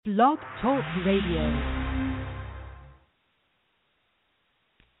Blog Talk Radio.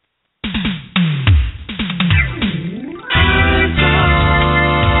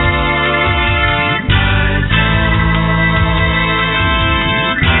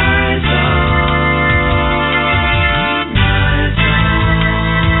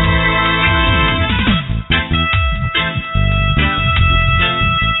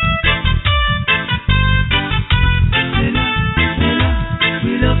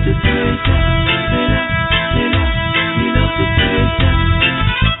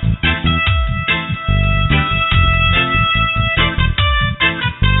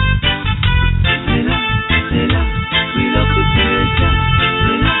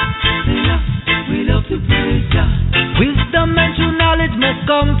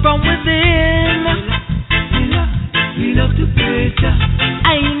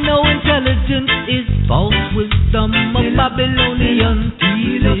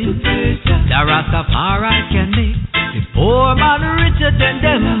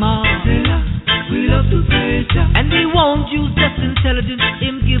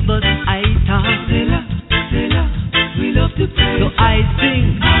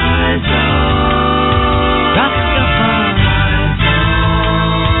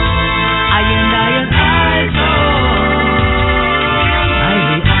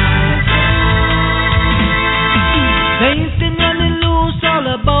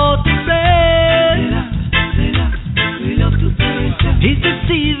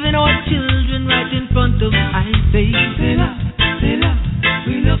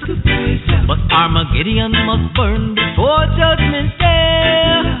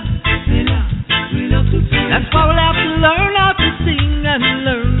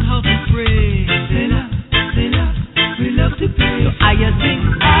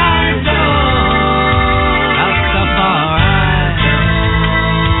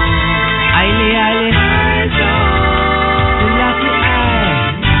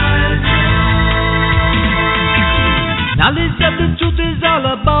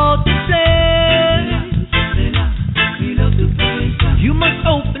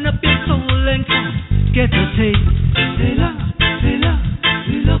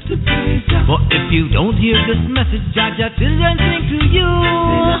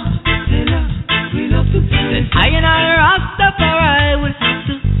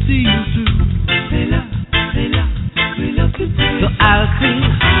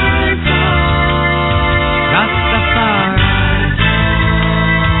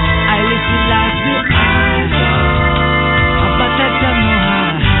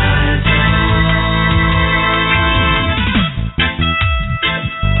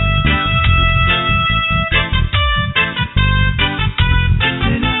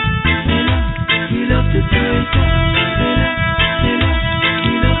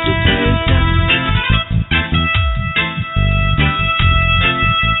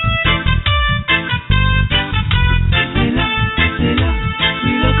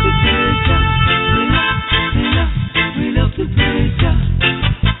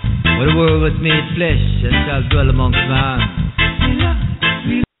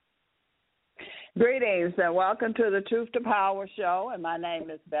 Greetings and welcome to the Truth to Power show, and my name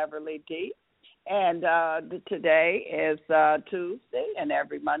is Beverly D. And today is Tuesday, and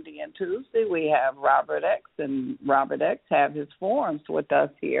every Monday and Tuesday we have Robeert X, and Robeert X have his forums with us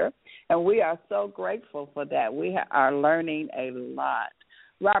here, and we are so grateful for that. We are learning a lot.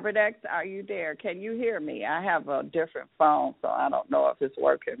 Robeert X, are you there? Can you hear me? I have a different phone, so I don't know if it's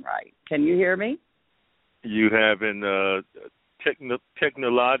working right. Can you hear me? You have an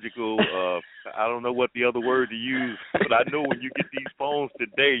technological, I don't know what the other word to use, but I know when you get these phones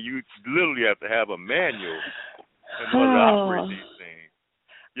today, you literally have to have a manual in order to operate these things.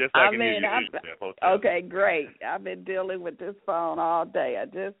 Yes, I can hear you. Okay, great. I've been dealing with this phone all day. I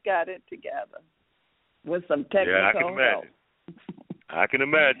just got it together with some technical help. I can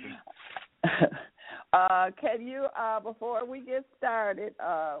imagine. Can you, before we get started,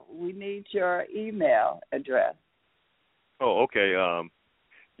 we need your email address. Oh, okay.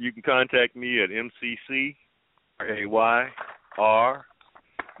 You can contact me at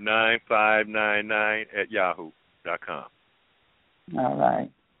mccayr9599@yahoo.com. All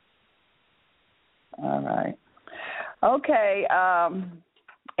right. Okay.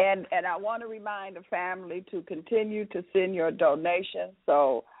 And I want to remind the family to continue to send your donations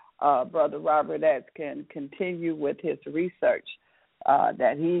so Brother Robeert X can continue with his research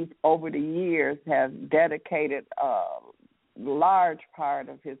that he, over the years, has dedicated large part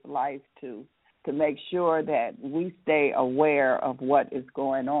of his life to make sure that we stay aware of what is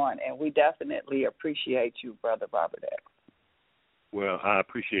going on, and we definitely appreciate you, Brother Robeert X. Well, I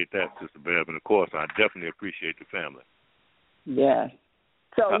appreciate that, Sister Bev, and of course, I definitely appreciate the family. Yes.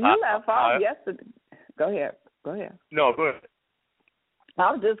 So you left off yesterday. Go ahead. No, go ahead.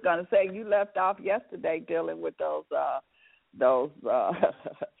 I was just going to say you left off yesterday dealing with those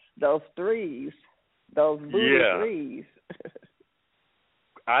threes, those booty threes.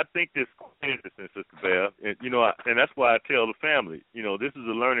 I think this is interesting, Sister Bev, and and that's why I tell the family, this is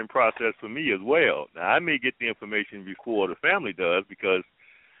a learning process for me as well. Now, I may get the information before the family does because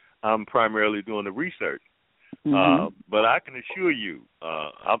I'm primarily doing the research. Mm-hmm. But I can assure you,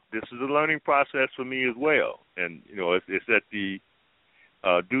 this is a learning process for me as well. And it's at the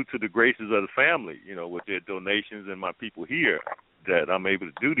due to the graces of the family, with their donations and my people here, that I'm able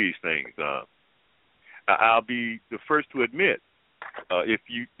to do these things. I'll be the first to admit, if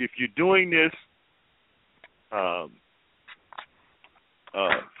you're doing this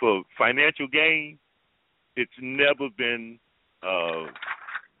for financial gain, it's never been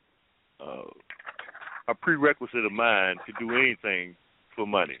a prerequisite of mine to do anything for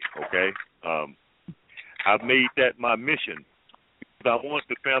money. Okay, I've made that my mission. I want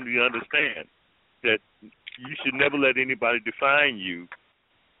the family to understand that you should never let anybody define you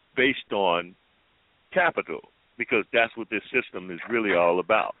based on capital, because that's what this system is really all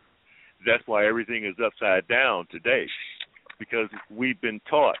about. That's why everything is upside down today, because we've been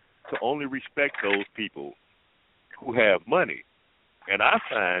taught to only respect those people who have money. And I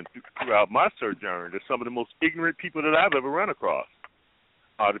find throughout my sojourn that some of the most ignorant people that I've ever run across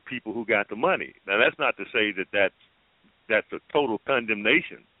are the people who got the money. Now, that's not to say that that's a total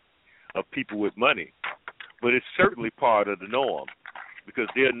condemnation of people with money, but it's certainly part of the norm, because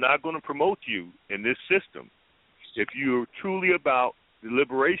they're not going to promote you in this system if you're truly about the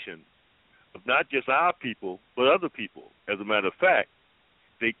liberation of not just our people, but other people. As a matter of fact,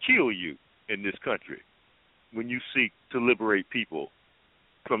 they kill you in this country when you seek to liberate people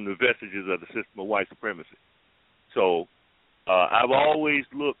from the vestiges of the system of white supremacy. So I've always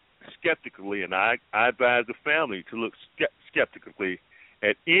looked skeptically, and I advise the family to look skeptically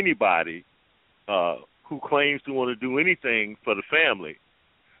at anybody who claims to want to do anything for the family,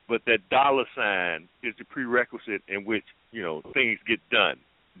 but that dollar sign is the prerequisite in which, things get done.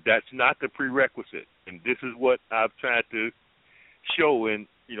 That's not the prerequisite. And this is what I've tried to show in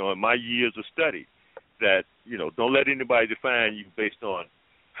my years of study, that, don't let anybody define you based on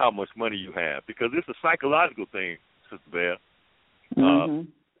how much money you have, because it's a psychological thing, Sister Bear. Mm-hmm.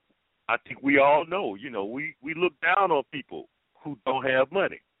 I think we all know, we look down on people who don't have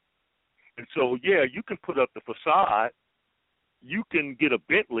money. And so, you can put up the facade, you can get a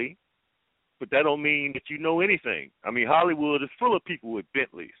Bentley, but that don't mean that you know anything. I mean, Hollywood is full of people with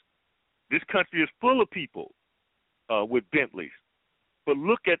Bentleys. This country is full of people with Bentleys. But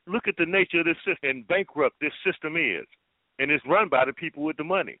look at the nature of this system and bankrupt this system is, and it's run by the people with the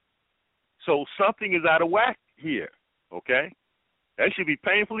money. So something is out of whack here, okay? That should be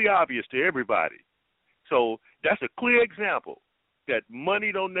painfully obvious to everybody. So that's a clear example that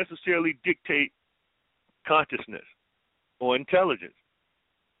money don't necessarily dictate consciousness or intelligence.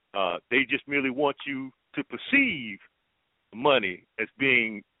 They just merely want you to perceive money as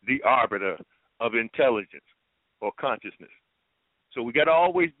being the arbiter of intelligence or consciousness. So we got to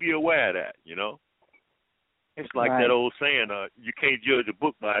always be aware of that, It's like that old saying, you can't judge a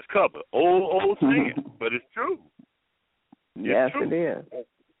book by its cover. Old saying, but it's true. Yes, it is.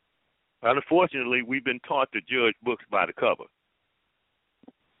 Unfortunately, we've been taught to judge books by the cover.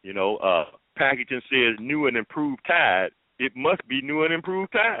 Packaging says new and improved Tide. It must be new and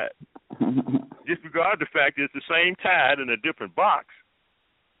improved Tide. Disregard the fact that it's the same Tide in a different box.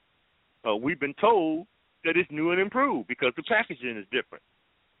 We've been told that it's new and improved because the packaging is different.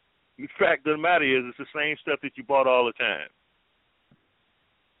 The fact of the matter is it's the same stuff that you bought all the time.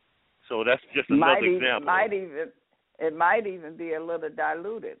 So that's just another example. It might even be a little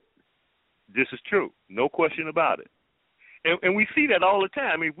diluted. This is true. No question about it. And we see that all the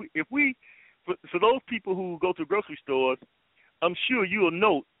time. I mean, for those people who go to grocery stores, I'm sure you'll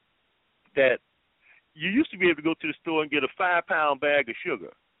note that you used to be able to go to the store and get a 5-pound bag of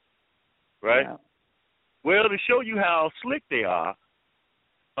sugar, right? Yeah. Well, to show you how slick they are,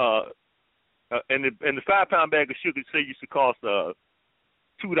 and the 5-pound bag of sugar, say, used to cost $2.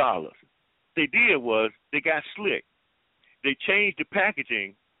 They did was they got slick. They changed the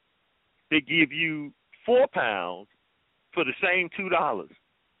packaging. They give you 4 pounds for the same $2.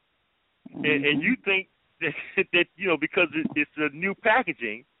 Mm-hmm. And you think that because it's a new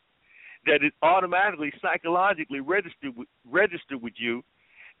packaging, that it automatically psychologically registered with you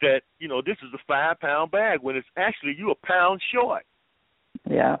that, this is a 5-pound bag when it's actually you a pound short.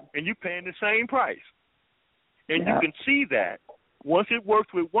 Yeah. And you're paying the same price. And you can see that once it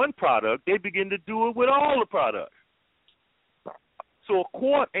works with one product, they begin to do it with all the products. So a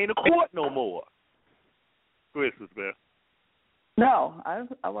quart ain't a quart no more. Go ahead, Sister Beth. No,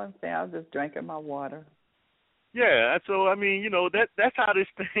 I wasn't saying. I was just drinking my water. Yeah, so, I mean, that's how this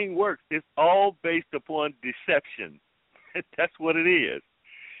thing works. It's all based upon deception. That's what it is.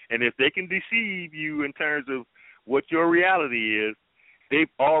 And if they can deceive you in terms of what your reality is, they've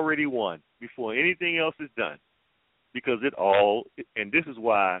already won before anything else is done. Because and this is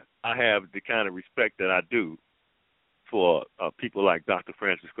why I have the kind of respect that I do for people like Dr.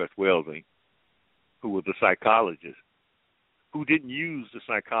 Frances Cress Welsing, who was a psychologist, who didn't use the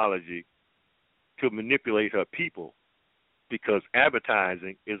psychology to manipulate her people, because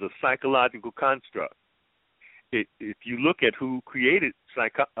advertising is a psychological construct. If you look at who created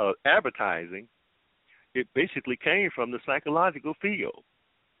advertising, it basically came from the psychological field.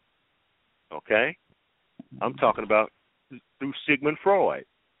 Okay? I'm talking about through Sigmund Freud,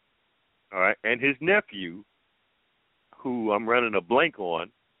 all right, and his nephew, who I'm running a blank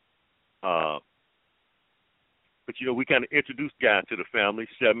on. But, we kind of introduced guys to the family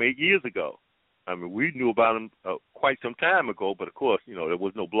 7-8 years ago. I mean, we knew about him quite some time ago, but, of course, there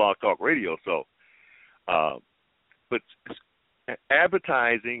was no Blog Talk Radio. So, but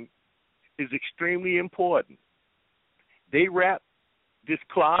advertising is extremely important. They wrap this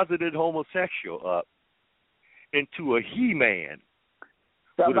closeted homosexual up into a he-man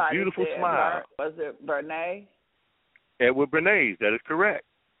with a beautiful smile. Was it Bernays? Edward Bernays, that is correct.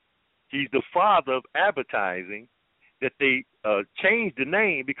 He's the father of advertising, that they changed the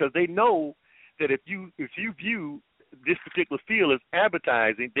name because they know that if you view this particular field as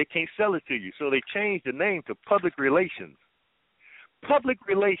advertising, they can't sell it to you. So they changed the name to public relations. Public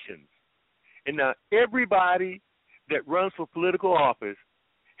relations. And now everybody that runs for political office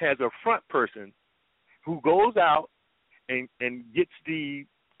has a front person who goes out and gets the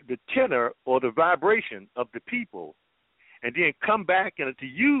tenor or the vibration of the people, and then come back and to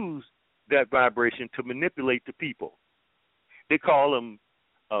use that vibration to manipulate the people. They call them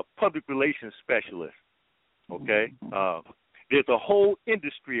public relations specialists, okay? There's a whole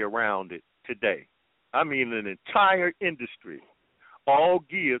industry around it today. I mean, an entire industry, all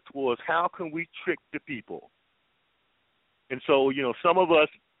geared towards how can we trick the people. And so, some of us,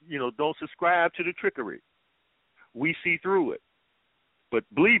 don't subscribe to the trickery. We see through it. But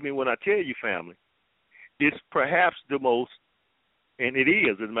believe me when I tell you, family, it's perhaps the most, and it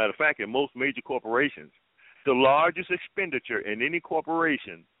is, as a matter of fact, in most major corporations, the largest expenditure in any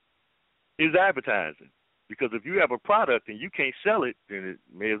corporation is advertising. Because if you have a product and you can't sell it, then it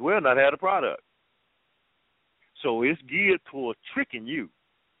may as well not have a product. So it's geared towards tricking you.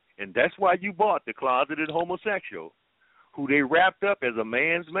 And that's why you bought the closeted homosexual, who they wrapped up as a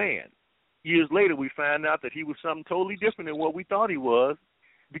man's man. Years later, we find out that he was something totally different than what we thought he was,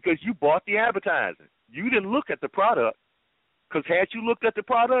 because you bought the advertising. You didn't look at the product, because had you looked at the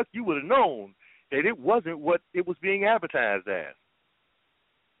product, you would have known that it wasn't what it was being advertised as.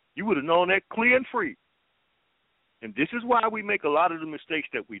 You would have known that clear and free. And this is why we make a lot of the mistakes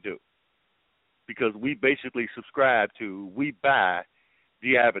that we do, because we basically we buy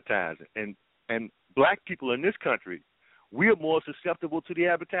the advertising. And black people in this country, we are more susceptible to the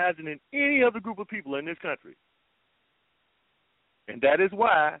advertising than any other group of people in this country. And that is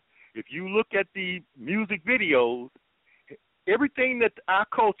why, if you look at the music videos, everything that our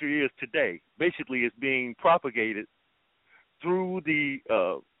culture is today basically is being propagated through the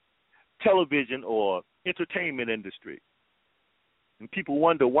television or entertainment industry. And people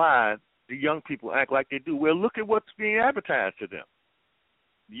wonder why the young people act like they do. Well, look at what's being advertised to them.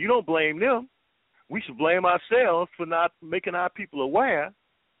 You don't blame them. We should blame ourselves for not making our people aware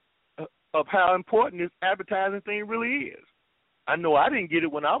of how important this advertising thing really is. I know I didn't get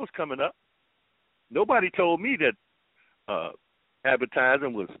it when I was coming up. Nobody told me that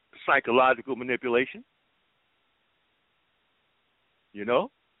advertising was psychological manipulation.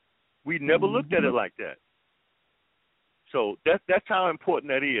 We never looked at it like that. So that's how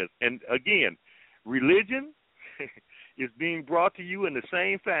important that is. And again, religion is being brought to you in the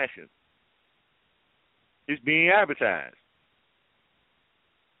same fashion. It's being advertised.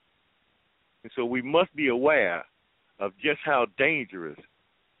 And so we must be aware of just how dangerous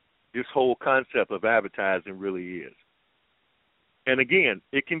this whole concept of advertising really is. And again,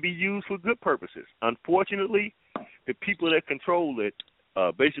 it can be used for good purposes. Unfortunately, the people that control it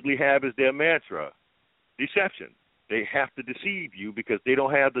basically have as their mantra deception. They have to deceive you because they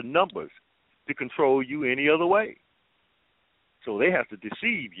don't have the numbers to control you any other way. So they have to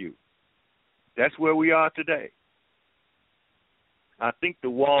deceive you. That's where we are today. I think the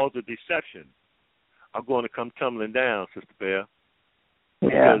walls of deception are going to come tumbling down, Sister Bear,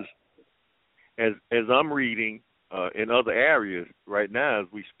 Yeah. Because as I'm reading in other areas right now as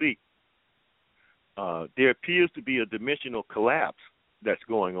we speak, there appears to be a dimensional collapse that's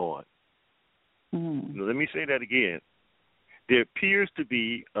going on. Now, let me say that again. There appears to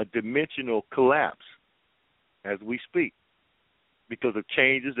be a dimensional collapse as we speak because of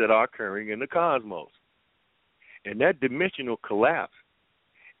changes that are occurring in the cosmos. And that dimensional collapse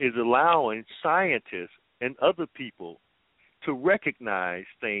is allowing scientists and other people to recognize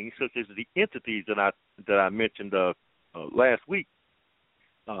things such as the entities that I mentioned last week.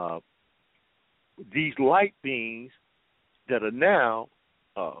 These light beings that are now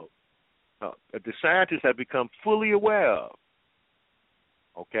the scientists have become fully aware of,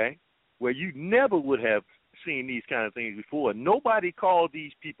 okay, where you never would have seen these kind of things before. Nobody called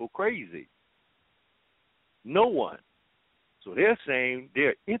these people crazy. No one. So they're saying there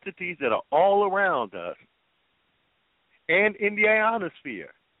are entities that are all around us and in the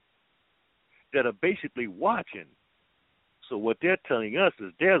ionosphere that are basically watching. So what they're telling us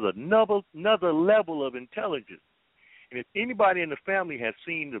is there's another level of intelligence. And if anybody in the family has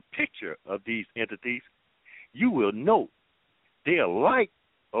seen the picture of these entities, you will note they are light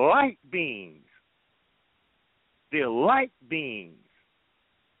beings. They're light beings.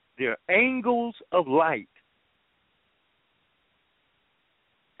 They're angles of light.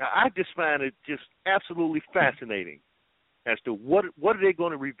 Now, I just find it just absolutely fascinating as to what are they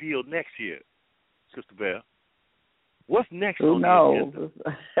going to reveal next year, Sister Bell? What's next Who on knows? the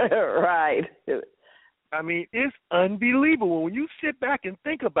agenda? Right. I mean, it's unbelievable when you sit back and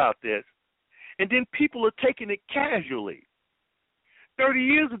think about this, and then people are taking it casually. 30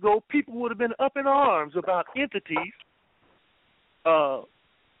 years ago, people would have been up in arms about entities,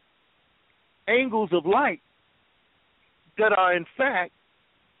 angles of light that are, in fact,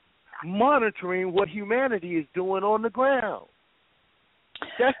 monitoring what humanity is doing on the ground.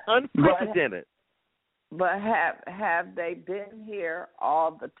 That's unprecedented. But have they been here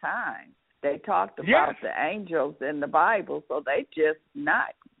all the time? They talked about the angels in the Bible, so they just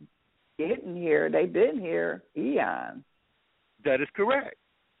not getting here. They've been here eons. That is correct.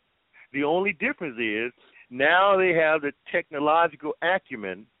 The only difference is now they have the technological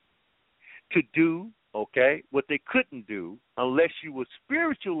acumen to do, okay, what they couldn't do unless you were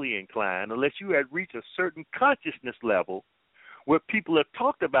spiritually inclined, unless you had reached a certain consciousness level where people have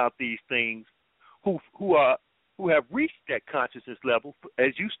talked about these things who have reached that consciousness level,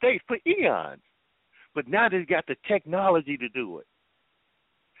 as you state, for eons. But now they've got the technology to do it.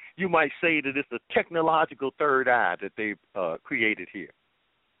 You might say that it's a technological third eye that they've created here.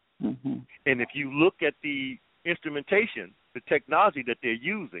 Mm-hmm. And if you look at the instrumentation, the technology that they're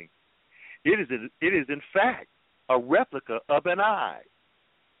using, it is in fact a replica of an eye.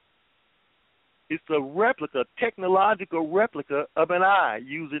 It's a replica, technological replica of an eye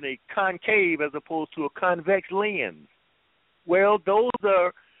using a concave as opposed to a convex lens. Well, those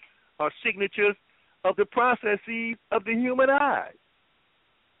are signatures of the processes of the human eye,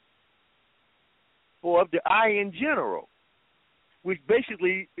 or of the eye in general, which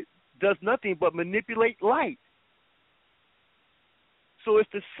basically does nothing but manipulate light. So it's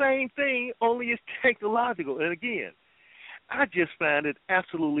the same thing, only it's technological. And again, I just find it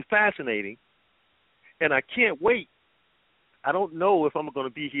absolutely fascinating, and I can't wait. I don't know if I'm going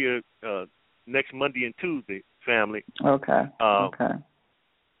to be here next Monday and Tuesday, family. Okay.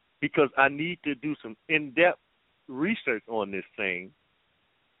 Because I need to do some in-depth research on this thing,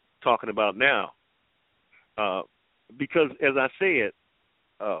 talking about now. Because, as I said,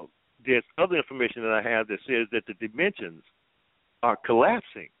 there's other information that I have that says that the dimensions are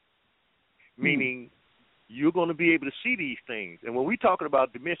collapsing, meaning you're going to be able to see these things. And when we're talking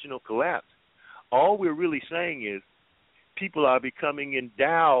about dimensional collapse, all we're really saying is people are becoming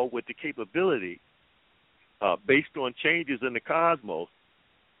endowed with the capability, based on changes in the cosmos,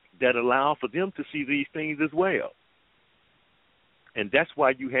 that allow for them to see these things as well. And that's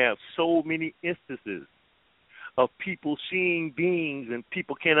why you have so many instances of people seeing beings and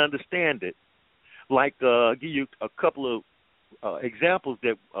people can't understand it. Like, I'll give you a couple of examples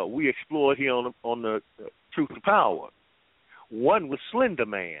that we explored here on the Truth to Power. One was Slender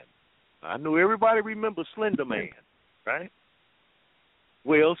Man. I know everybody remembers Slender Man, right?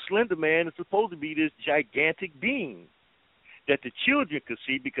 Well, Slender Man is supposed to be this gigantic being that the children could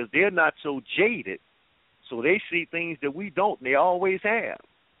see because they're not so jaded, so they see things that we don't, and they always have,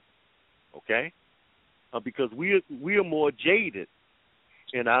 okay? Because we are more jaded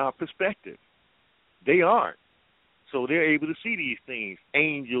in our perspective. They aren't. So they're able to see these things,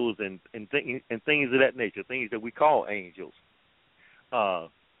 angels and things of that nature, things that we call angels.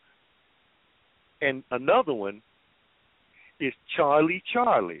 And another one is Charlie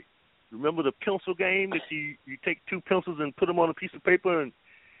Charlie. Remember the pencil game that you take two pencils and put them on a piece of paper and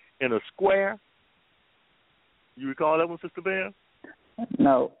in a square? You recall that one, Sister Bear?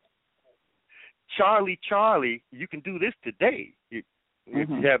 No. Charlie Charlie, you can do this today if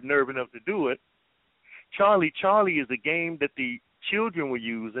you have nerve enough to do it. Charlie Charlie is a game that the children were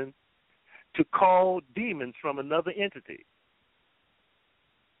using to call demons from another entity.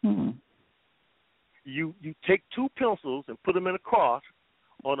 You take two pencils and put them in a cross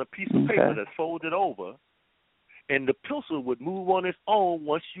on a piece of paper that's folded over, and the pencil would move on its own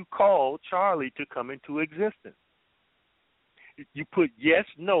once you call Charlie to come into existence. You put yes,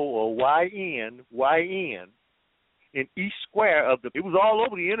 no, or YN in each square of it was all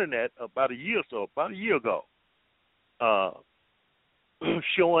over the internet about a year ago,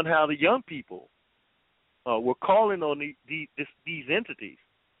 showing how the young people were calling on these entities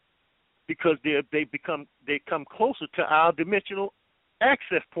because they come closer to our dimensional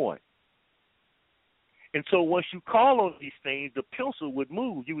access point. And so once you call on these things, the pencil would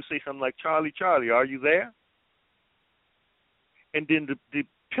move. You would say something like, Charlie, Charlie, are you there? And then the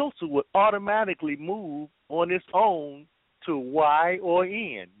pencil would automatically move on its own to Y or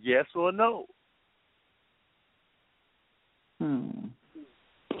N, yes or no. And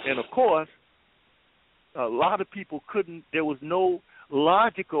of course, a lot of people there was no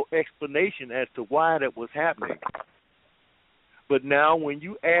logical explanation as to why that was happening. But now when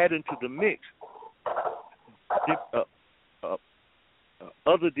you add into the mix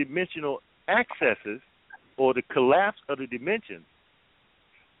other dimensional accesses or the collapse of the dimensions,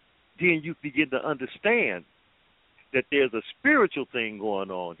 then you begin to understand that there's a spiritual thing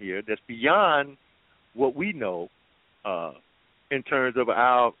going on here that's beyond what we know in terms of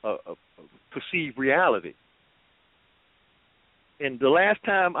our perceived reality. And the last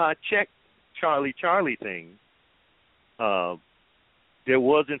time I checked Charlie Charlie thing, there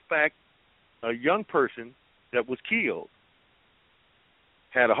was, in fact, a young person that was killed,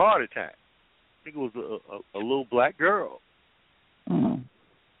 had a heart attack. I think it was a little black girl.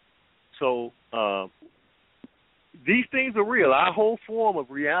 So these things are real. Our whole form of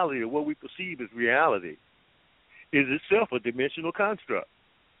reality, or what we perceive as reality, is itself a dimensional construct.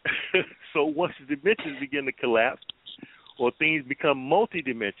 So once the dimensions begin to collapse, or things become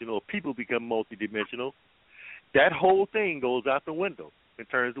multidimensional, or people become multidimensional, that whole thing goes out the window in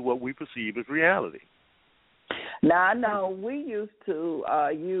terms of what we perceive as reality. Now, I know we used to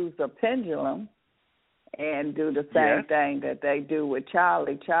use a pendulum and do the same thing that they do with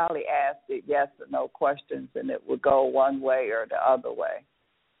Charlie. Charlie asked it yes or no questions, and it would go one way or the other way.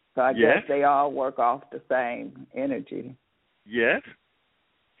 So I guess they all work off the same energy. Yes.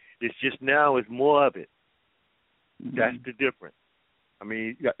 It's just now it's more of it. That's the difference. I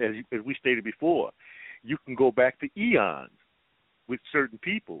mean, as we stated before, you can go back to eons with certain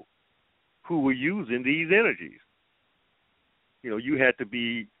people who were using these energies. You know, you had to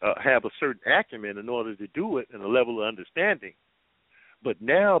have a certain acumen in order to do it and a level of understanding. But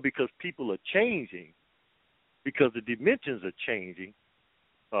now, because people are changing, because the dimensions are changing,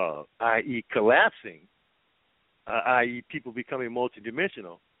 i.e. collapsing, i.e. people becoming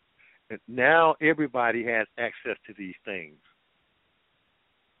multidimensional, now everybody has access to these things.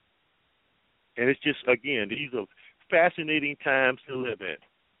 And it's just, again, these are fascinating times to live in,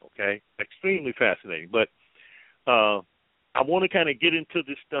 okay? Extremely fascinating. But I want to kind of get into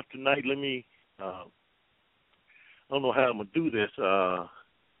this stuff tonight. Let me, I don't know how I'm going to do this,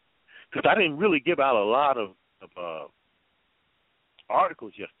 because I didn't really give out a lot of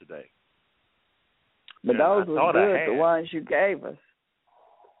articles yesterday. But those were good, the ones you gave us.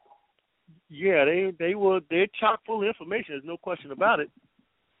 Yeah, they're chock full of information. There's no question about it.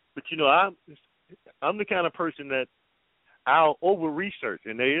 But you know, I'm the kind of person that I'll over research,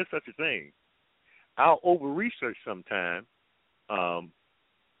 and there is such a thing. I'll over research sometimes,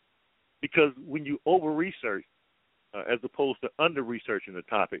 because when you over research, as opposed to under researching the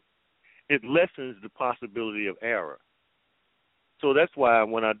topic, it lessens the possibility of error. So that's why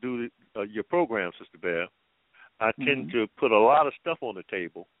when I do your program, Sister Bear, I tend to put a lot of stuff on the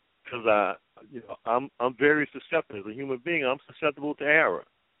table. Because I'm very susceptible as a human being. I'm susceptible to error.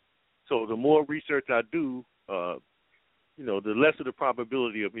 So the more research I do, the lesser the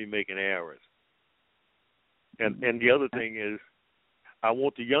probability of me making errors. And the other thing is, I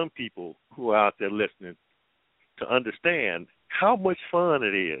want the young people who are out there listening to understand how much fun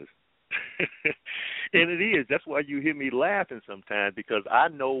it is. And it is. That's why you hear me laughing sometimes, because I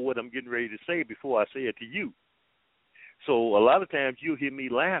know what I'm getting ready to say before I say it to you. So a lot of times you'll hear me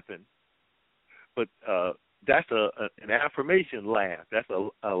laughing, but that's an affirmation laugh. That's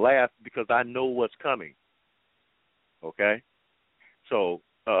a laugh because I know what's coming, okay? So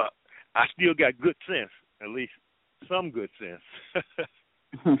I still got good sense, at least some good sense.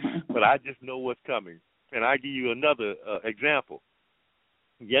 But I just know what's coming. And I give you another example.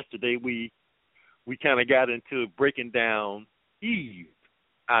 Yesterday we kind of got into breaking down Eve.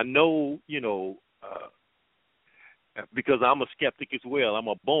 I know, because I'm a skeptic as well. I'm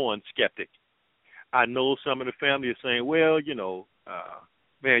a born skeptic. I know some of the family are saying, well,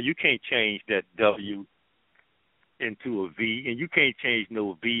 man, you can't change that W into a V, and you can't change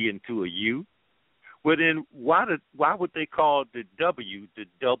no V into a U. Well, then why would they call the W the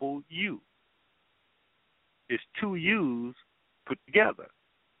double U? It's two U's put together.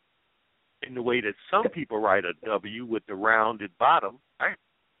 In the way that some people write a W with the rounded bottom, right?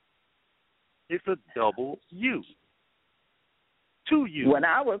 It's a double U. Two U's. When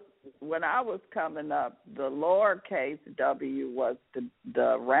I was coming up, the lowercase W was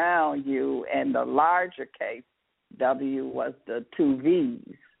the round U, and the larger case W was the two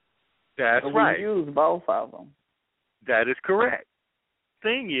V's. That's so right. We use both of them. That is correct.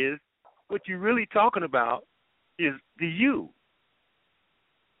 Thing is, what you're really talking about is the U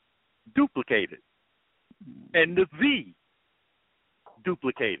duplicated and the V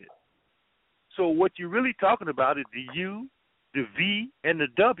duplicated. So what you're really talking about is the U, the V, and the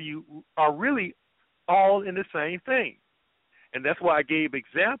W are really all in the same thing. And that's why I gave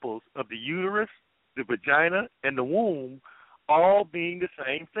examples of the uterus, the vagina, and the womb all being the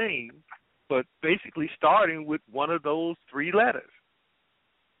same thing, but basically starting with one of those three letters.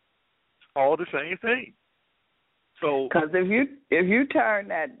 It's all the same thing. So, because if you turn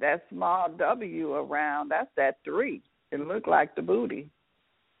that small W around, that's that 3. It looked like the booty.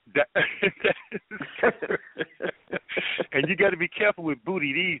 And you got to be careful with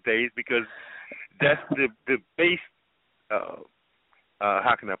booty these days, because that's the base.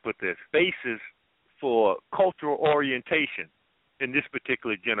 How can I put this? Basis for cultural orientation in this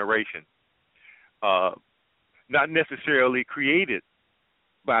particular generation. Not necessarily created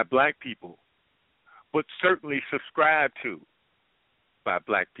by black people, but certainly subscribed to by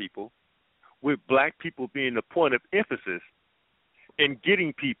black people, with black people being the point of emphasis in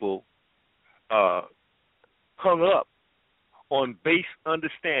getting people hung up on base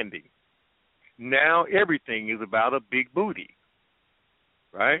understanding. Now everything is about a big booty,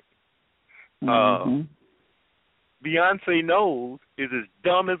 right? Mm-hmm. Beyonce knows is as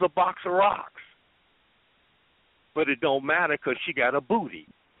dumb as a box of rocks, but it don't matter because she got a booty.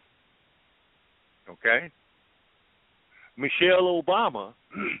 Okay? Michelle Obama,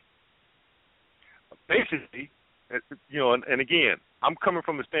 basically, and again, I'm coming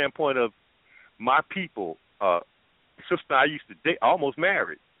from the standpoint of my people. Sister I used to date, almost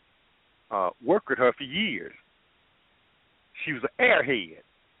married, worked with her for years. She was an airhead,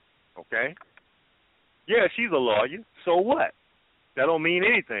 okay? Yeah, she's a lawyer, so what? That don't mean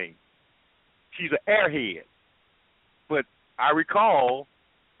anything. She's an airhead. But I recall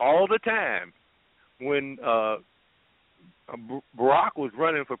all the time when Barack was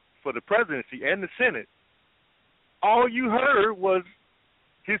running for the presidency and the Senate, all you heard was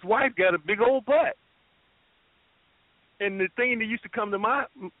his wife got a big old butt. And the thing that used to come to my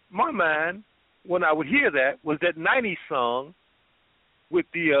mind when I would hear that was that 90s song with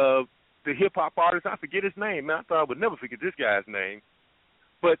the hip-hop artist. I forget his name. Man, I thought I would never forget this guy's name.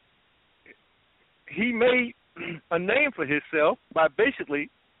 But he made a name for himself by basically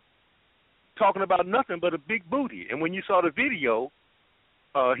talking about nothing but a big booty. And when you saw the video,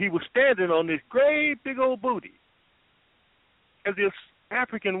 he was standing on this great big old booty. As if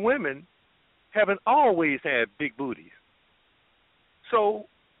African women haven't always had big booties. So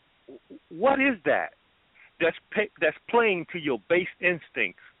what is that? That's playing to your base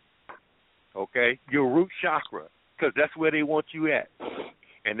instincts, okay, your root chakra, because that's where they want you at.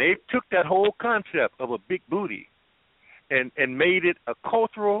 And they took that whole concept of a big booty and made it a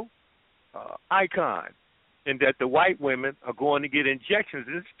cultural icon, and that the white women are going to get injections.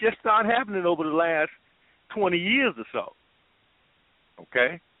 It's just started happening over the last 20 years or so,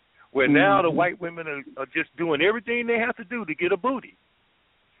 okay, where now the white women are just doing everything they have to do to get a booty.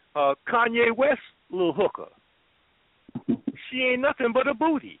 Kanye West's little hooker, she ain't nothing but a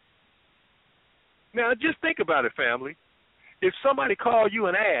booty. Now, just think about it, family. If somebody called you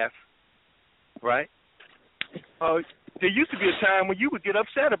an ass, right, there used to be a time when you would get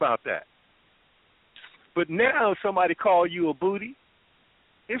upset about that. But now if somebody call you a booty,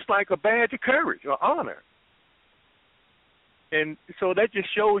 it's like a badge of courage or honor. And so that just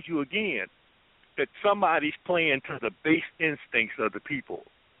shows you again that somebody's playing to the base instincts of the people,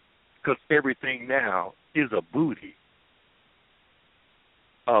 because everything now is a booty.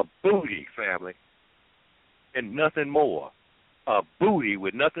 A booty, family, and nothing more. a booty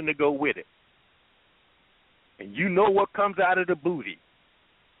with nothing to go with it. And you know what comes out of the booty.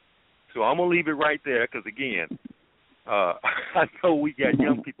 So I'm going to leave it right there because, again, I know we got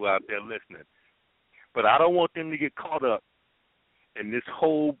young people out there listening. But I don't want them to get caught up in this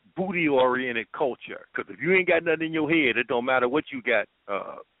whole booty-oriented culture. Because if you ain't got nothing in your head, it don't matter what you got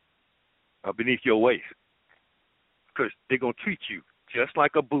beneath your waist. Because they're going to treat you just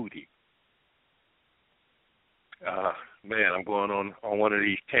like a booty. Man, I'm going on one of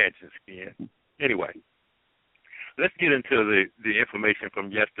these tangents again. Anyway, let's get into the information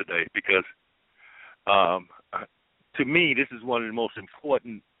from yesterday because, to me, this is one of the most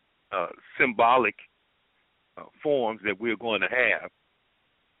important symbolic forms that we're going to have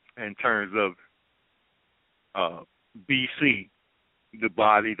in terms of BC, the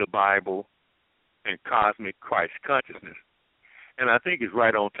body, the Bible, and cosmic Christ consciousness. And I think it's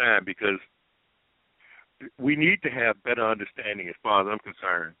right on time because we need to have better understanding as far as I'm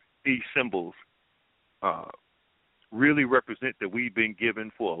concerned. These symbols really represent that we've been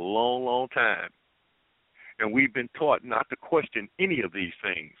given for a long, long time. And we've been taught not to question any of these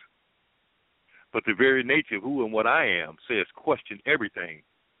things. But the very nature of who and what I am says question everything.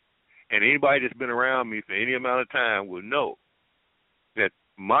 And anybody that's been around me for any amount of time will know that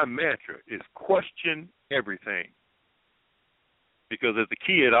my mantra is question everything. Because as a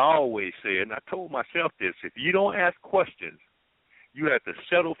kid, I always said, and I told myself this, if you don't ask questions, you have to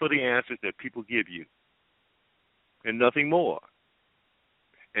settle for the answers that people give you and nothing more.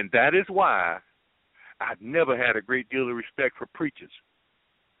 And that is why I've never had a great deal of respect for preachers,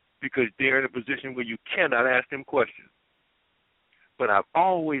 because they're in a position where you cannot ask them questions. But I've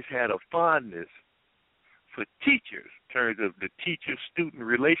always had a fondness for teachers in terms of the teacher-student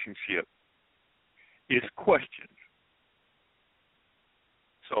relationship is questions.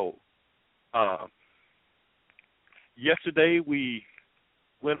 So yesterday we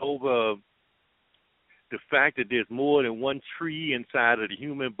went over the fact that there's more than one tree inside of the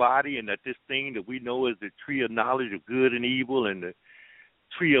human body, and that this thing that we know is the tree of knowledge of good and evil and the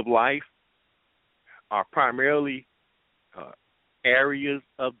tree of life are primarily areas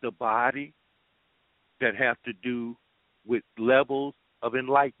of the body that have to do with levels of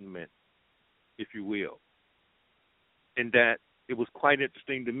enlightenment, if you will. And that it was quite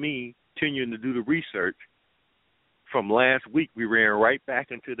interesting to me, continuing to do the research. From last week, we ran right back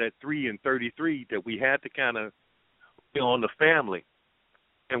into that 3 and 33 that we had to kind of be on the family.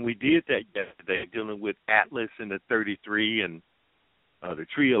 And we did that yesterday, dealing with Atlas and the 33 and the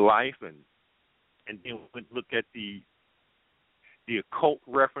Tree of Life. And then we looked at the occult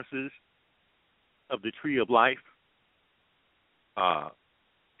references of the Tree of Life.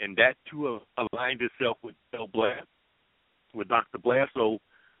 And that, too, aligned itself with Dr. Blair. So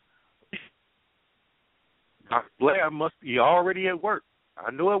Dr. Blair must be already at work.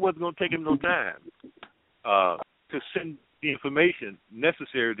 I know it wasn't going to take him no time to send the information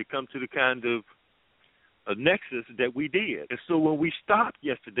necessary to come to the kind of a nexus that we did. And so when we stopped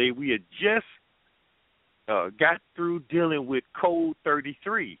yesterday, we had just got through dealing with Code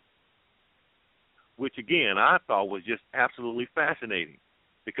 33, which, again, I thought was just absolutely fascinating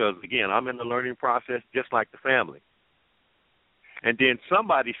because, again, I'm in the learning process just like the family. And then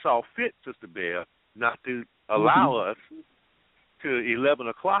somebody saw fit, Sister Bear, not to allow us to 11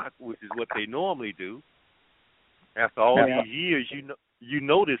 o'clock, which is what they normally do. After all these years, you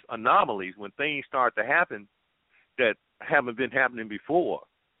notice anomalies when things start to happen that haven't been happening before,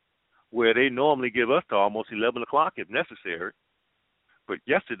 where they normally give us to almost 11 o'clock if necessary. But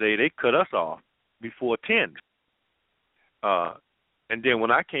yesterday they cut us off before 10. And then when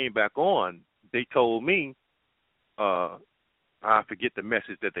I came back on, they told me, I forget the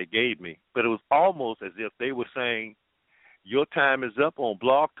message that they gave me, but it was almost as if they were saying, your time is up on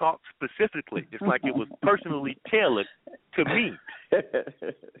Blog Talk specifically. It's like it was personally tailored to me.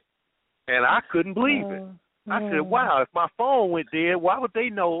 And I couldn't believe it. I said, wow, if my phone went dead, why would they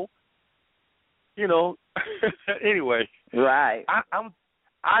know? You know, anyway. Right.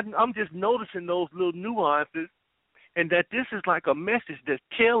 I'm just noticing those little nuances, and that this is like a message that's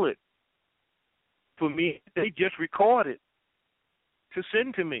tailored for me. They just recorded to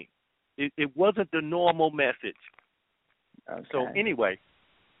send to me. It wasn't the normal message. Okay. So anyway,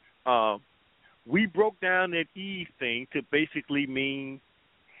 we broke down that E thing to basically mean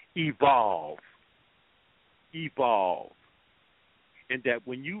evolve. Evolve. And that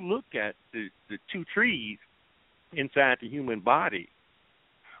when you look at the two trees inside the human body,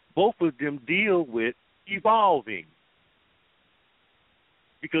 both of them deal with evolving.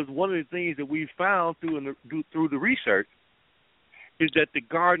 Because one of the things that we've found through the research is that the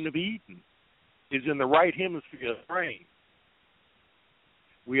Garden of Eden is in the right hemisphere of the brain.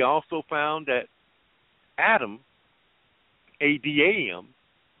 We also found that Adam, A-D-A-M,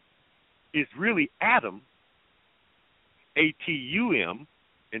 is really Atum, A-T-U-M,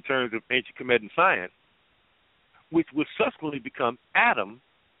 in terms of ancient Kemetic science, which would subsequently become Atom,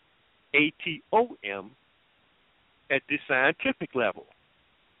 A-T-O-M, at this scientific level,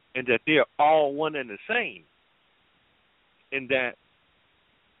 and that they're all one and the same, and that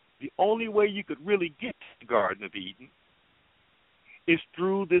the only way you could really get to the Garden of Eden is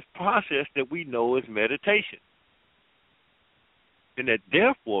through this process that we know as meditation. And that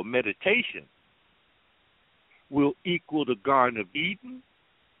therefore meditation will equal the Garden of Eden,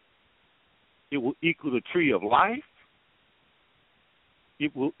 it will equal the tree of life,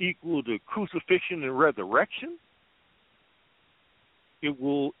 it will equal the crucifixion and resurrection, it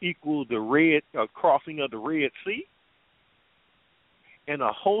will equal the crossing of the Red Sea, and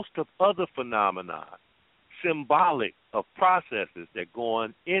a host of other phenomena symbolic of processes that go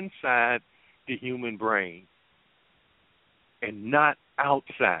on inside the human brain and not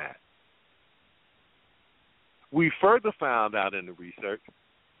outside. We further found out in the research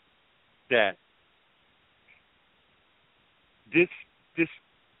that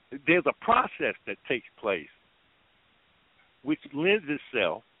there's a process that takes place which lends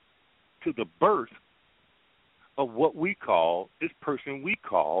itself to the birth of what we call, this person we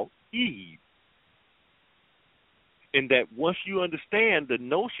call Eve. And that once you understand the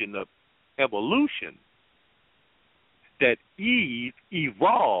notion of evolution, that Eve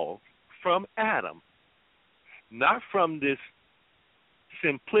evolved from Adam, not from this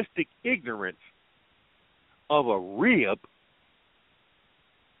simplistic ignorance of a rib.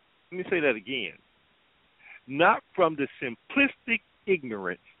 Let me say that again. Not from the simplistic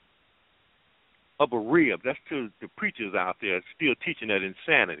ignorance of a rib. That's to the preachers out there still teaching that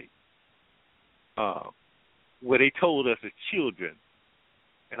insanity. Where they told us as children,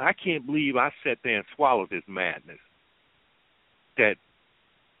 and I can't believe I sat there and swallowed this madness, that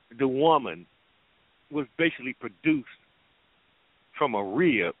the woman was basically produced from a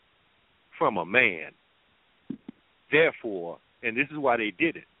rib from a man. Therefore, and this is why they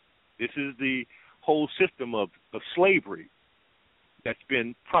did it, this is the whole system of slavery that's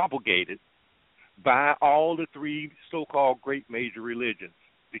been propagated by all the three so-called great major religions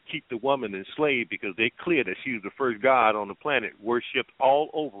to keep the woman enslaved, because they clear that she was the first god on the planet, worshipped all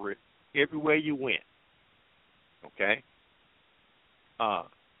over it, everywhere you went. Okay?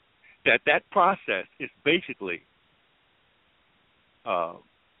 That process is basically an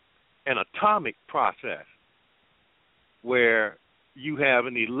atomic process where you have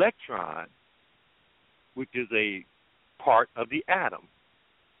an electron, which is a part of the atom,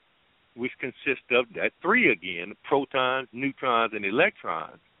 which consists of that three again, protons, neutrons, and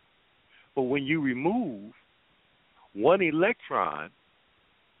electrons. But when you remove one electron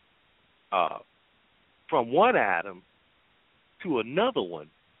from one atom to another one,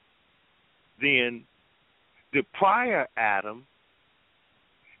 then the prior atom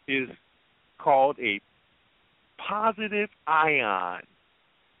is called a positive ion.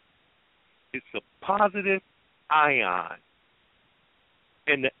 It's a positive ion.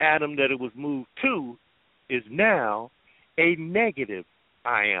 And the atom that it was moved to is now a negative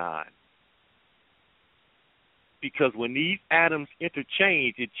ion. Because when these atoms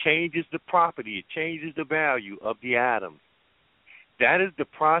interchange, it changes the property, it changes the value of the atoms. That is the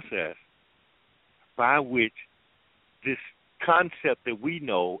process by which this concept that we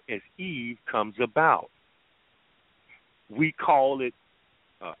know as Eve comes about. We call it,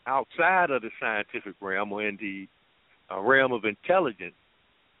 outside of the scientific realm or in the realm of intelligence,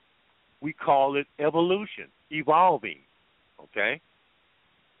 we call it evolution, evolving, okay?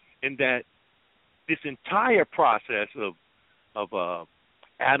 And that this entire process of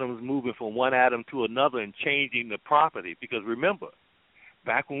atoms moving from one atom to another and changing the property, because remember,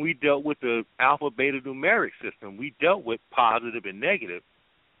 back when we dealt with the alpha beta numeric system, we dealt with positive and negative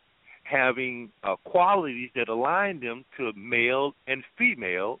having qualities that align them to male and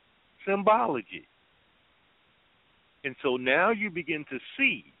female symbology. And so now you begin to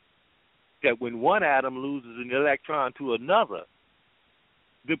see that when one atom loses an electron to another,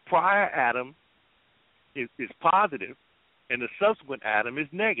 the prior atom is positive and the subsequent atom is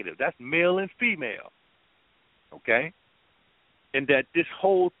negative. That's male and female, okay? And that this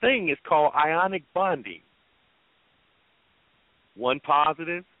whole thing is called ionic bonding. One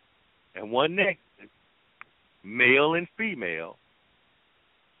positive and one negative, male and female,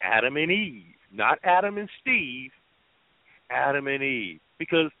 Adam and Eve, not Adam and Steve, Adam and Eve.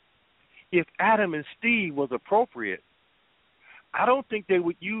 Because if Adam and Steve was appropriate, I don't think they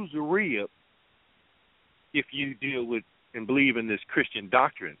would use a rib if you deal with and believe in this Christian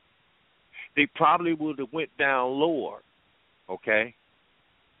doctrine, they probably would have went down lower, okay,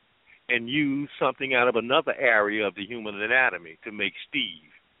 and used something out of another area of the human anatomy to make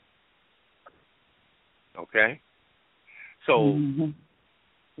Steve. Okay? So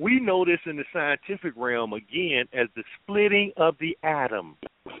we know this in the scientific realm, again, as the splitting of the atom.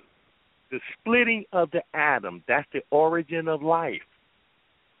 The splitting of the atom, that's the origin of life.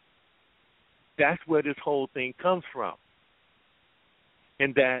 That's where this whole thing comes from.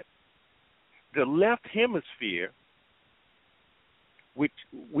 And that the left hemisphere, which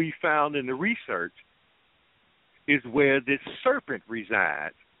we found in the research, is where this serpent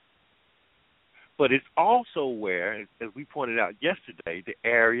resides. But it's also where, as we pointed out yesterday, the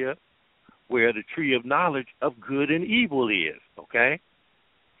area where the tree of knowledge of good and evil is, okay?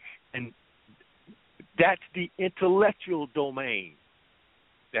 And that's the intellectual domain.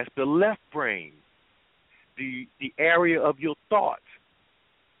 That's the left brain, the area of your thoughts,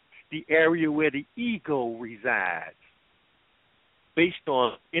 the area where the ego resides, based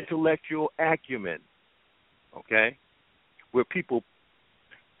on intellectual acumen, okay, where people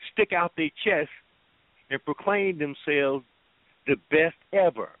stick out their chest and proclaim themselves the best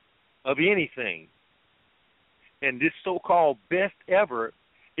ever of anything. And this so-called best ever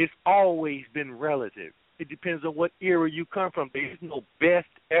has always been relative. It depends on what era you come from. There is no best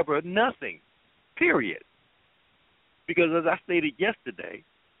ever nothing, period. Because as I stated yesterday,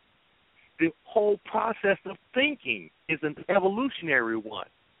 the whole process of thinking is an evolutionary one.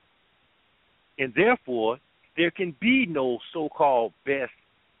 And therefore, there can be no so-called best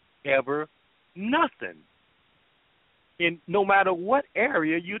ever nothing, in no matter what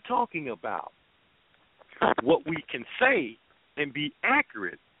area you're talking about. What we can say and be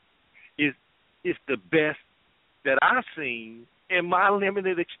accurate is the best that I've seen in my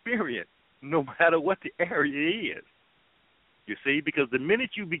limited experience, no matter what the area is. You see, because the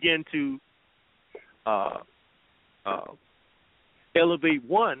minute you begin to elevate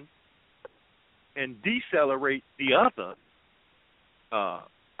one and decelerate the other,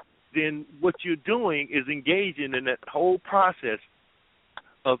 then what you're doing is engaging in that whole process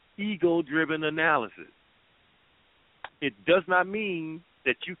of ego-driven analysis. It does not mean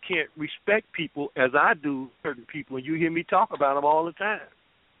that you can't respect people as I do certain people, and you hear me talk about them all the time.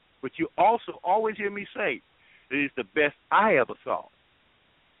 But you also always hear me say that it's the best I ever saw.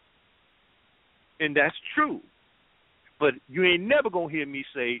 And that's true. But you ain't never going to hear me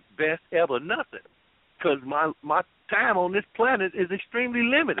say best ever nothing, because my time on this planet is extremely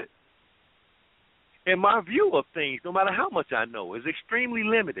limited. And my view of things, no matter how much I know, is extremely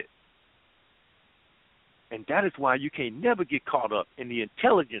limited. And that is why you can never get caught up in the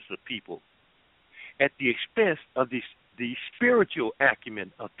intelligence of people at the expense of the spiritual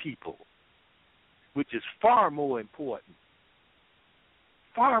acumen of people, which is far more important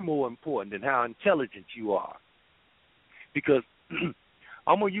than how intelligent you are. Because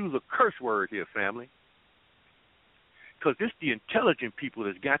I'm going to use a curse word here, family, because it's the intelligent people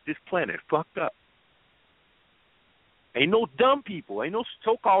that's got this planet fucked up. Ain't no dumb people, ain't no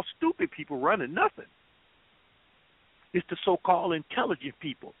so-called stupid people running nothing. It's the so-called intelligent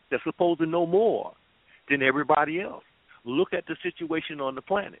people that's supposed to know more than everybody else. Look at the situation on the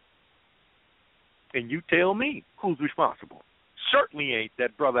planet, and you tell me who's responsible. Certainly ain't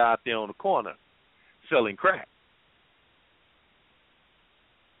that brother out there on the corner selling crack.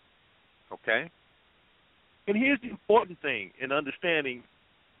 Okay? And here's the important thing in understanding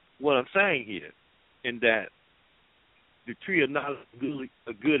what I'm saying here, in that the tree of knowledge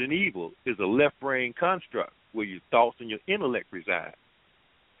of good and evil is a left brain construct where your thoughts and your intellect reside.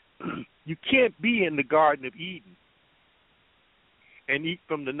 You can't be in the Garden of Eden and eat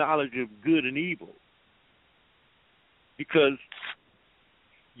from the knowledge of good and evil, because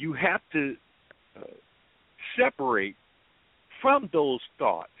you have to separate from those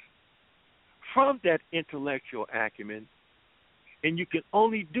thoughts, from that intellectual acumen, and you can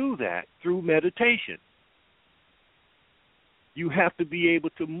only do that through meditation. You have to be able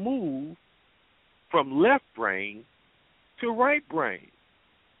to move from left brain to right brain,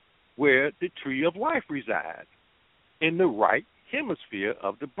 where the tree of life resides, in the right hemisphere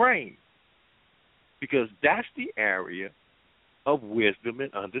of the brain, because that's the area of wisdom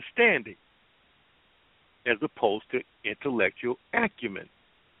and understanding, as opposed to intellectual acumen.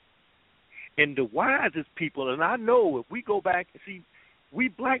 And the wisest people, and I know if we go back, see, we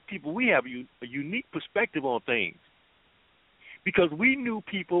black people, we have a unique perspective on things, because we knew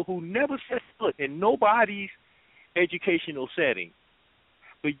people who never set foot in nobody's educational setting,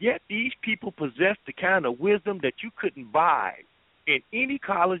 but yet these people possessed the kind of wisdom that you couldn't buy in any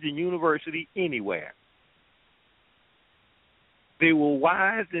college and university anywhere. They were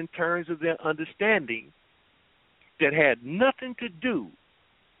wise in terms of their understanding that had nothing to do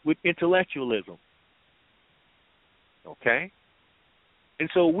with intellectualism. Okay? And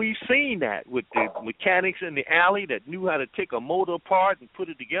so we've seen that with the mechanics in the alley that knew how to take a motor apart and put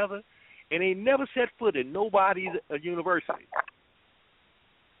it together, and they never set foot in nobody's university.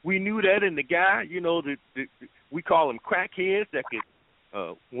 We knew that in the guy, you know, we call them crackheads that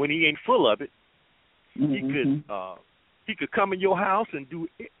could, when he ain't full of it, he could come in your house and do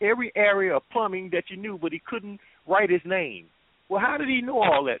every area of plumbing that you knew, but he couldn't write his name. Well, how did he know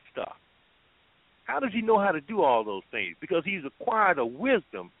all that stuff? How does he know how to do all those things? Because he's acquired a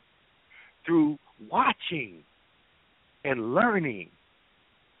wisdom through watching and learning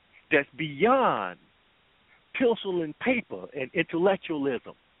that's beyond pencil and paper and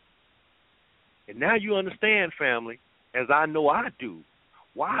intellectualism. And now you understand, family, as I know I do,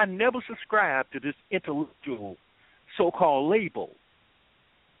 why I never subscribe to this intellectual so-called label.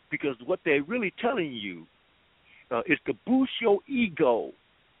 Because what they're really telling you is to boost your ego.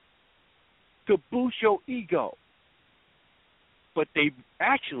 To boost your ego. But they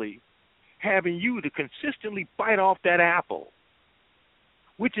actually having you to consistently bite off that apple,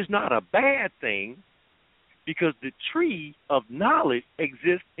 which is not a bad thing, because the tree of knowledge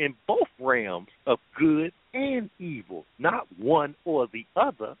exists in both realms of good and evil, not one or the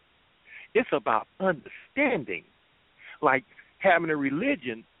other. It's about understanding, like having a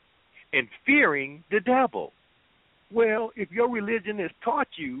religion and fearing the devil. Well, if your religion has taught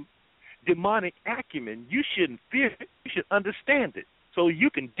you demonic acumen, you shouldn't fear it. You should understand it so you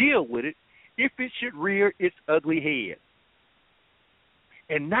can deal with it if it should rear its ugly head.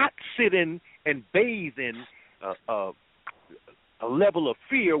 And not sit in and bathe in a level of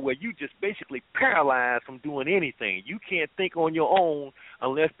fear where you just basically paralyzed from doing anything. You can't think on your own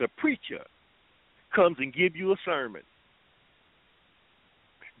unless the preacher comes and give you a sermon.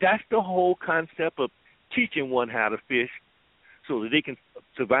 That's the whole concept of teaching one how to fish so that they can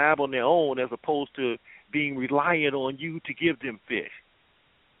survive on their own as opposed to being reliant on you to give them fish.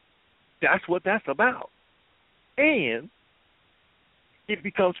 That's what that's about. And it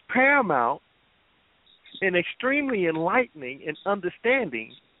becomes paramount and extremely enlightening and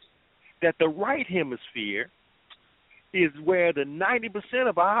understanding that the right hemisphere is where the 90%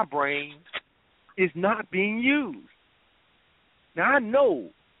 of our brain is not being used. Now, I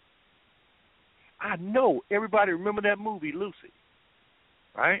know everybody remember that movie, Lucy,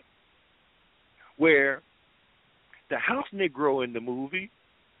 right? Where the house Negro in the movie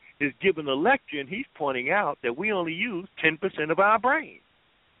is giving a lecture, and he's pointing out that we only use 10% of our brain,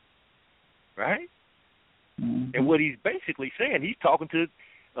 right? Mm-hmm. And what he's basically saying, he's talking to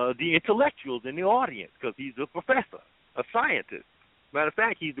the intellectuals in the audience because he's a professor, a scientist. Matter of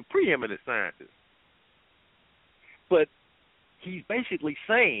fact, he's the preeminent scientist. But he's basically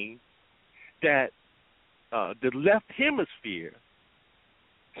saying that the left hemisphere,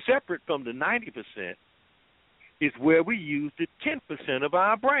 separate from the 90%, is where we use the 10% of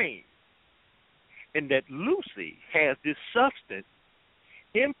our brain. And that Lucy has this substance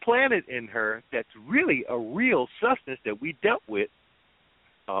implanted in her that's really a real substance that we dealt with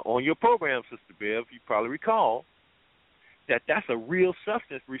on your program, Sister Bev, you probably recall, that's a real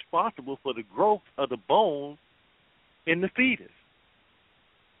substance responsible for the growth of the bones in the fetus.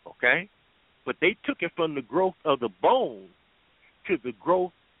 Okay? But they took it from the growth of the bone to the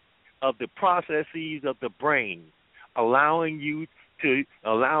growth of the processes of the brain, allowing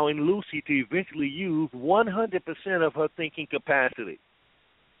Lucy to eventually use 100% of her thinking capacity,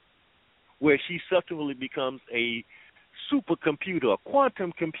 where she subsequently becomes a supercomputer, a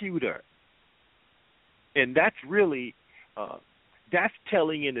quantum computer. And that's really, that's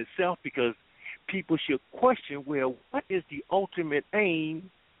telling in itself, because people should question, well, what is the ultimate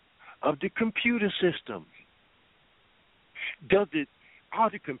aim of the computer systems? Are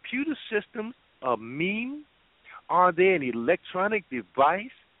the computer systems a mean? Are they an electronic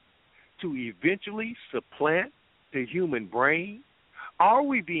device to eventually supplant the human brain? Are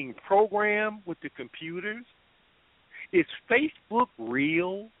we being programmed with the computers? Is Facebook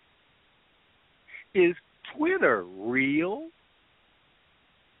real? Is Twitter real?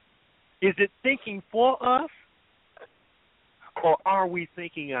 Is it thinking for us, or are we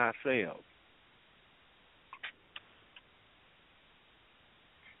thinking ourselves?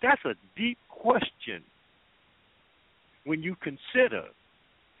 That's a deep question when you consider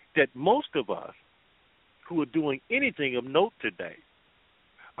that most of us who are doing anything of note today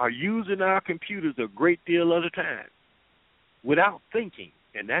are using our computers a great deal of the time without thinking,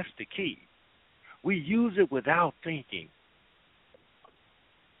 and that's the key. We use it without thinking,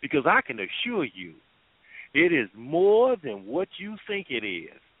 because I can assure you It is more than what you think it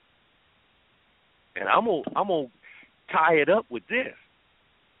is. And I'm gonna tie it up with this.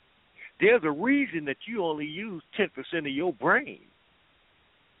 There's a reason that you only use 10% of your brain.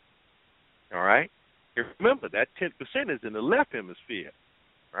 All right? And remember, that 10% is in the left hemisphere,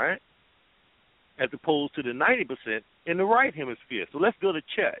 right? As opposed to the 90% in the right hemisphere. So let's go to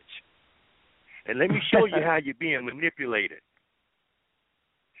church. And let me show you how you're being manipulated.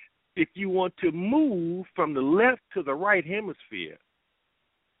 If you want to move from the left to the right hemisphere,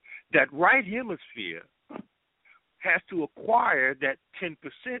 that right hemisphere has to acquire that 10%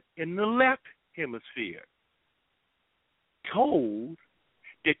 in the left hemisphere. Told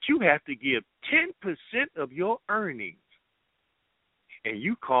that you have to give 10% of your earnings, and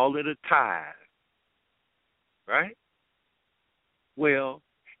you call it a tithe, right? Well,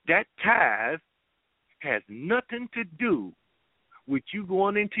 that tithe has nothing to do with you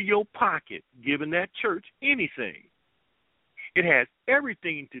going into your pocket, giving that church anything. It has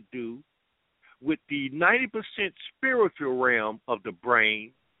everything to do with the 90% spiritual realm of the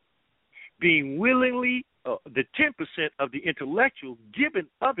brain being willingly, the 10% of the intellectual given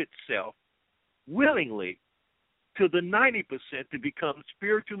of itself willingly to the 90% to become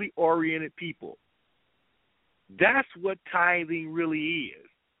spiritually oriented people. That's what tithing really is.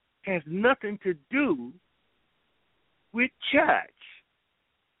 It has nothing to do with church.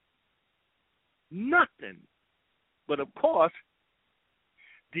 Nothing. But of course,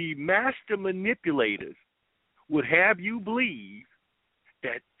 the master manipulators would have you believe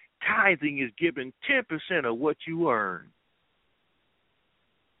that tithing is giving 10% of what you earn.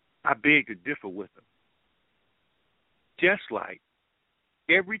 I beg to differ with them. Just like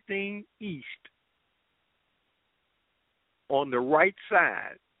everything east on the right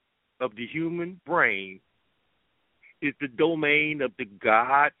side of the human brain is the domain of the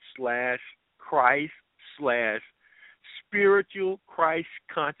God/Christ/spiritual Christ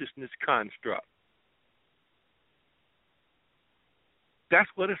consciousness construct. That's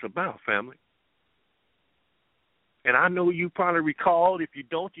what it's about, family. And I know you probably recall. If you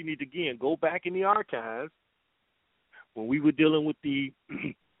don't, you need to, again, go back in the archives when we were dealing with the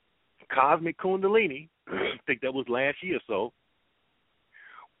cosmic kundalini. I think that was last year or so.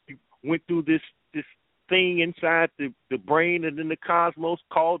 We went through this thing inside the brain and in the cosmos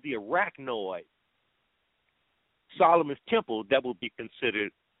called the arachnoid. Solomon's temple, that would be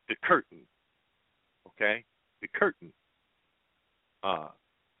considered the curtain. Okay? The curtain. But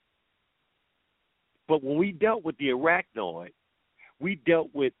when we dealt with the arachnoid, we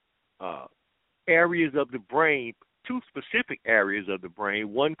dealt with areas of the brain, two specific areas of the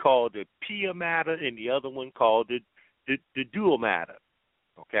brain, one called the pia mater and the other one called the dual matter.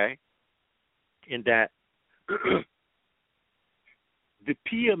 Okay? In that the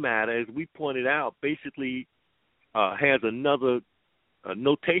pia mater, as we pointed out, basically has another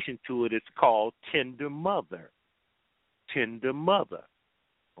notation to it. It's called tender mother. Tender mother.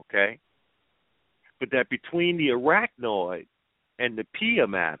 Okay? But that between the arachnoid and the pia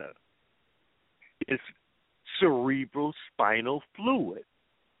mater is cerebral spinal fluid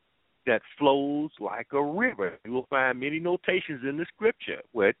that flows like a river. You will find many notations in the scripture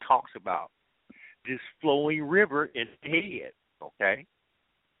where it talks about this flowing river in the head, okay?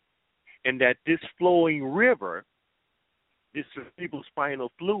 And that this flowing river, this cerebral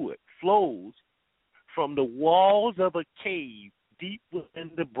spinal fluid, flows from the walls of a cave deep within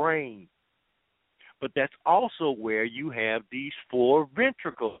the brain. But that's also where you have these four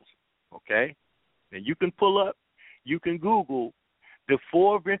ventricles, okay? And you can pull up, you can Google the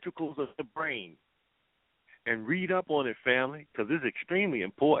four ventricles of the brain and read up on it, family, because it's extremely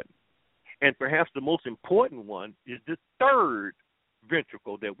important. And perhaps the most important one is the third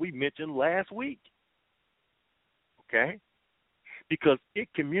ventricle that we mentioned last week, okay? Because it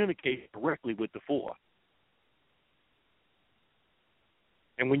communicates directly with the four.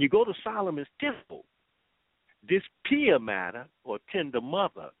 And when you go to Solomon's temple, this pia mater, or tender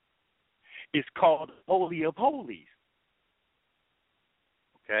mother, is called Holy of Holies.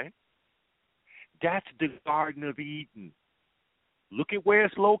 Okay? That's the Garden of Eden. Look at where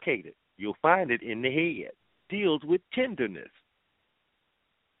it's located. You'll find it in the head. Deals with tenderness.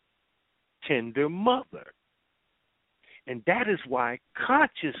 Tender mother. And that is why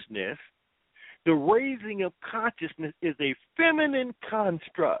consciousness, the raising of consciousness, is a feminine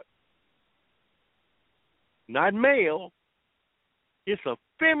construct. Not male. It's a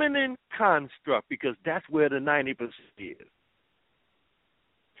feminine construct because that's where the 90% is.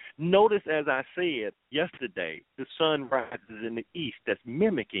 Notice, as I said yesterday, the sun rises in the east. That's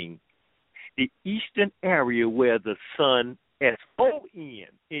mimicking the eastern area where the sun S-O-N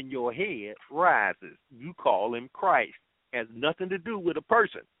in your head rises. You call him Christ. Has nothing to do with a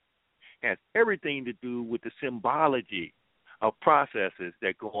person. Has everything to do with the symbology of processes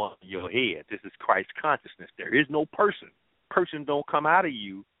that go on in your head. This is Christ consciousness. There is no person. Person don't come out of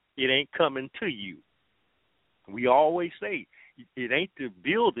you. It ain't coming to you. We always say it ain't the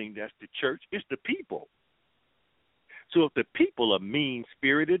building that's the church. It's the people. So if the people are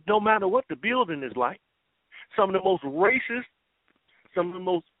mean-spirited, no matter what the building is like, some of the most racist, some of the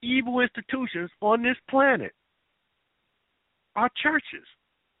most evil institutions on this planet are churches.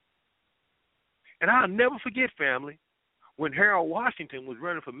 And I'll never forget, family, when Harold Washington was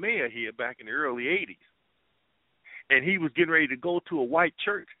running for mayor here back in the early 80s, and he was getting ready to go to a white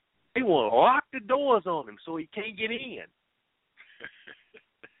church, they want to lock the doors on him so he can't get in.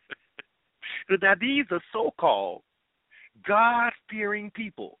 Now, these are so-called God-fearing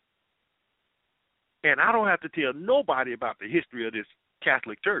people. And I don't have to tell nobody about the history of this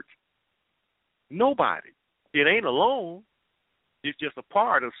Catholic Church. Nobody. It ain't alone. It's just a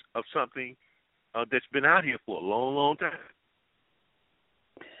part of something that's been out here for a long, long time.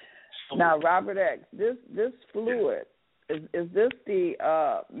 So, now, Robeert X, this fluid, is this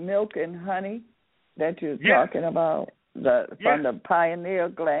the milk and honey that you're talking about? From the pineal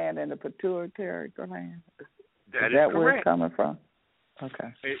gland and the pituitary gland? That is that correct. Where it's coming from?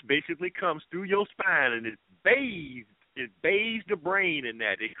 Okay. It basically comes through your spine, and it bathes the brain in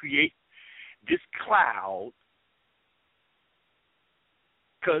that. It creates this cloud.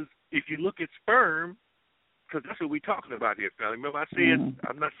 Because if you look at sperm, because that's what we're talking about here, family. Remember I said,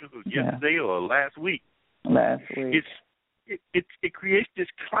 I'm not sure if it was yesterday or last week. Last week. It creates this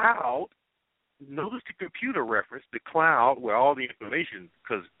cloud. Notice the computer reference, the cloud where all the information,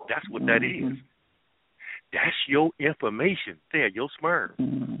 because that's what that is. That's your information there, your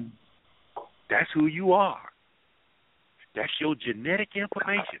sperm. That's who you are. That's your genetic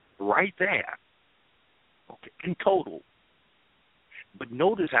information right there. Okay, in total. But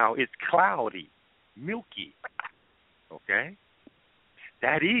notice how it's cloudy, milky. Okay?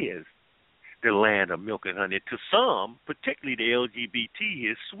 That is the land of milk and honey. To some, particularly the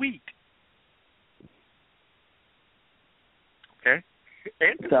LGBT, is sweet. Okay?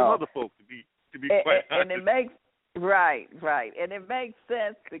 And to some other folks, to be quite honest. And it makes, right. And it makes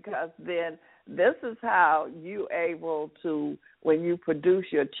sense because then this is how you able to, when you produce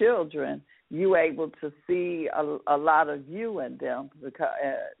your children, you able to see a lot of you in them, because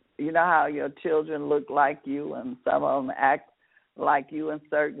you know how your children look like you and some of them act like you in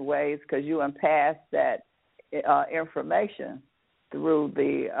certain ways because you pass that information through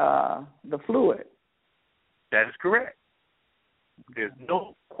the fluid. That is correct. There's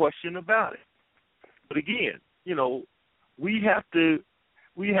no question about it. But again, you know, we have to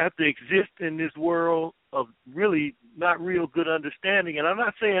exist in this world of really not real good understanding. And I'm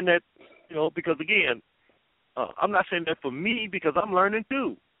not saying that, you know, because again, I'm not saying that for me because I'm learning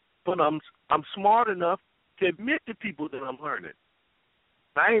too. But I'm smart enough to admit to people that I'm learning.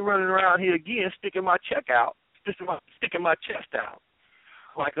 I ain't running around here again sticking my chest out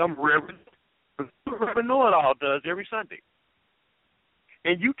like I'm Reverend Know-It-All does every Sunday.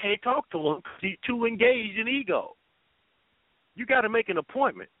 And you can't talk to him because he's too engaged in ego. You got to make an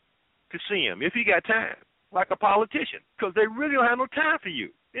appointment to see him if he got time, like a politician, because they really don't have no time for you.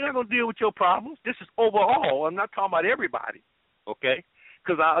 They're not going to deal with your problems. This is overall. I'm not talking about everybody, okay?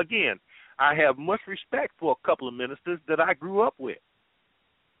 Because, I have much respect for a couple of ministers that I grew up with,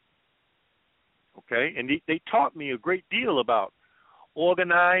 okay? And they taught me a great deal about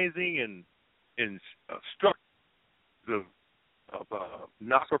organizing and structure of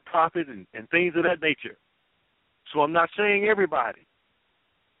not-for-profit and things of that nature. So I'm not saying everybody,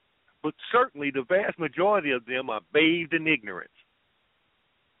 but certainly the vast majority of them are bathed in ignorance.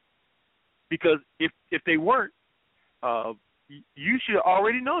 Because if they weren't, you should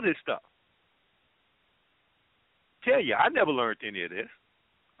already know this stuff. Tell you, I never learned any of this.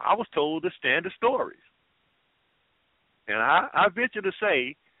 I was told the standard stories. And I venture to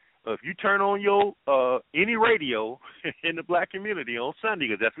say, if you turn on your any radio in the black community on Sunday,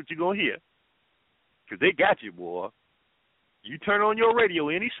 because that's what you're going to hear, because they got you, boy. You turn on your radio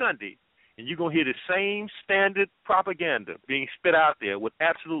any Sunday, and you're going to hear the same standard propaganda being spit out there with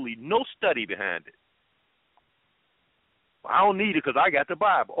absolutely no study behind it. I don't need it because I got the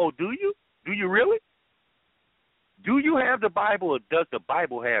Bible. Oh, do you? Do you really? Do you have the Bible, or does the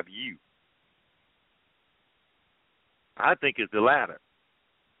Bible have you? I think it's the latter.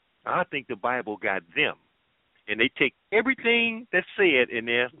 I think the Bible got them, and they take everything that's said in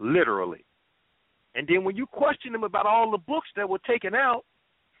there literally. And then when you question them about all the books that were taken out,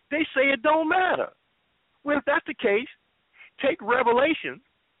 they say it don't matter. Well, if that's the case, take Revelation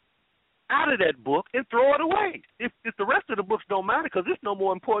out of that book and throw it away. If the rest of the books don't matter, because it's no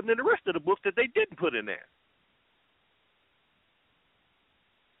more important than the rest of the books that they didn't put in there.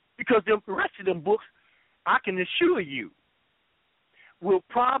 Because the rest of them books, I can assure you, will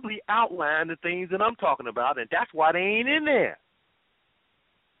probably outline the things that I'm talking about, and that's why they ain't in there.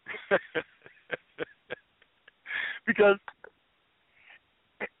 Because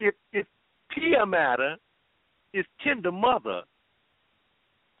if Tia matter is tender mother,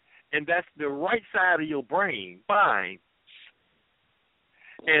 and that's the right side of your brain, fine.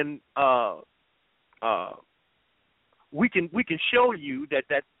 And we can show you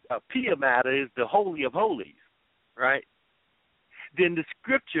that Pia matter is the holy of holies, right? Then the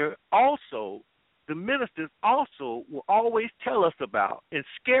scripture also, the ministers also will always tell us about and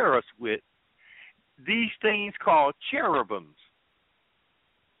scare us with these things called cherubims.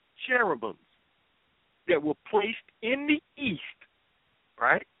 Cherubims that were placed in the east,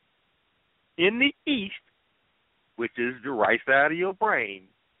 right? In the east, which is the right side of your brain,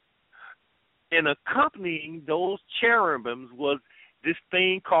 and accompanying those cherubims was this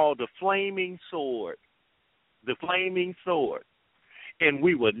thing called the flaming sword. The flaming sword. And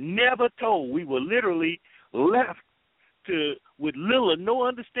we were never told. We were literally left with little or no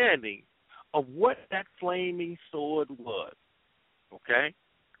understanding of what that flaming sword was. Okay?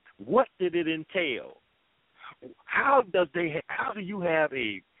 What did it entail? How do you have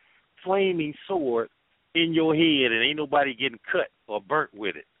a flaming sword in your head and ain't nobody getting cut or burnt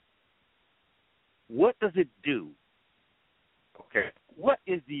with it? What does it do? Okay. What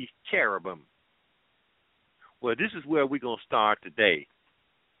is the cherubim? Well, this is where we're going to start today.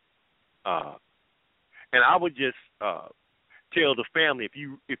 And I would just tell the family, if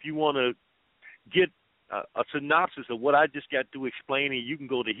you want to get a synopsis of what I just got through explaining, you can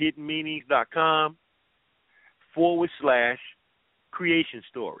go to hiddenmeanings.com/creation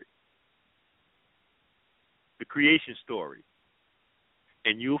story. The creation story.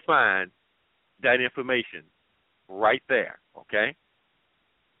 And you'll find that information right there, okay?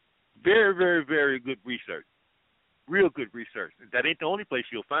 Very, very, very good research. Real good research. That ain't the only place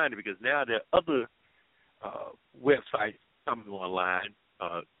you'll find it, because now there are other websites coming online,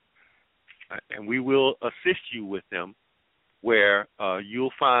 and we will assist you with them, where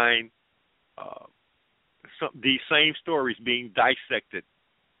you'll find these same stories being dissected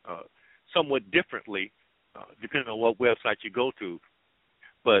somewhat differently, depending on what website you go to.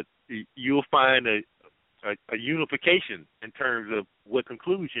 But you'll find a unification in terms of what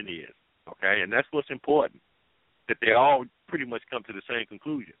conclusion is, okay? And that's what's important, that they all pretty much come to the same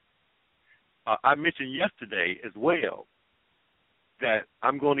conclusion. I mentioned yesterday as well that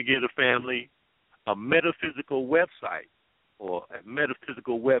I'm going to give the family a metaphysical website, or a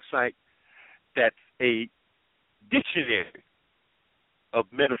metaphysical website that's a dictionary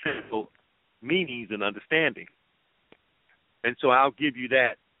of metaphysical meanings and understanding. And so I'll give you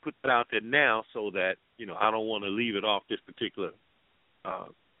that, put that out there now, so that, I don't want to leave it off this particular,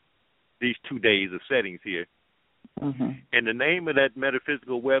 these 2 days of settings here. Mm-hmm. And the name of that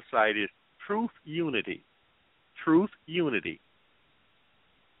metaphysical website is Truth Unity.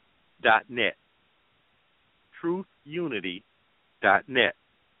 TruthUnity.net. TruthUnity.net.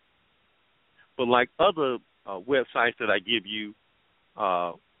 But like other websites that I give you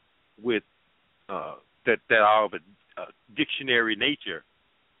with that are of a dictionary nature,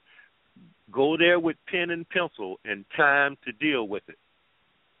 go there with pen and pencil and time to deal with it,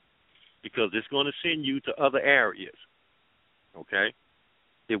 because it's going to send you to other areas, okay?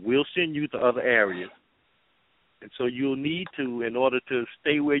 It will send you to other areas. And so you'll need to, in order to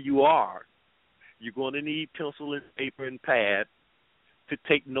stay where you are, you're going to need pencil and paper and pad to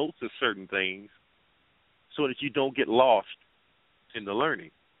take notes of certain things so that you don't get lost in the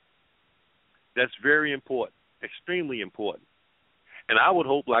learning. That's very important, extremely important. And I would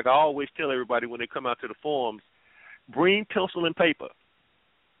hope, like I always tell everybody when they come out to the forums, bring pencil and paper.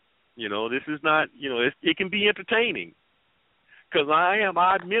 This is not, it can be entertaining. Because I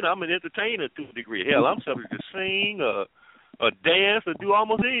admit I'm an entertainer to a degree. Hell, I'm subject to sing or dance or do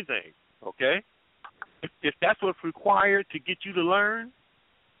almost anything, okay? If that's what's required to get you to learn,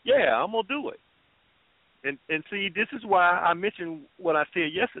 yeah, I'm going to do it. And see, this is why I mentioned what I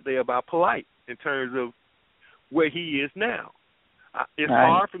said yesterday about Polite in terms of where he is now. It's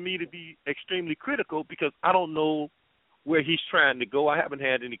hard for me to be extremely critical because I don't know where he's trying to go. I haven't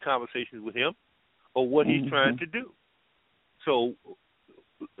had any conversations with him or what he's trying to do. So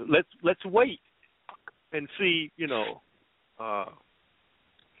let's wait and see,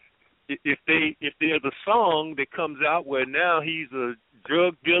 if there's a song that comes out where now he's a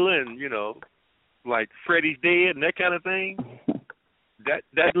drug dealer and, like Freddie's dead and that kind of thing,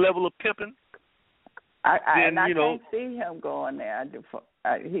 that level of pimping. I can't see him going there.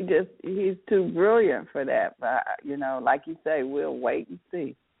 He's too brilliant for that. But like you say, we'll wait and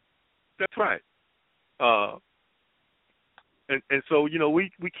see. That's right. And so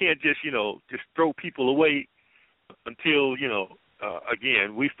we can't just just throw people away until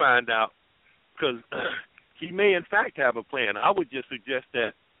again we find out, because he may in fact have a plan. I would just suggest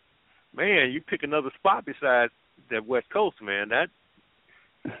that, man, you pick another spot besides that West Coast, man. That.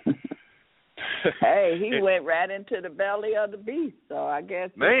 Hey, he went right into the belly of the beast. So I guess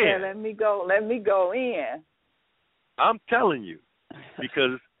man, let me go in. I'm telling you,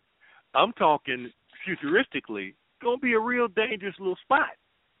 because I'm talking futuristically, it's gonna be a real dangerous little spot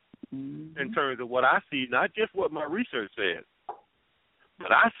in terms of what I see, not just what my research says,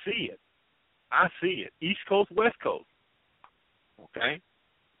 but I see it. I see it. East Coast, West Coast. Okay?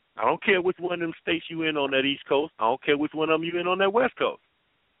 I don't care which one of them states you in on that East Coast. I don't care which one of them you in on that West Coast.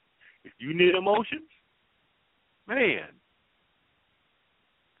 If you need emotions, man,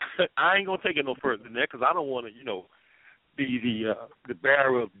 I ain't going to take it no further than that, because I don't want to, be the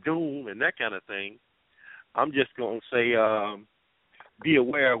bearer of doom and that kind of thing. I'm just going to say be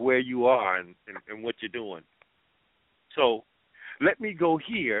aware of where you are and what you're doing. So let me go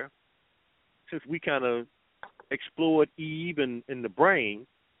here, since we kind of explored Eve and the brain,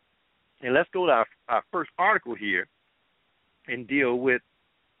 and let's go to our first article here and deal with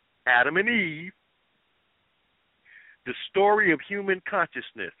Adam and Eve, the story of human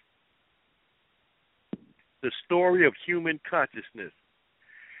consciousness. The story of human consciousnness.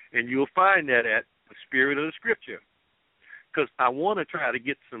 And you'll find that at the Spirit of the Scripture. Because I want to try to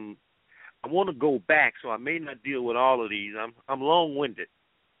get I want to go back, so I may not deal with all of these. I'm long-winded.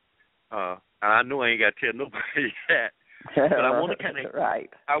 I know I ain't got to tell nobody that. But I want to kind of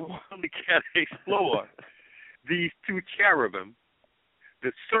I want to kind of explore these two cherubim,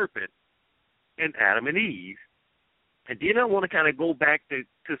 the serpent, and Adam and Eve. And then I want to kind of go back to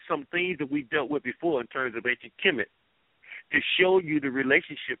some things that we dealt with before in terms of ancient Kemet, to show you the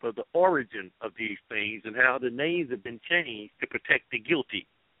relationship of the origin of these things and how the names have been changed to protect the guilty.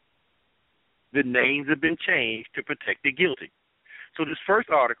 The names have been changed to protect the guilty. So this first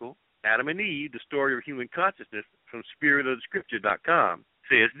article, Adam and Eve, the story of human consciousness, from spiritofthescripture.com,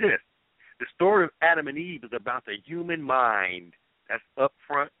 says this: the story of Adam and Eve is about the human mind. That's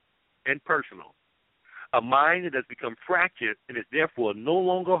upfront and personal. A mind that has become fractured and is therefore no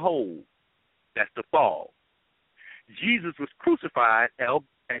longer whole. That's the fall. Jesus was crucified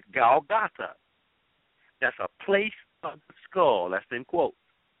at Golgotha. That's a place of the skull. That's in quotes.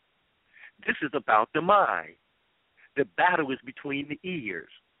 This is about the mind. The battle is between the ears.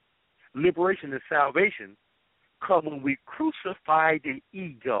 Liberation and salvation come when we crucify the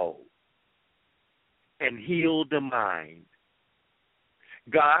ego and heal the mind.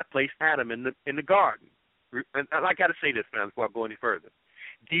 God placed Adam in the garden. And I got to say this, man, before I go any further.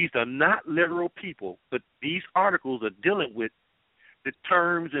 These are not literal people, but these articles are dealing with the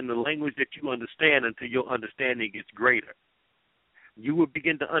terms and the language that you understand until your understanding gets greater. You will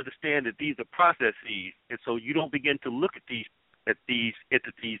begin to understand that these are processes, and so you don't begin to look at these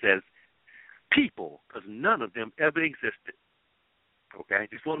entities as people, because none of them ever existed. Okay?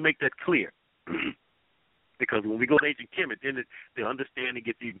 Just want to make that clear. Because when we go to ancient Kemet, then the understanding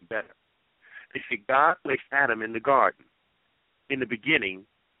gets even better. They say God placed Adam in the garden. In the beginning,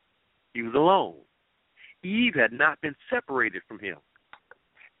 he was alone. Eve had not been separated from him.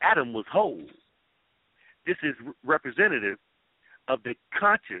 Adam was whole. This is representative of the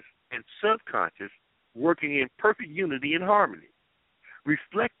conscious and subconscious working in perfect unity and harmony,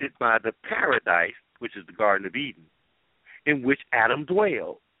 reflected by the paradise, which is the Garden of Eden, in which Adam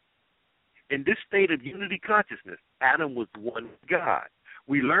dwelled. In this state of unity consciousness, Adam was one with God.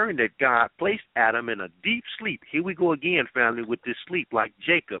 We learned that God placed Adam in a deep sleep. Here we go again, family, with this sleep, like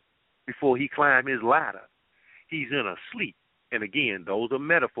Jacob before he climbed his ladder. He's in a sleep. And again, those are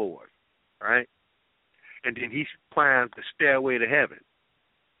metaphors, right? And then he climbs the stairway to heaven,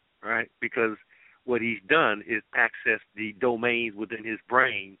 right? Because what he's done is access the domains within his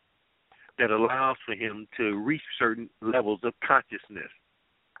brain that allows for him to reach certain levels of consciousness.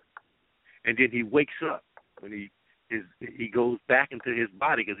 And then he wakes up when he goes back into his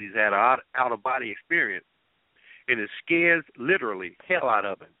body because he's had an out-of-body experience, and it scares literally hell out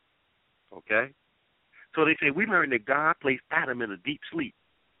of him, okay? So they say we learned that God placed Adam in a deep sleep,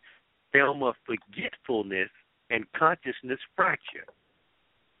 realm of forgetfulness and consciousness fracture,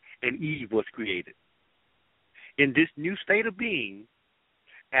 and Eve was created. In this new state of being,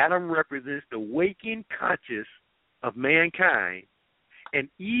 Adam represents the waking conscious of mankind, And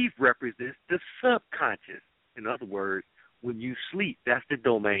Eve represents the subconscious. In other words, when you sleep, that's the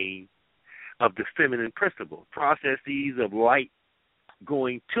domain of the feminine principle. Processes of light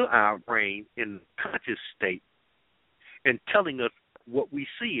going to our brain in conscious state and telling us what we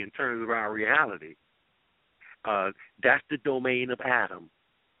see in terms of our reality. That's the domain of Adam,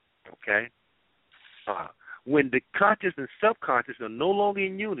 okay? When the conscious and subconscious are no longer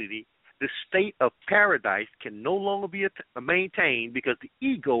in unity, the state of paradise can no longer be maintained because the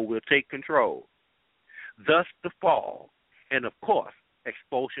ego will take control. Thus the fall and, of course,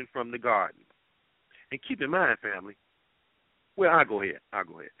 expulsion from the garden. And keep in mind, family, well, I'll go ahead.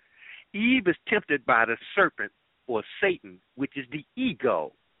 Eve is tempted by the serpent or Satan, which is the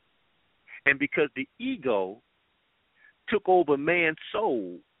ego. And because the ego took over man's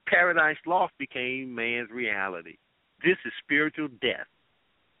soul, paradise lost became man's reality. This is spiritual death.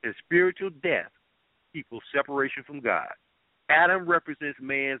 And spiritual death equals separation from God. Adam represents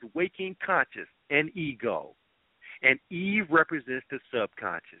man's waking conscious and ego. And Eve represents the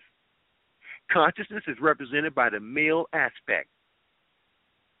subconscious. Consciousness is represented by the male aspect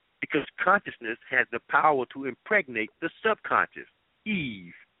because consciousness has the power to impregnate the subconscious,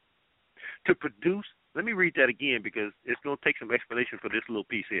 Eve, to produce. Let me read that again because it's going to take some explanation for this little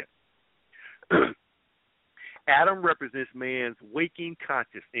piece here. Adam represents man's waking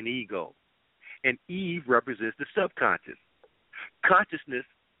conscious and ego, and Eve represents the subconscious. Consciousness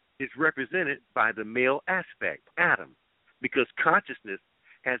is represented by the male aspect, Adam, because consciousness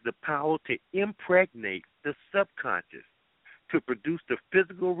has the power to impregnate the subconscious to produce the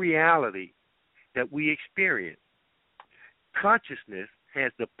physical reality that we experience. Consciousness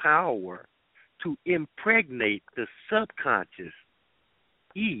has the power to impregnate the subconscious,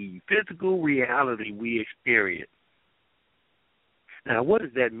 Eve, physical reality we experience. Now, what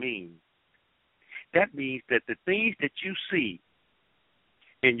does that mean? That means that the things that you see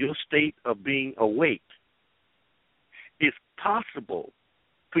in your state of being awake, it's possible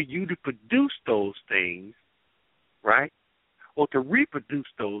for you to produce those things, right, or to reproduce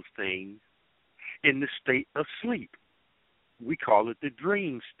those things in the state of sleep. We call it the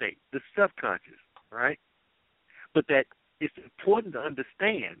dream state, the subconscious, right? But that it's important to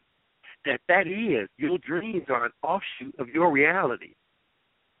understand that is, your dreams are an offshoot of your reality.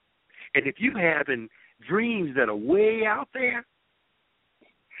 And if you having dreams that are way out there,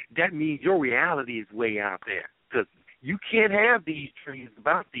 that means your reality is way out there. Because you can't have these dreams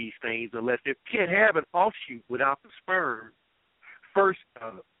about these things unless it can't have an offshoot without the sperm first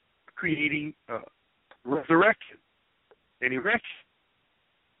creating resurrection and erection.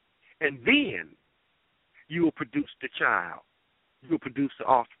 And then you will produce the child. You will produce the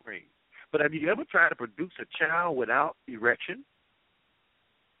offspring. But have you ever tried to produce a child without erection?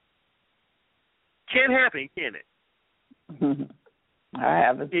 Can't happen, can it? I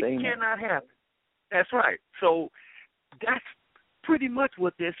haven't seen it. It cannot happen. That's right. So that's pretty much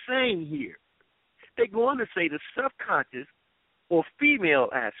what they're saying here. They're going to say the subconscious or female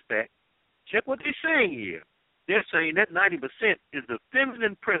aspect. Check what they're saying here. They're saying that 90% is the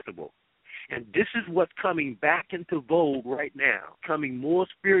feminine principle. And this is what's coming back into vogue right now, coming more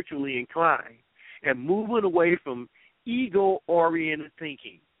spiritually inclined and moving away from ego-oriented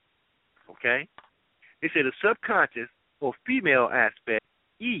thinking. Okay? They say the subconscious or female aspect,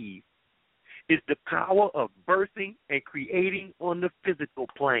 Eve, is the power of birthing and creating on the physical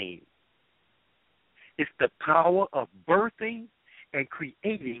plane. It's the power of birthing and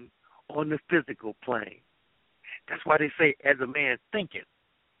creating on the physical plane. That's why they say, as a man thinketh,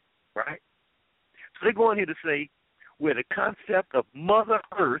 right? So they're going here to say where the concept of Mother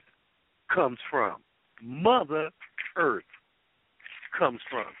Earth comes from. Mother Earth comes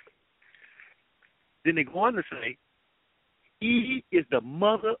from. Then they go on to say, Eve is the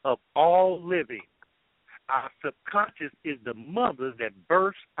mother of all living. Our subconscious is the mother that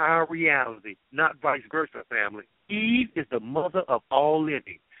births our reality, not vice versa, family. Eve is the mother of all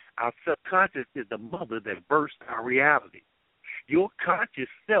living. Our subconscious is the mother that births our reality. Your conscious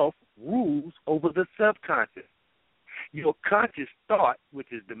self rules over the subconscious. Your conscious thought,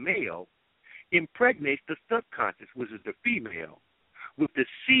 which is the male, impregnates the subconscious, which is the female, with the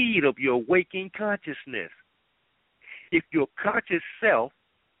seed of your waking consciousness. If your conscious self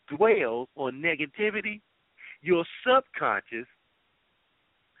dwells on negativity, your subconscious,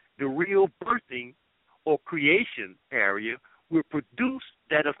 the real birthing or creation area, will produce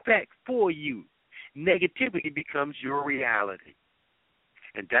that effect for you. Negativity becomes your reality.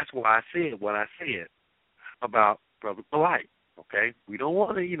 And that's why I said what I said about Brother Polite, okay? We don't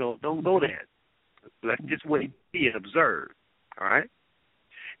want to, don't know that. Let's just wait and see and observe, all right?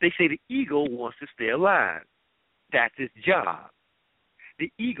 They say the ego wants to stay alive. That's its job.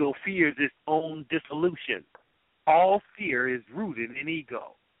 The ego fears its own dissolution. All fear is rooted in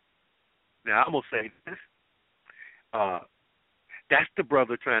ego. Now, I'm going to say this. That's the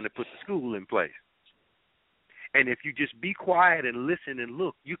brother trying to put the school in place. And if you just be quiet and listen and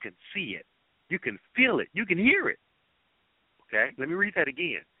look, you can see it. You can feel it. You can hear it. Okay? Let me read that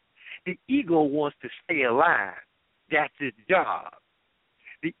again. The ego wants to stay alive. That's its job.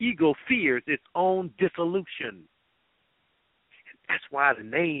 The ego fears its own dissolution. That's why the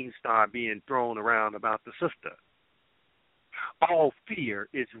names start being thrown around about the sister. All fear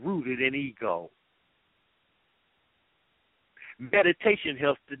is rooted in ego. Meditation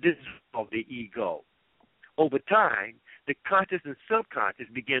helps to dissolve the ego. Over time, the conscious and subconscious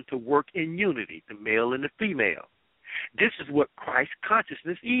begin to work in unity, the male and the female. This is what Christ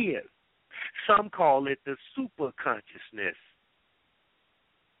consciousness is. Some call it the super consciousness.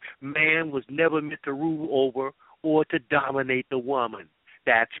 Man was never meant to rule over or to dominate the woman.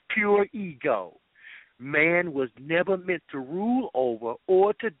 That's pure ego. Man was never meant to rule over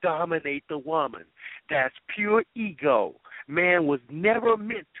or to dominate the woman. That's pure ego. Man was never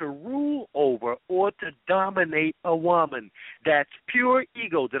meant to rule over or to dominate a woman. That's pure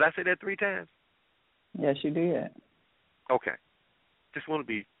ego. Did I say that 3 times? Yes, you did. Okay. Just want to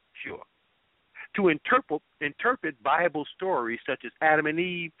be sure. To interpret Bible stories such as Adam and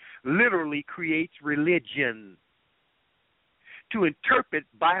Eve literally creates religion. To interpret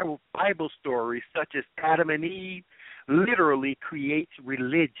Bible stories such as Adam and Eve literally creates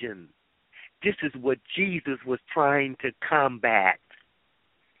religion. This is what Jesus was trying to combat.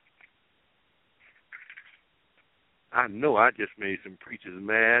 I know I just made some preachers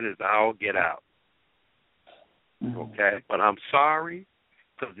mad as all get out. Okay? But I'm sorry,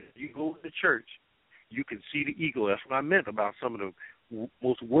 because if you go to church, you can see the ego. That's what I meant about some of the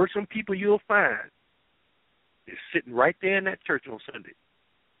most worrisome people you'll find is sitting right there in that church on Sunday.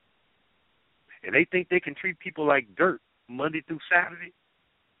 And they think they can treat people like dirt Monday through Saturday.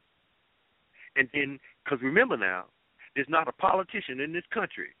 And then, because remember now, there's not a politician in this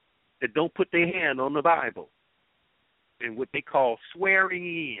country that don't put their hand on the Bible and what they call swearing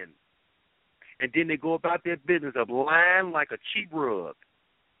in. And then they go about their business of lying like a cheap rug.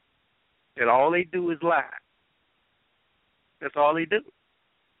 And all they do is lie. That's all they do.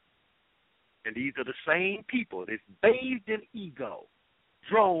 And these are the same people that's bathed in ego,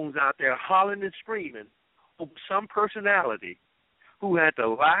 drones out there hollering and screaming over some personality who had to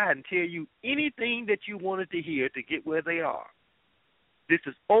lie and tell you anything that you wanted to hear to get where they are. This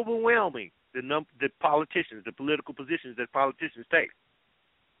is overwhelming, the politicians, the political positions that politicians take.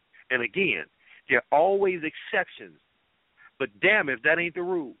 And again, there are always exceptions, but damn if that ain't the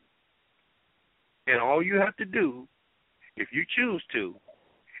rule. And all you have to do, if you choose to,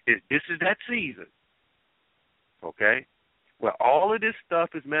 is this is that season, okay, where all of this stuff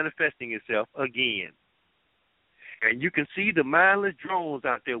is manifesting itself again. And you can see the mindless drones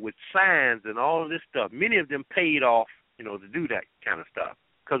out there with signs and all of this stuff. Many of them paid off, to do that kind of stuff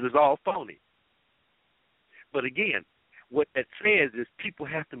because it's all phony. But again, what that says is people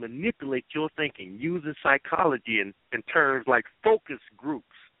have to manipulate your thinking using psychology in terms like focus groups.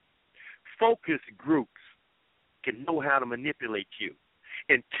 Focus groups can know how to manipulate you.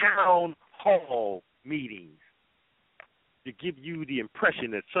 In town hall meetings, to give you the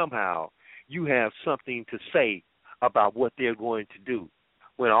impression that somehow you have something to say about what they're going to do,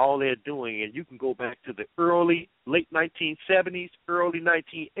 when all they're doing, and you can go back to the late 1970s, early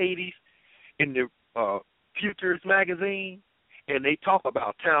 1980s, in the Futures magazine, and they talk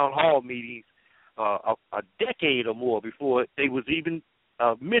about town hall meetings a decade or more before they was even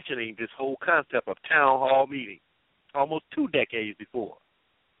mentioning this whole concept of town hall meeting, almost 2 decades before.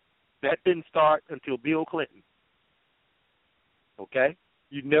 That didn't start until Bill Clinton. Okay?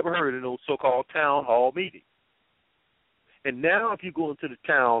 You never heard of those so-called town hall meetings. And now if you go into the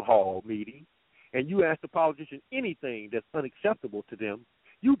town hall meeting and you ask the politician anything that's unacceptable to them,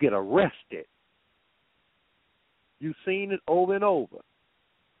 you get arrested. You've seen it over and over.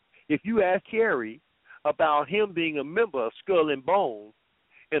 If you ask Kerry about him being a member of Skull and Bones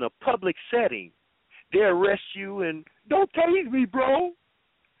in a public setting, they arrest you and, don't tase me, bro.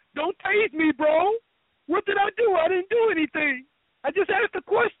 Don't tase me, bro. What did I do? I didn't do anything. I just asked a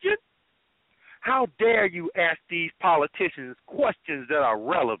question. How dare you ask these politicians questions that are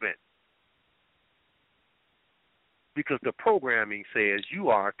relevant? Because the programming says you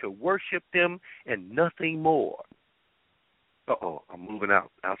are to worship them and nothing more. Uh-oh, I'm moving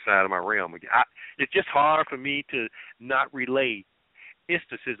outside of my realm again. It's just hard for me to not relay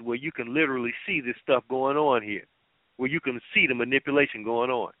instances where you can literally see this stuff going on here, where you can see the manipulation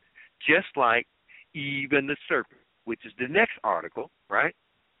going on. Just like Eve and the serpent, which is the next article, right?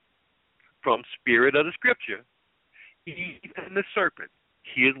 From spirit of the scripture, Eve and the serpent.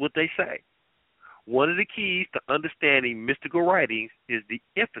 Here's what they say. One of the keys to understanding mystical writings is the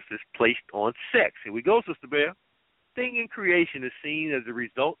emphasis placed on sex. Here we go, Sister Bell. Thing in creation is seen as a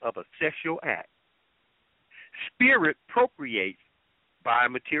result of a sexual act. Spirit procreates by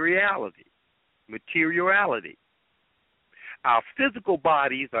materiality. Our physical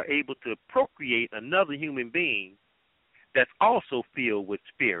bodies are able to procreate another human being that's also filled with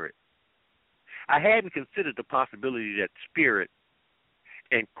spirit. I hadn't considered the possibility that spirit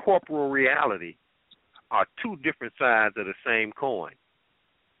and corporal reality are two different sides of the same coin.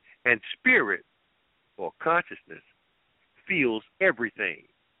 And spirit, or consciousness, feels everything.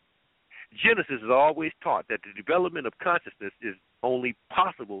 Genesis has always taught that the development of consciousness is only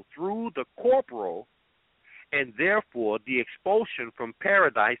possible through the corporal, and therefore the expulsion from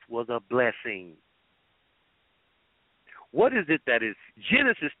paradise was a blessing. What is it that is?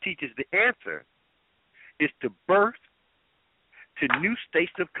 Genesis teaches the answer is to birth to new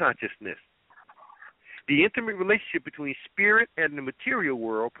states of consciousness. The intimate relationship between spirit and the material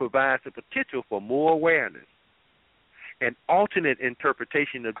world provides the potential for more awareness. An alternate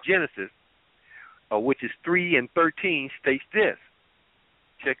interpretation of Genesis, which is 3 and 13, states this.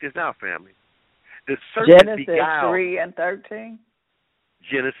 Check this out, family. The serpent beguiled. 3 and 13?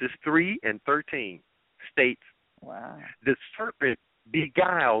 Genesis 3 and 13 states, wow. The serpent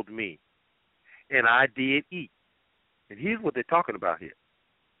beguiled me, and I did eat. And here's what they're talking about here.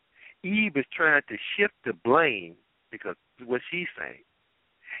 Eve is trying to shift the blame, because this is what she's saying.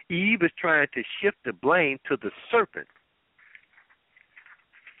 Eve is trying to shift the blame to the serpent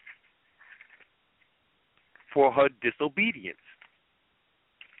for her disobedience.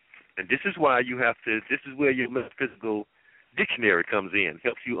 And this is why you have to, this is where your metaphysical dictionary comes in,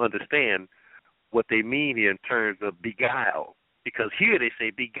 helps you understand what they mean here in terms of beguiled. Because here they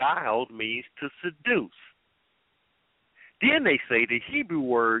say beguiled means to seduce. Then they say the Hebrew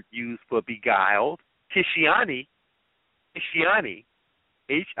word used for beguiled, Hishiani,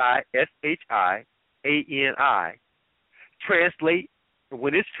 H-I-S-H-I-A-N-I,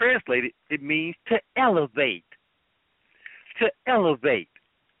 when it's translated, it means to elevate. To elevate.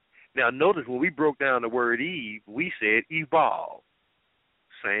 Now notice when we broke down the word Eve, we said evolve.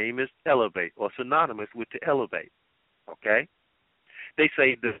 Same as elevate, or synonymous with to elevate. Okay? They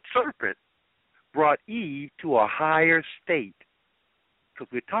say the serpent brought Eve to a higher state, because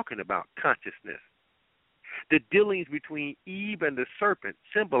we're talking about consciousness. The dealings between Eve and the serpent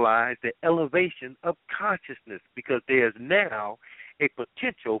symbolize the elevation of consciousness, because there's now a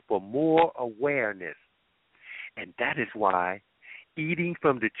potential for more awareness. And that is why eating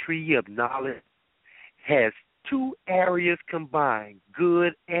from the tree of knowledge has two areas combined,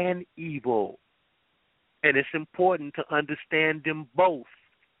 good and evil. And it's important to understand them both.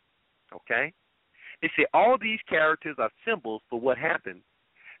 Okay? They say all these characters are symbols for what happened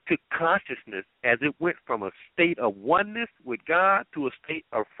to consciousness as it went from a state of oneness with God to a state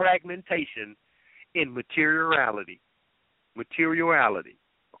of fragmentation in materiality.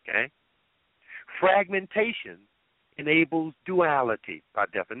 Okay? Fragmentation enables duality by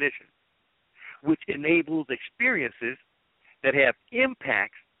definition, which enables experiences that have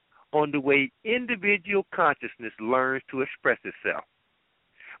impacts on the way individual consciousness learns to express itself.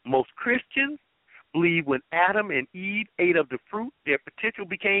 Most Christians believe when Adam and Eve ate of the fruit, their potential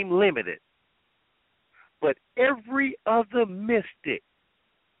became limited. But every other mystic,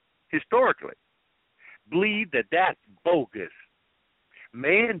 historically, believed that that's bogus.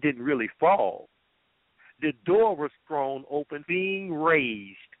 Man didn't really fall. The door was thrown open, being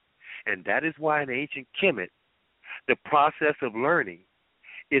raised. And that is why in ancient Kemet, the process of learning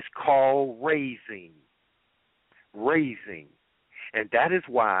is called raising. Raising. And that is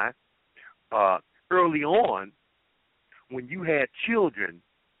why early on, when you had children,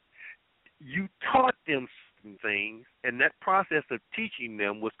 you taught them certain things, and that process of teaching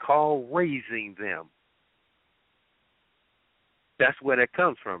them was called raising them. That's where that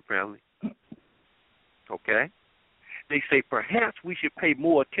comes from, family. Okay? They say perhaps we should pay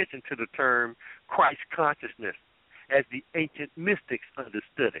more attention to the term Christ consciousness as the ancient mystics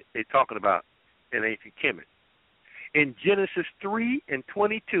understood it. They're talking about in ancient Kemet. In Genesis 3 and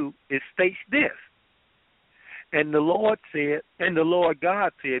 22, it states this. And the Lord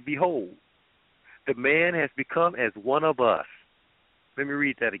God said, behold, the man has become as one of us. Let me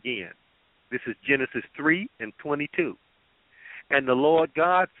read that again. This is Genesis 3 and 22. And the Lord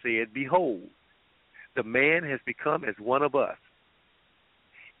God said, behold, the man has become as one of us.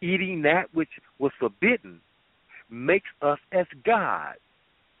 Eating that which was forbidden makes us as God.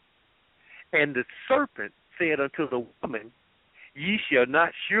 And the serpent said unto the woman, ye shall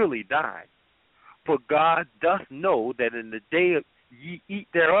not surely die. For God doth know that in the day ye eat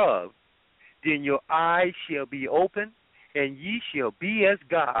thereof, then your eyes shall be opened, and ye shall be as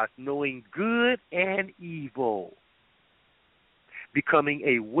gods, knowing good and evil, becoming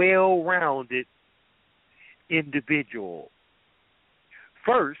a well-rounded individual.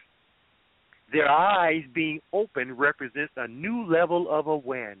 First, their eyes being open represents a new level of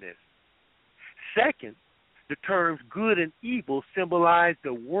awareness. Second, the terms good and evil symbolize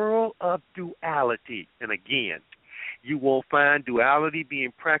the world of duality. And again, you won't find duality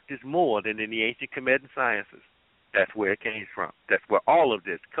being practiced more than in the ancient Kemetic sciences. That's where it came from. That's where all of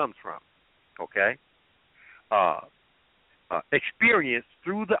this comes from. Okay? Experience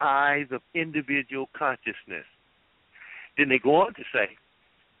through the eyes of individual consciousness. Then they go on to say,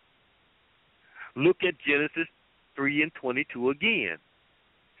 look at Genesis 3:22 again.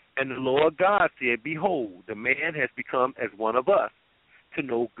 And the Lord God said, behold, the man has become as one of us, to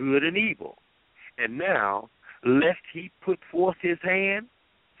know good and evil. And now, lest he put forth his hand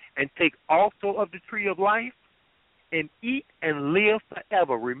and take also of the tree of life and eat and live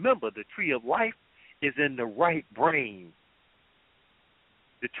forever. Remember, the tree of life is in the right brain.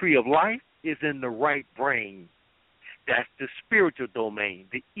 The tree of life is in the right brain. That's the spiritual domain,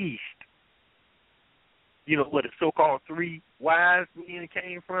 the east. You know where the so-called three wise men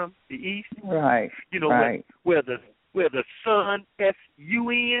came from? The east. Right. You know right. where the sun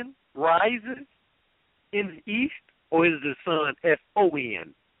S-U-N rises in the east, or is the sun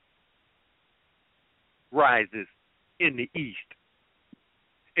S-O-N rises in the east?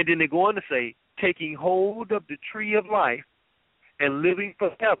 And then they go on to say, taking hold of the tree of life and living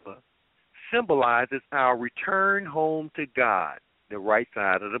forever symbolizes our return home to God, the right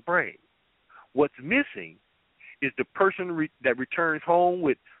side of the brain. What's missing is the person that returns home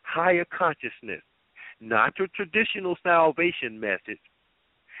with higher consciousness, not your traditional salvation message.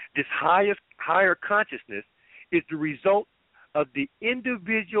 This higher consciousness is the result of the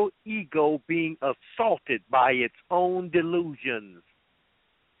individual ego being assaulted by its own delusions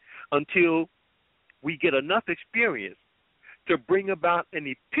until we get enough experience to bring about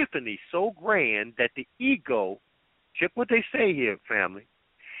an epiphany so grand that the ego, check what they say here, family,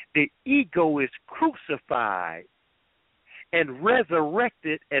 the ego is crucified and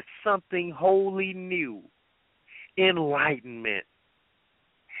resurrected as something wholly new, enlightenment.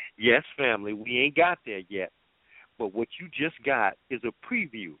 Yes, family, we ain't got there yet, but what you just got is a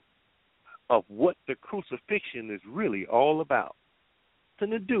preview of what the crucifixion is really all about.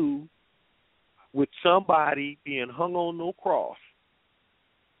 Nothing to do with somebody being hung on no cross,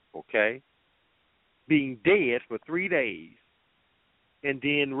 okay, being dead for 3 days, and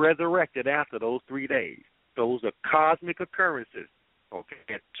then resurrected after those 3 days. Those are cosmic occurrences, okay,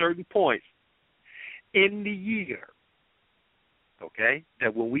 at certain points in the year, okay,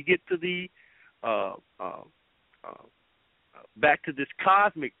 that when we get to the back to this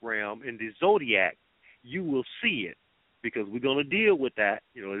cosmic realm in the zodiac, you will see it, because we're going to deal with that.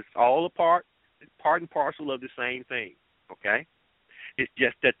 You know, it's all part and parcel of the same thing, okay? It's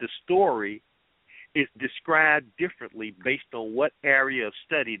just that the story is described differently based on what area of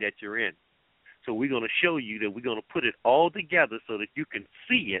study that you're in. So we're going to show you that we're going to put it all together so that you can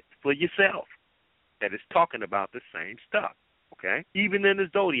see it for yourself, that it's talking about the same stuff, okay? Even in the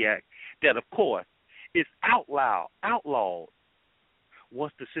zodiac, that, of course, is outlawed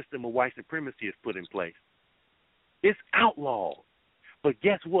once the system of white supremacy is put in place. It's outlawed. But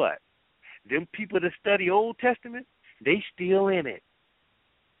guess what? Them people that study Old Testament, they still in it.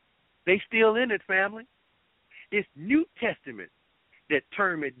 They still in it, family. It's New Testament that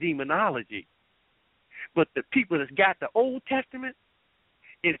term it demonology. But the people that's got the Old Testament,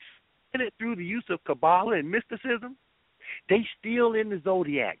 it's in it through the use of Kabbalah and mysticism, they still in the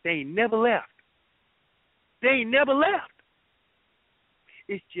zodiac. They ain't never left. They ain't never left.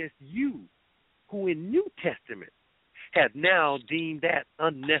 It's just you who in New Testament have now deemed that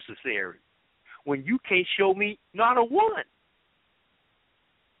unnecessary when you can't show me not a one.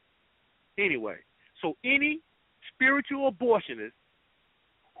 Anyway, so any spiritual abortionists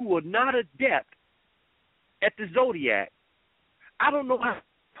who are not adept at the zodiac, I don't know how to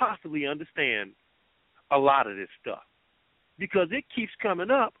possibly understand a lot of this stuff, because it keeps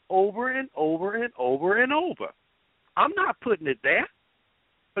coming up over and over and over and over. I'm not putting it there.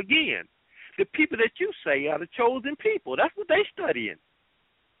 Again, the people that you say are the chosen people. That's what they studying.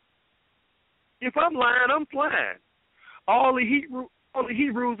 If I'm lying, I'm flying. All the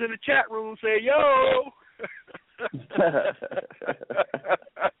Hebrews in the chat room say, yo.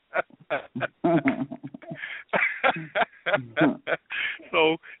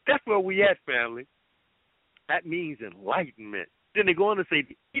 So that's where we at, family. That means enlightenment. Then they go on to say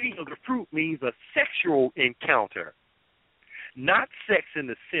the eating of the fruit means a sexual encounter, not sex in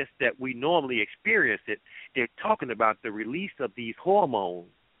the sense that we normally experience it. They're talking about the release of these hormones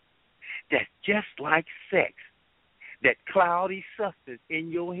that's just like sex, that cloudy substance in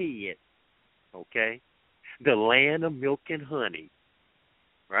your head, okay? The land of milk and honey,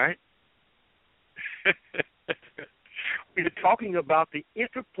 right? We're talking about the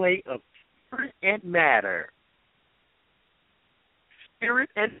interplay of spirit and matter. Spirit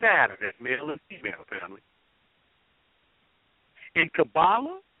and matter, that's male and female, family. In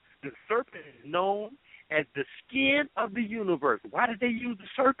Kabbalah, the serpent is known as the skin of the universe. Why did they use the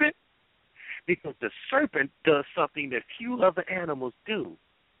serpent? Because the serpent does something that few other animals do.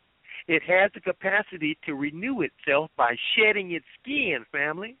 It has the capacity to renew itself by shedding its skin,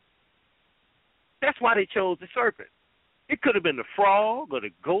 family. That's why they chose the serpent. It could have been the frog or the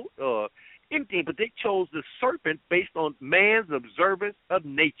goat or anything, but they chose the serpent based on man's observance of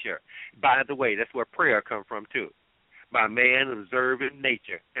nature. By the way, that's where prayer comes from, too. By man observing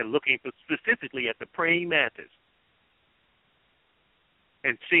nature and looking specifically at the praying mantis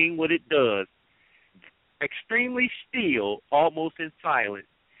and seeing what it does. Extremely still, almost in silence.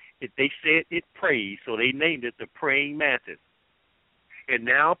 They said it prays, so they named it the praying mantis. And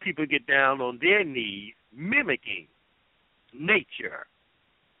now people get down on their knees mimicking nature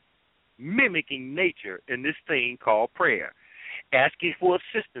in this thing called prayer, asking for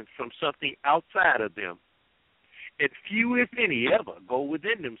assistance from something outside of them. And few, if any, ever go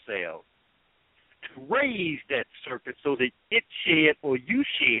within themselves to raise that serpent so that it shed or you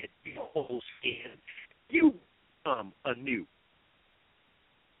shed your whole skin. You become anew.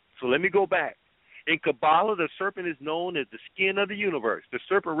 So let me go back. In Kabbalah, the serpent is known as the skin of the universe. The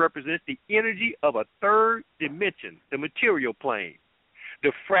serpent represents the energy of a third dimension, the material plane,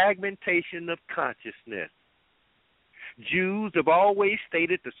 the fragmentation of consciousness. Jews have always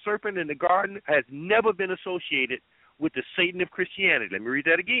stated the serpent in the garden has never been associated with the Satan of Christianity. Let me read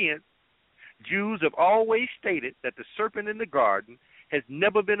that again. Jews have always stated that the serpent in the garden has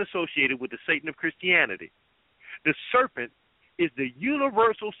never been associated with the Satan of Christianity. The serpent is the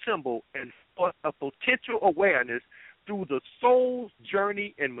universal symbol and for a potential awareness through the soul's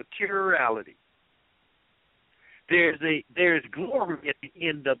journey and materiality. There's glory at the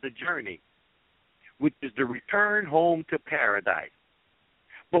end of the journey, which is the return home to paradise.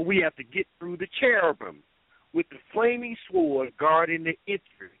 But we have to get through the cherubim with the flaming sword guarding the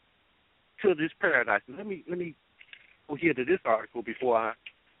entry to this paradise. Let me go here to this article before I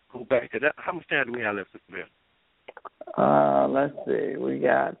go back to that. How much time do we have left, Sister Bell? Let's see. We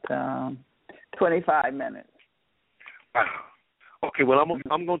got 25 minutes. Wow. Okay, well,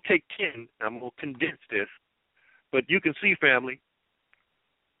 I'm going to take 10. I'm going to condense this. But you can see, family,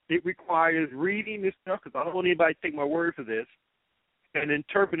 it requires reading this stuff, because I don't want anybody to take my word for this, and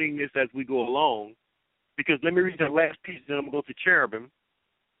interpreting this as we go along. Because let me read that last piece, then I'm going to go to cherubim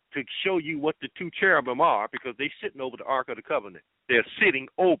to show you what the two cherubim are, because they're sitting over the Ark of the Covenant. They're sitting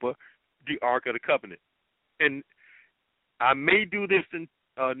over the Ark of the Covenant. And I may do this in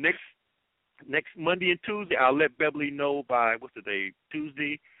next Monday and Tuesday. I'll let Beverly know by, what's the day,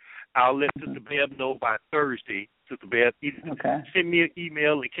 Tuesday. I'll let Sister Bev know by Thursday. Sister Bev, send me an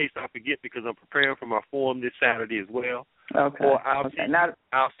email in case I forget, because I'm preparing for my forum this Saturday as well. Okay. Or I'll send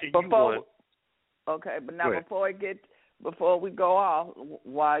you one. Okay, but now before we go off,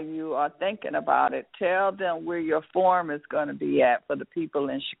 while you are thinking about it, tell them where your forum is going to be at for the people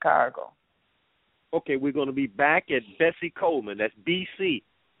in Chicago. Okay, we're going to be back at Bessie Coleman. That's BC.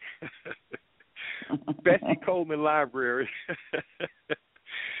 Bessie Coleman Library.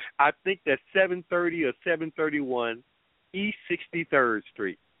 I think that's 730 or 731 East 63rd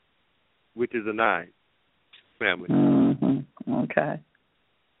Street, which is a 9 family. Mm-hmm. Okay.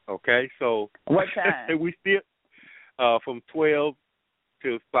 Okay, so what time? we still from 12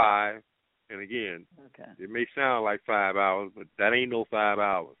 to 5, and again, it may sound like 5 hours, but that ain't no 5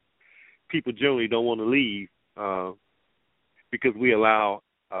 hours. People generally don't want to leave because we allow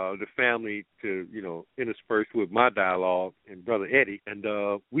the family to, intersperse with my dialogue and Brother Eddie, and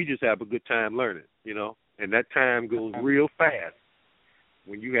we just have a good time learning, and that time goes real fast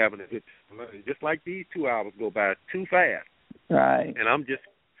when you having a good time learning. Just like these 2 hours go by too fast. Right. And I'm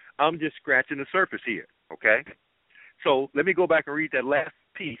just scratching the surface here, okay? So let me go back and read that last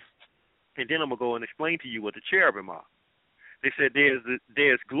piece, and then I'm going to go and explain to you what the cherubim are. They said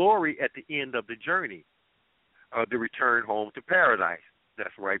there's glory at the end of the journey, the return home to paradise.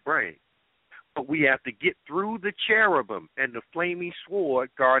 That's right brain. But we have to get through the cherubim and the flaming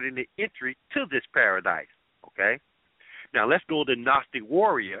sword guarding the entry to this paradise, okay? Now let's go to Gnostic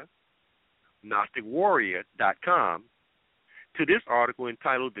Warrior, GnosticWarrior.com. to this article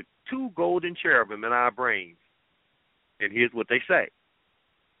entitled The Two Golden Cherubim in Our Brains. And here's what they say.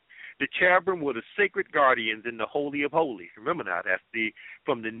 The cherubim were the sacred guardians in the Holy of Holies. Remember now, that's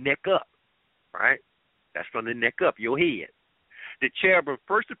from the neck up, right? That's from the neck up, your head. The cherubim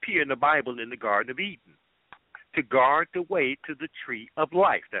first appear in the Bible in the Garden of Eden to guard the way to the tree of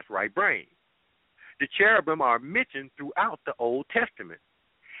life. That's right brain. The cherubim are mentioned throughout the Old Testament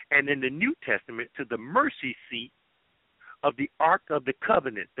and in the New Testament to the mercy seat of the Ark of the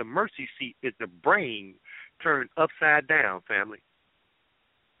Covenant. The mercy seat is the brain turned upside down, family,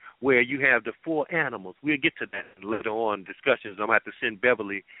 where you have the four animals. We'll get to that later on in discussions. I'm going to have to send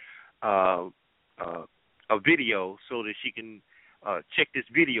Beverly a video so that she can check this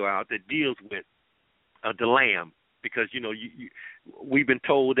video out that deals with the lamb, because, we've been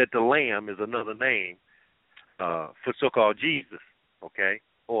told that the lamb is another name for so-called Jesus, okay,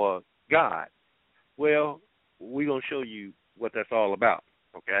 or God. Well, we're going to show you what that's all about,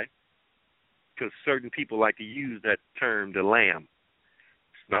 okay, because certain people like to use that term, the lamb.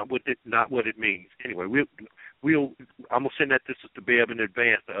 It's not what it means. Anyway, I'm gonna send that to Sister Bev in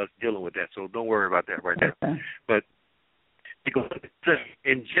advance to us dealing with that. So don't worry about that right now. Okay. But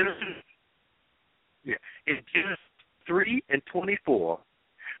in Genesis 3:24,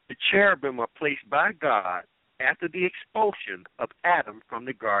 the cherubim are placed by God after the expulsion of Adam from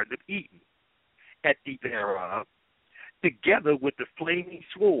the Garden of Eden at the thereof, together with the flaming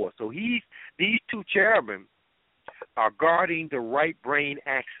sword. So these two cherubim are guarding the right brain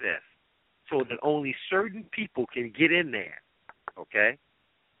access so that only certain people can get in there, okay?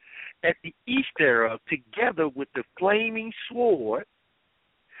 At the east thereof, together with the flaming sword,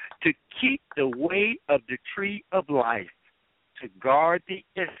 to keep the way of the tree of life, to guard the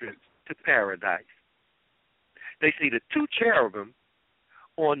entrance to paradise. They say the two cherubim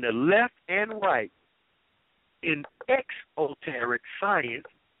on the left and right in exoteric science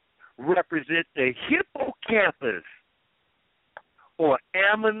represent the hippocampus, or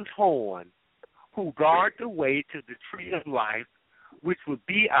Ammon's horn, who guard the way to the tree of life, which would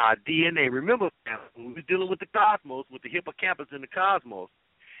be our DNA. Remember, when we were dealing with the cosmos, with the hippocampus in the cosmos,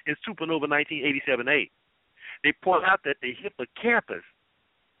 in Supernova 1987-8, they point out that the hippocampus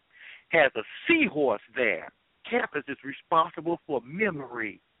has a seahorse there. Campus is responsible for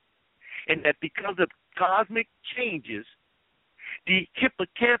memory, and that because of cosmic changes, the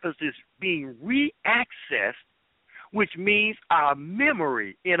hippocampus is being reaccessed, which means our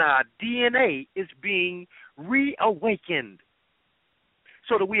memory in our DNA is being reawakened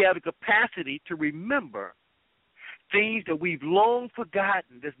so that we have the capacity to remember things that we've long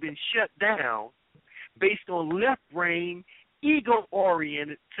forgotten, that's been shut down based on left brain,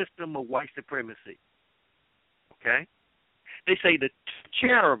 ego-oriented system of white supremacy. Okay? They say the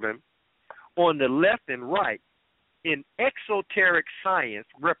cherubim on the left and right in exoteric science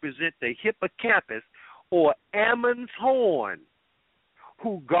represent the hippocampus, or Ammon's horn,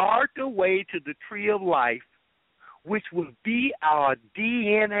 who guard the way to the tree of life, which will be our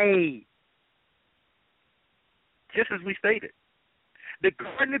DNA. Just as we stated, the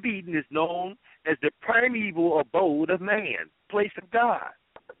Garden of Eden is known as the primeval abode of man, place of God.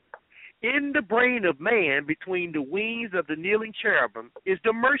 In the brain of man, between the wings of the kneeling cherubim, is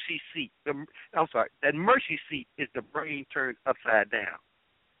the mercy seat. That mercy seat is the brain turned upside down.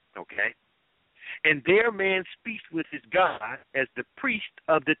 Okay? And there man speaks with his God as the priest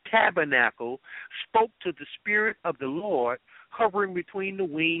of the tabernacle spoke to the Spirit of the Lord hovering between the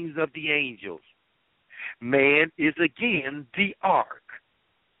wings of the angels. Man is again the ark.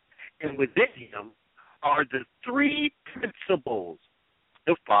 And within him are the three principles,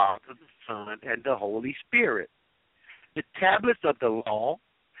 the Father, the Son, and the Holy Spirit, the tablets of the law,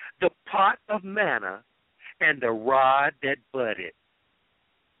 the pot of manna, and the rod that budded.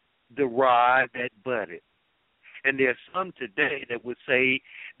 The rod that budded. And there's some today that would say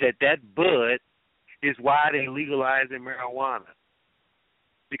that bud is why they're legalizing marijuana.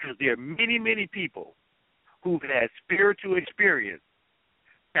 Because there are many, many people who've had spiritual experience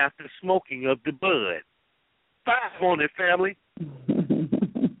after smoking of the bud. 5 on it, family.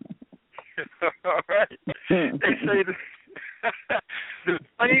 All right. They say the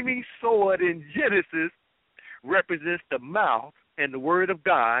flaming sword in Genesis represents the mouth and the word of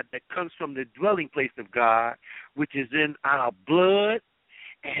God that comes from the dwelling place of God, which is in our blood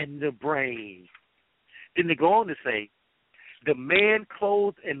and the brain. Then they go on to say, the man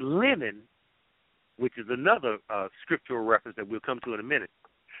clothed in linen, which is another scriptural reference that we'll come to in a minute.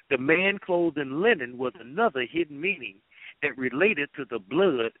 The man clothed in linen was another hidden meaning that related to the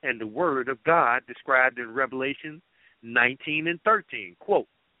blood and the word of God described in Revelation 19 and 13. Quote,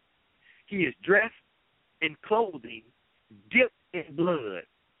 he is dressed in clothing dipped in blood,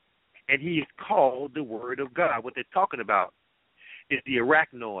 and he is called the Word of God. What they're talking about is the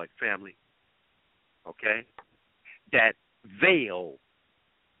arachnoid family, okay? That veil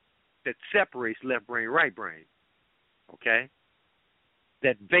that separates left brain, right brain, okay?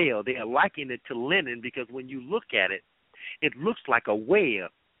 That veil, they are likening it to linen because when you look at it, it looks like a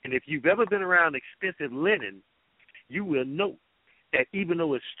web. And if you've ever been around expensive linen, you will note that even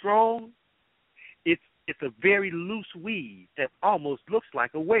though it's strong, it's a very loose weave that almost looks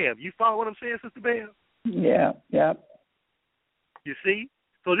like a web. You follow what I'm saying, Sister Bell? Yeah, yeah. You see?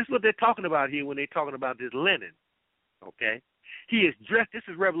 So this is what they're talking about here when they're talking about this linen, okay? He is dressed, this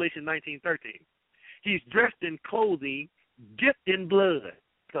is Revelation 19:13. He's dressed in clothing dipped in blood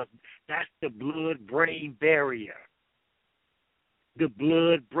because that's the blood-brain barrier. The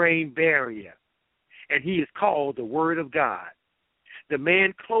blood-brain barrier. And he is called the Word of God. The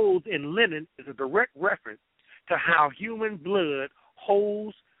man clothed in linen is a direct reference to how human blood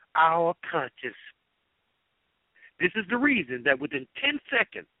holds our conscience. This is the reason that within 10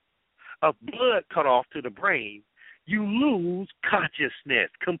 seconds of blood cut off to the brain, you lose consciousness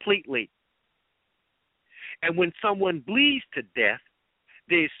completely. And when someone bleeds to death,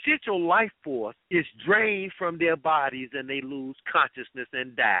 the essential life force is drained from their bodies and they lose consciousness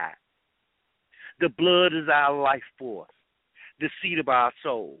and die. The blood is our life force, the seat of our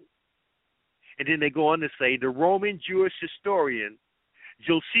soul. And then they go on to say the Roman Jewish historian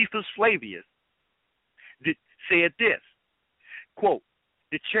Josephus Flavius said this, quote,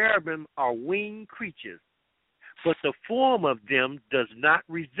 the cherubim are winged creatures, but the form of them does not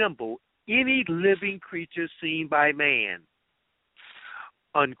resemble any living creature seen by man,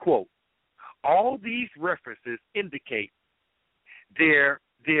 unquote. All these references indicate they're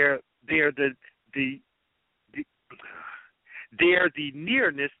the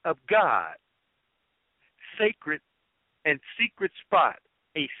nearness of God, sacred and secret spot,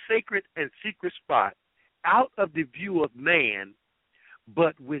 a sacred and secret spot out of the view of man,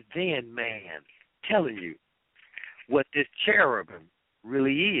 but within man. Telling you what this cherubim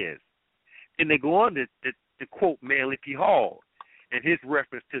really is. And they go on to quote Manly P. Hall and his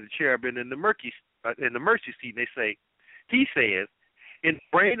reference to the cherubim in the mercy seat. And they say, he says, in the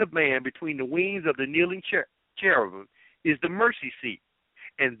brain of man between the wings of the kneeling cherubim is the mercy seat.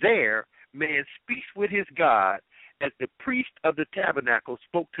 And there man speaks with his God as the priest of the tabernacle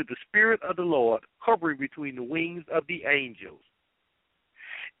spoke to the Spirit of the Lord hovering between the wings of the angels.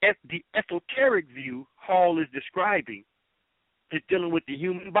 At the esoteric view Hall is describing is dealing with the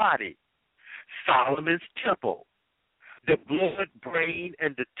human body, Solomon's temple, the blood, brain,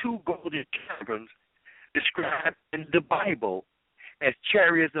 and the two golden cherubims described in the Bible as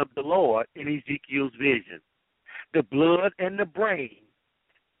chariots of the Lord in Ezekiel's vision. The blood and the brain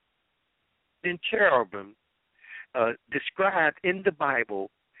and cherubim described in the Bible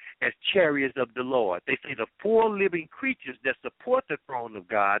as chariots of the Lord. They say the four living creatures that support the throne of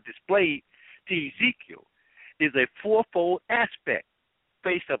God displayed to Ezekiel is a fourfold aspect.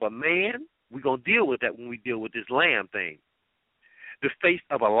 Face of a man, we're going to deal with that when we deal with this lamb thing. The face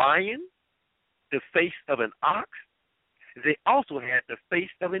of a lion, the face of an ox. They also had the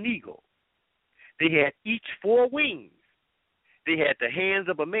face of an eagle. They had each 4 wings. They had the hands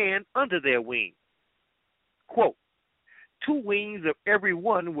of a man under their wings. Quote, 2 wings of every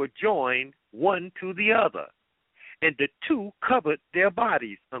one were joined one to the other, and the 2 covered their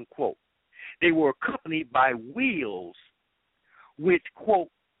bodies, unquote. They were accompanied by wheels, which, quote,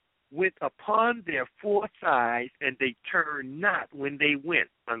 went upon their 4 sides, and they turned not when they went,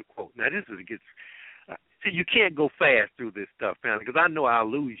 unquote. Now, this is see, you can't go fast through this stuff, family, because I know I'll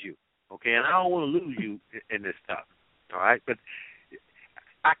lose you, okay? And I don't want to lose you in this stuff, all right? But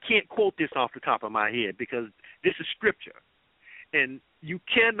I can't quote this off the top of my head because this is scripture. And you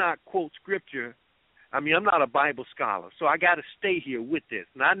cannot quote scripture. I mean, I'm not a Bible scholar, so I got to stay here with this.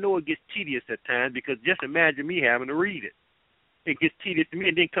 And I know it gets tedious at times because just imagine me having to read it. It gets tedious to me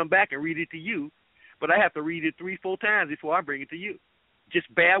and then come back and read it to you, but I have to read it 3-4 times before I bring it to you.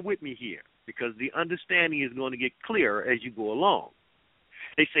 Just bear with me here because the understanding is going to get clearer as you go along.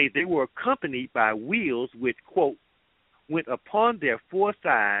 They say they were accompanied by wheels which, quote, went upon their 4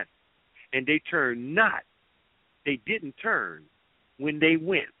 sides, and they turned not. They didn't turn when they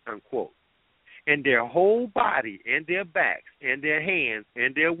went, unquote. And their whole body and their backs and their hands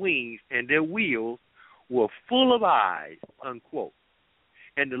and their wings and their wheels were full of eyes, unquote.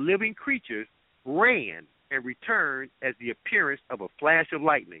 And the living creatures ran and returned as the appearance of a flash of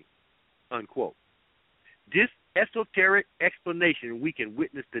lightning, unquote. This esoteric explanation we can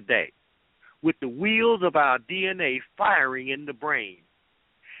witness today with the wheels of our DNA firing in the brain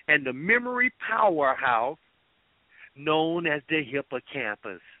and the memory powerhouse known as the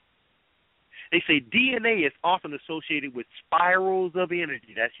hippocampus. They say DNA is often associated with spirals of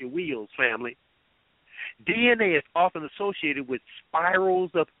energy. That's your wheels, family. DNA is often associated with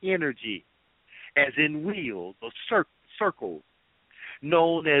spirals of energy, as in wheels or circles,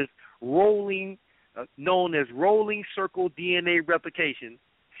 known as rolling circle DNA replication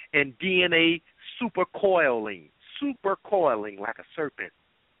and DNA supercoiling like a serpent.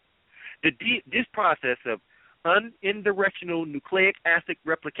 This process of unidirectional nucleic acid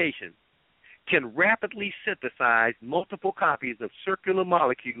replication can rapidly synthesize multiple copies of circular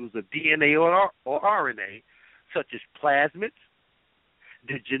molecules of DNA or RNA, such as plasmids,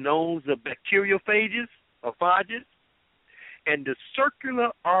 the genomes of bacteriophages or phages, and the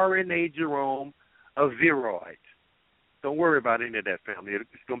circular RNA genome of viroids. Don't worry about any of that, family.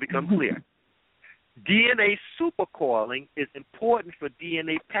 It's going to become clear. DNA supercoiling is important for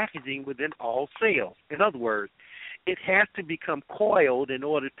DNA packaging within all cells. In other words, it has to become coiled in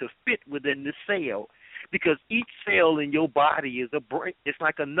order to fit within the cell, because each cell in your body is a brain. It's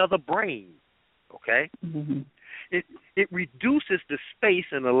like another brain, okay? Mm-hmm. It reduces the space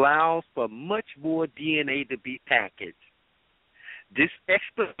and allows for much more DNA to be packaged. This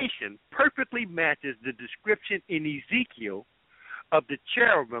explanation perfectly matches the description in Ezekiel of the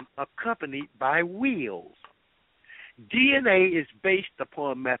cherubim accompanied by wheels. DNA is based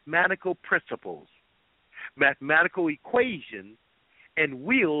upon mathematical principles. Mathematical equations and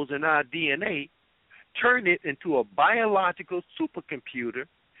wheels in our DNA turn it into a biological supercomputer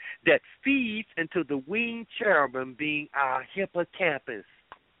that feeds into the winged cherubim, being our hippocampus.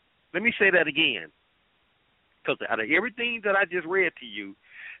 Let me say that again, because out of everything that I just read to you,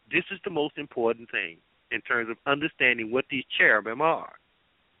 this is the most important thing in terms of understanding what these cherubim are.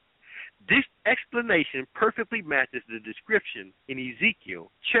 This explanation perfectly matches the description in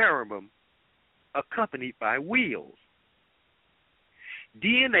Ezekiel, cherubim accompanied by wheels.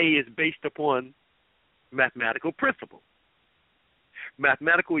 DNA is based upon mathematical principles.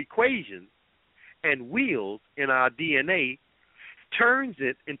 Mathematical equations and wheels in our DNA turns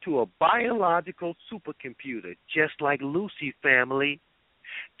it into a biological supercomputer, just like Lucy, family.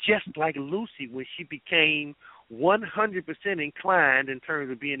 Just like Lucy when she became 100% inclined in terms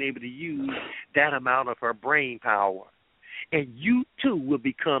of being able to use that amount of her brain power. And you, too, will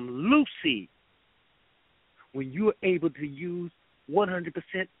become Lucy when you're able to use 100%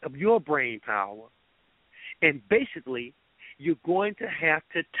 of your brain power. And basically, you're going to have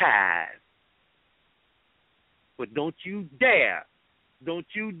to tithe. But don't you dare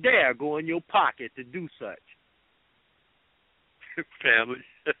go in your pocket to do such. Family.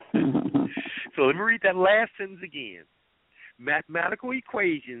 So let me read that last sentence again. Mathematical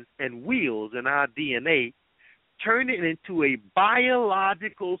equations and wheels in our DNA turn it into a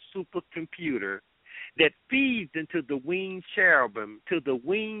biological supercomputer that feeds into the winged cherubim,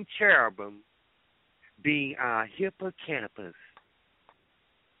 being our hippocampus,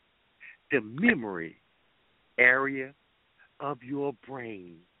 the memory area of your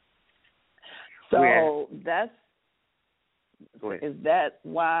brain. So is that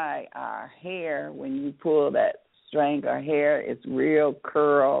why our hair, when you pull that string, our hair is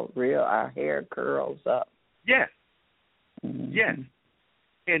our hair curls up? Yes. Mm-hmm. Yes.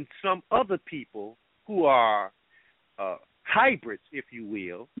 And some other people who are hybrids, if you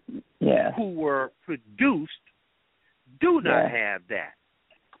will, yes, who were produced, do not have that.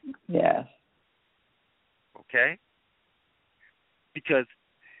 Yes. Okay? Because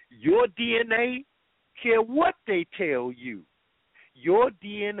your DNA, care what they tell you, your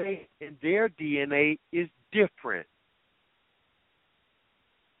DNA and their DNA is different.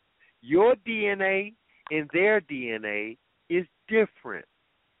 Your DNA and their DNA is different.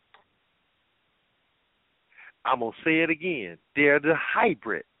 I'm going to say it again. They're the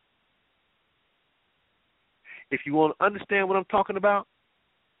hybrid. If you want to understand what I'm talking about,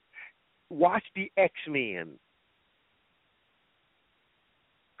 watch the X-Men.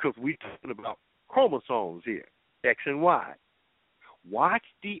 Because we're talking about chromosomes here, X and Y. Watch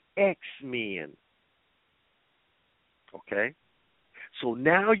the X-Men. Okay? So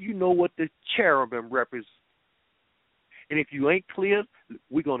now you know what the cherubim represents. And if you ain't clear,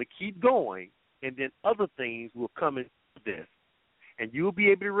 we're going to keep going, and then other things will come into this. And you'll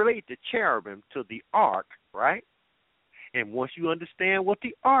be able to relate the cherubim to the ark, right? And once you understand what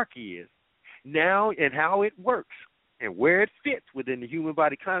the ark is, now and how it works, and where it fits within the human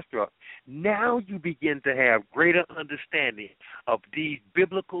body construct, now you begin to have greater understanding of these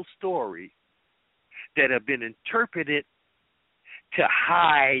biblical stories that have been interpreted to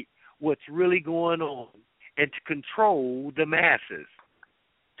hide what's really going on and to control the masses.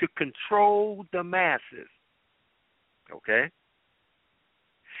 To control the masses. Okay?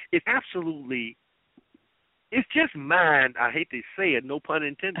 It's absolutely, it's just mind, I hate to say it, no pun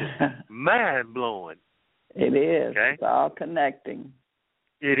intended, mind-blowing. It is. Okay? It's all connecting.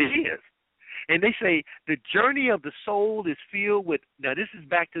 It is. And they say the journey of the soul is filled with, now this is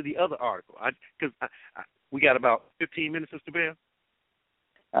back to the other article, because we got about 15 minutes, Mr. Bell?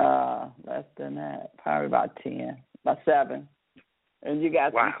 Less than that, probably about 10, about 7. And you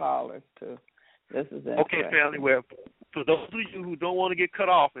got some callers, too. This is interesting. Okay, family, well, for those of you who don't want to get cut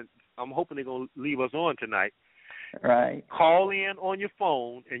off, and I'm hoping they're going to leave us on tonight, right? Call in on your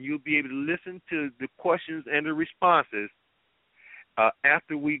phone, and you'll be able to listen to the questions and the responses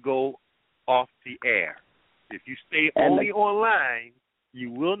after we go off the air. If you stay only online,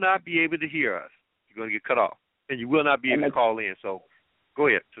 you will not be able to hear us. You're going to get cut off, and you will not be able to call in. So go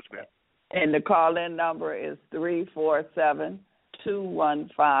ahead, Sister Beth. And the call-in number is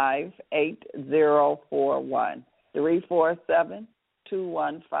 347-215-8041.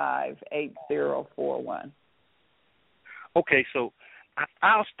 347-215-8041. Okay, so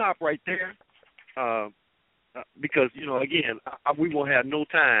I'll stop right there because, again, we won't have no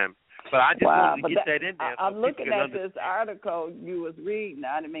time. But I just wanted to get that in there. I'm looking at this article you was reading.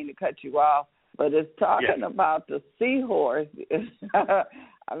 I didn't mean to cut you off, but it's talking about the seahorse. I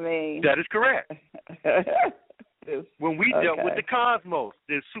mean, that is correct. When we dealt with the cosmos,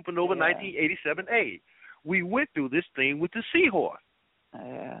 the supernova 1987A, we went through this thing with the seahorse.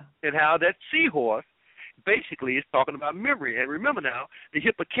 Yeah. And how that seahorse basically is talking about memory. And remember now, the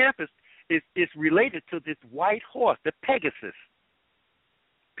hippocampus is related to this white horse, the Pegasus.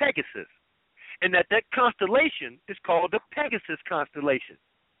 And that constellation is called the Pegasus constellation.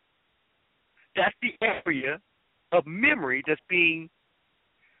 That's the area of memory that's being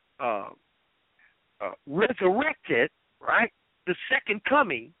resurrected, right? The second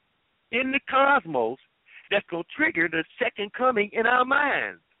coming in the cosmos that's going to trigger the second coming in our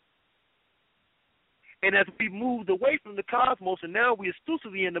minds. And as we moved away from the cosmos and now we're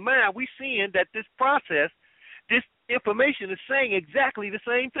exclusively in the mind, we're seeing that this process, this information is saying exactly the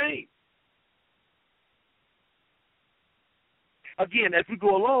same thing. Again, as we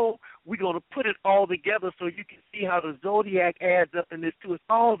go along, we're going to put it all together so you can see how the zodiac adds up in this too. It's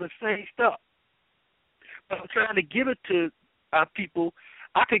all the same stuff. But I'm trying to give it to our people.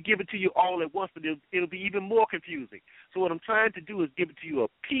 I could give it to you all at once, but it'll be even more confusing. So what I'm trying to do is give it to you a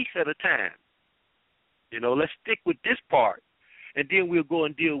piece at a time. Let's stick with this part, and then we'll go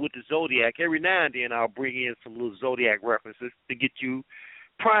and deal with the zodiac. Every now and then I'll bring in some little zodiac references to get you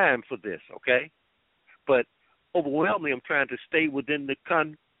primed for this, okay? But overwhelmingly, I'm trying to stay within the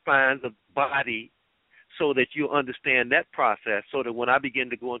confines of body so that you'll understand that process, so that when I begin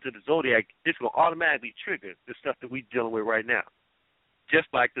to go into the zodiac, it's going to automatically trigger the stuff that we're dealing with right now, just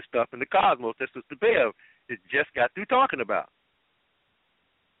like the stuff in the cosmos that Sister Bev just got through talking about.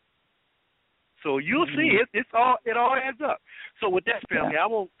 So you'll see it all adds up. So with that, family, I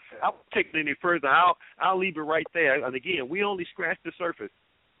won't take it any further. I'll leave it right there. And again, we only scratched the surface.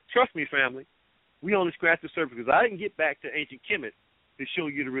 Trust me, family, we only scratched the surface because I didn't get back to ancient chemists to show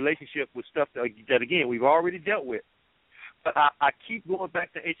you the relationship with stuff that again we've already dealt with. But I keep going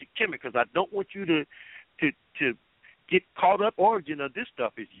back to ancient chemists because I don't want you to get caught up. Origin of this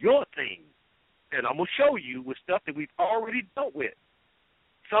stuff is your thing, and I'm gonna show you with stuff that we've already dealt with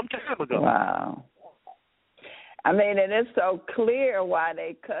some time ago. Wow. I mean, and it's so clear why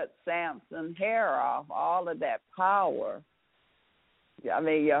they cut Samson's hair off, all of that power. I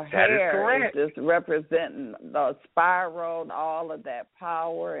mean, your hair is just representing the spiral, all of that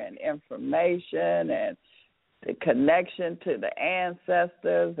power and information and the connection to the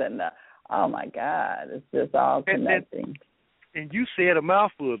ancestors and oh, my God, it's just all connecting. And you said a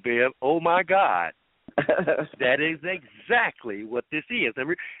mouthful, Bev. Oh, my God. That is exactly what this is.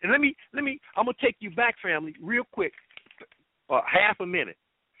 And let me. I'm gonna take you back, family, real quick, half a minute,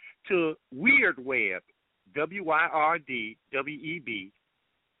 to WeirdWeb, WYRDWEB,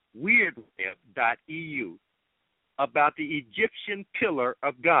 weirdweb.eu, about the Egyptian pillar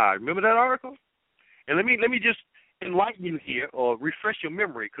of God. Remember that article? And let me just enlighten you here, or refresh your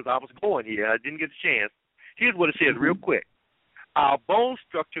memory, because I was going here. I didn't get a chance. Here's what it says, real quick. Our bone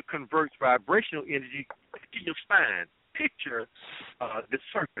structure converts vibrational energy to your spine. Picture the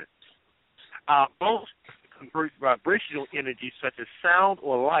serpent. Our bone structure converts vibrational energy such as sound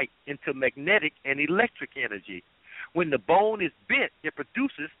or light into magnetic and electric energy. When the bone is bent, it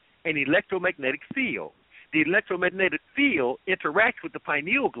produces an electromagnetic field. The electromagnetic field interacts with the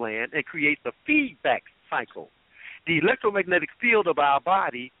pineal gland and creates a feedback cycle. The electromagnetic field of our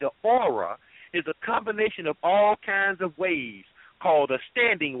body, the aura, is a combination of all kinds of waves, called a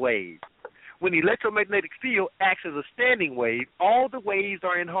standing wave. When the electromagnetic field acts as a standing wave, all the waves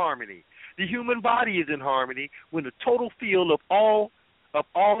are in harmony. The human body is in harmony when the total field of all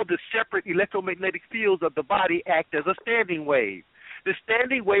the separate electromagnetic fields of the body act as a standing wave. The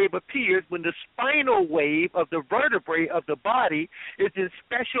standing wave appears when the spinal wave of the vertebrae of the body is in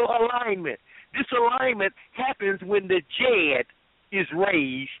special alignment. This alignment happens when the Jed is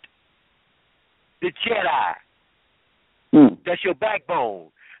raised, the Jedi. That's your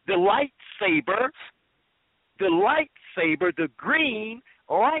backbone. The lightsaber, the green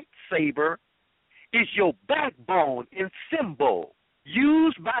lightsaber is your backbone and symbol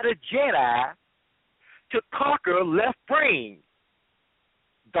used by the Jedi to conquer left brain,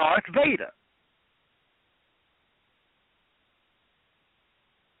 Darth Vader.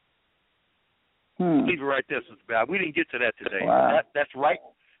 Leave it right there, Sister Val. We didn't get to that today. Wow. That's right.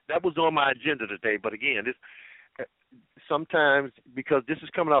 That was on my agenda today. But again, this sometimes, because this is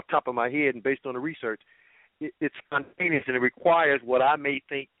coming off the top of my head and based on the research, it's spontaneous and it requires what I may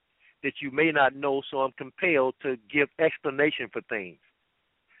think that you may not know, so I'm compelled to give explanation for things.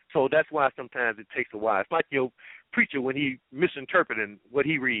 So that's why sometimes it takes a while. It's like your preacher when he misinterpreting what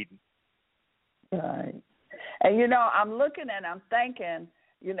he reading. Right. And, I'm looking and I'm thinking,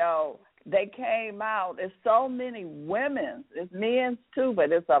 they came out. There's so many women. It's men's too,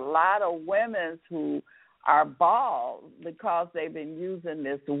 but it's a lot of women who are bald because they've been using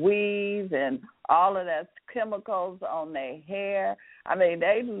this weave and all of that chemicals on their hair. I mean,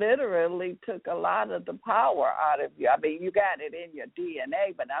 they literally took a lot of the power out of you. I mean, you got it in your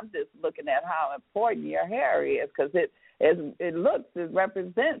DNA, but I'm just looking at how important your hair is because it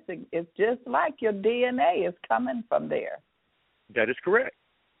represents, it's just like your DNA is coming from there. That is correct.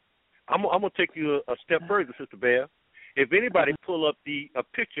 I'm going to take you a step further, Sister Bear. If anybody pull up a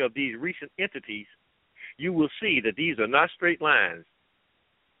picture of these recent entities, you will see that these are not straight lines.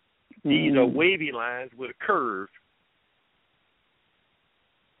 These are wavy lines with a curve.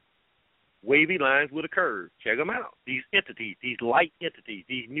 Wavy lines with a curve. Check them out. These entities, these light entities,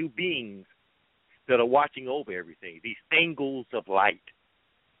 these new beings that are watching over everything, these angles of light.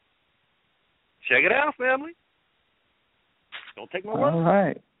 Check it out, family. Don't take my word. All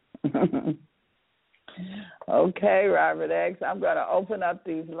right. Okay, Robert X. I'm going to open up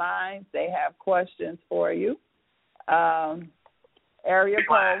these lines. They have questions for you. Area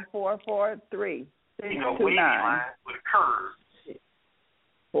code 443 629. With a curve.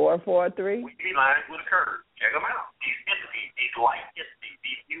 443. Wavy lines with a curve. Check them out. These entities, these light entities,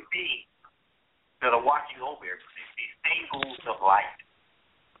 these new beings that are watching over everything, these angles of light.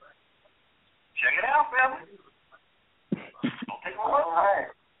 Check it out, family. Don't take my word. All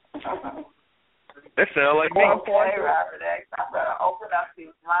right. That sounds like me. Okay, Robert X. I'm going to open up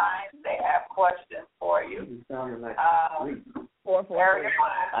these lines. They have questions for you. 443.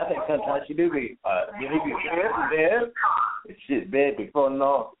 I think sometimes you do be bed. Shit, bed before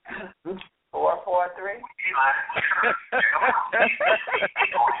no. 443.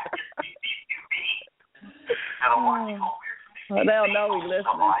 Well, they don't know we're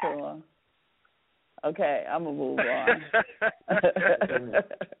listening to them. Okay, I'm going to move on.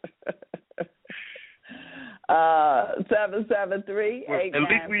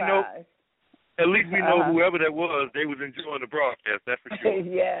 773-895. At least we know whoever that was, they was enjoying the broadcast, that's for sure.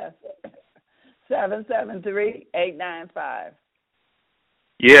 Yes. 773-895.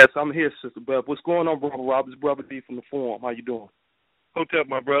 Yes, I'm here, Sister Beth. What's going on, Brother Rob? It's Brother D from the forum. How you doing? Hotep,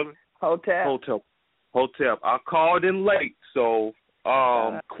 my brother. Hotep. I called in late, so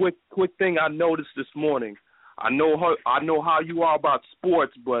quick thing I noticed this morning. I know how you are about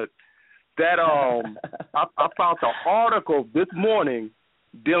sports, but that I found the article this morning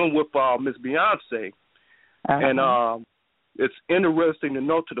dealing with Miss Beyonce, and it's interesting to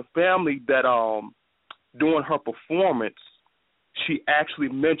note to the family that during her performance, she actually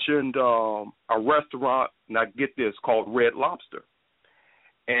mentioned a restaurant, and I get this, called Red Lobster.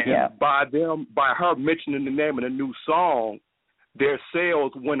 And by her mentioning the name of the new song, their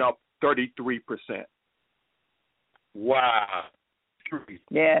sales went up 33%. Wow.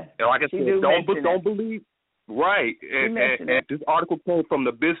 Yeah. And like I said, don't believe. Right. And this article came from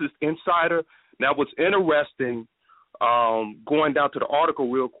the Business Insider. Now, what's interesting, going down to the article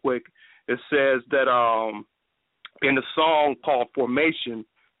real quick, it says that in the song called Formation,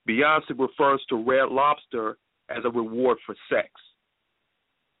 Beyonce refers to Red Lobster as a reward for sex.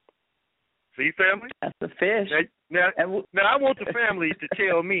 See, family? That's a fish. Now I want the family to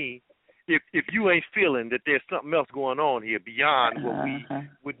tell me if you ain't feeling that there's something else going on here beyond what we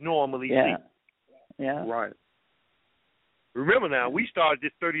would normally see. Yeah. Right. Remember now, we started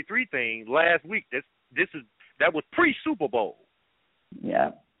this 33 thing last week. That was pre-Super Bowl.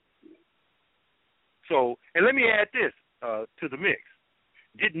 Yeah. So, and let me add this to the mix.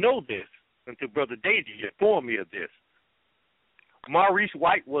 Didn't know this until Brother Deji informed me of this. Maurice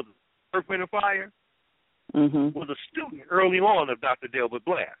White was Earth, Wind, and Fire. Was a student early on of Dr. Delbert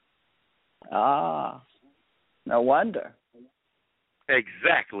Blair. Ah, no wonder.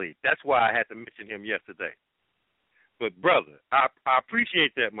 Exactly. That's why I had to mention him yesterday. But, brother, I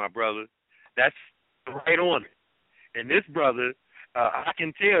appreciate that, my brother. That's right on it. And this brother, I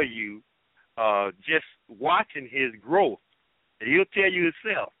can tell you, just watching his growth, and he'll tell you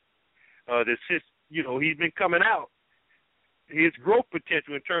himself, that since, he's been coming out, his growth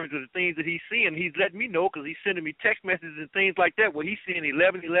potential in terms of the things that he's seeing, he's letting me know because he's sending me text messages and things like that where he's seeing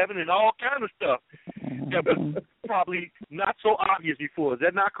 11:11 and all kind of stuff that was probably not so obvious before. Is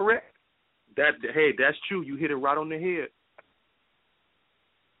that not correct? Hey, that's true. You hit it right on the head.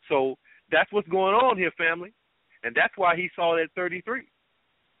 So that's what's going on here, family, and that's why he saw that 33.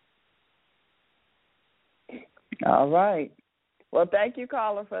 All right. Well, thank you,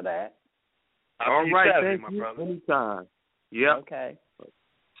 caller, for that. All right, Saturday, thank you. Brother. Anytime. Yep. Okay.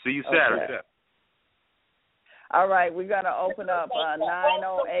 See you Saturday. Okay. All right, we're going to open up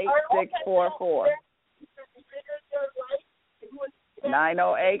 908-644.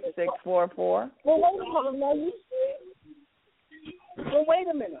 908-644. Well, wait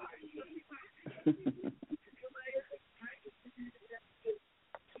a minute.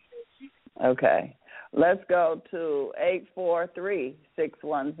 Okay. Let's go to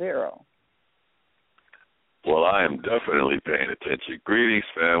 843-610. Well, I am definitely paying attention. Greetings,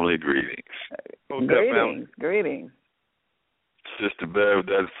 family, greetings. Greetings. Sister Bev,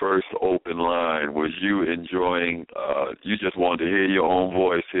 that first open line, was you enjoying, you just wanted to hear your own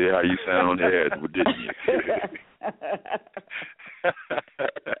voice, hear how you sound on the head, didn't you?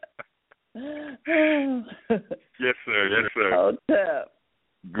 Yes, sir. Yes, sir. Hotep.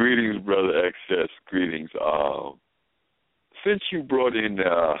 Greetings, Brother XS. Greetings. Since you brought in,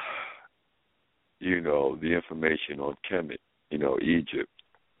 the information on Kemet, Egypt,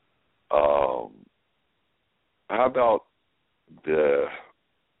 how about the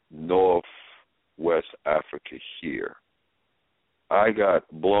Northwest Africa here? I got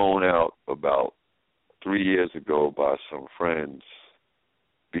blown out about 3 years ago by some friends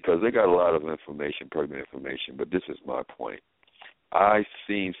because they got a lot of information, pertinent information, but this is my point. I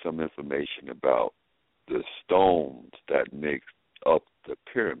seen some information about the stones that make up the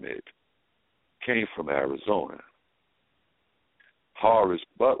pyramid came from Arizona. Horace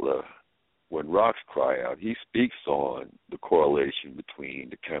Butler, when rocks cry out, he speaks on the correlation between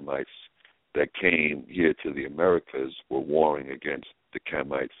the Kemites that came here to the Americas were warring against the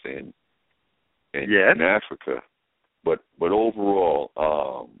Kemites in Africa. But overall,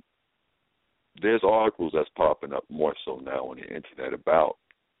 there's articles that's popping up more so now on the internet about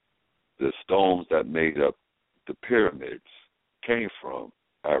the stones that made up the pyramids came from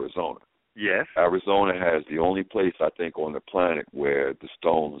Arizona. Yes. Arizona has the only place, I think, on the planet where the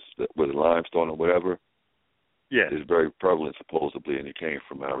stones, where the limestone or whatever, is very prevalent supposedly, and it came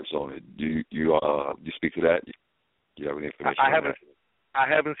from Arizona. Do you speak to that? Do you have any information on that? I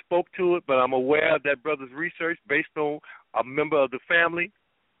haven't spoke to it, but I'm aware of that brother's research based on a member of the family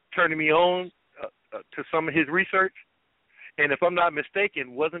turning me on to some of his research. And if I'm not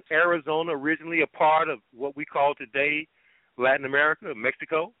mistaken, wasn't Arizona originally a part of what we call today Latin America,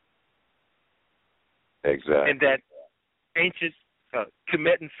 Mexico? Exactly. And that ancient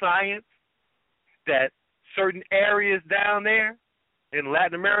Kemetan science, that certain areas down there in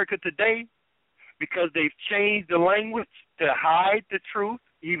Latin America today, because they've changed the language to hide the truth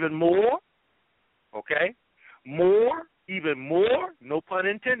even more, okay? Even more, no pun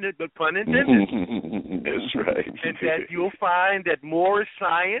intended, but pun intended. That's right. And that you'll find that Moorish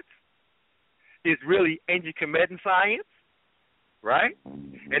science is really ancient Kemetan science, right?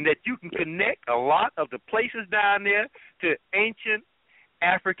 And that you can connect a lot of the places down there to ancient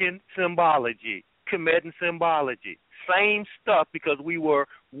African symbology, Kemetan symbology. Same stuff, because we were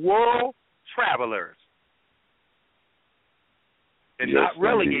world travelers and not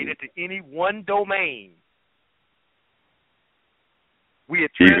relegated to any one domain. We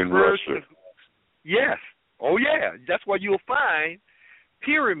had transferred. Yes. Oh, yeah. That's why you'll find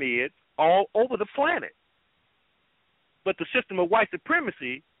pyramids all over the planet. But the system of white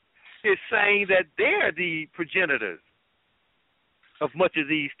supremacy is saying that they're the progenitors of much of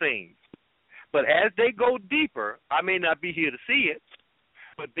these things. But as they go deeper, I may not be here to see it,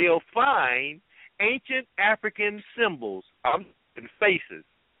 but they'll find ancient African symbols and faces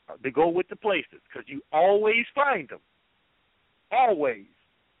that go with the places, because you always find them. Always.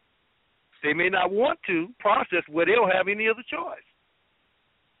 They may not want to process where they don't have any other choice.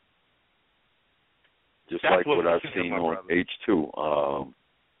 Just That's like what I've I'm seen saying, on brother. H2.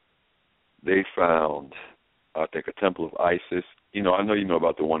 They found, I think, a temple of Isis. You know, I know you know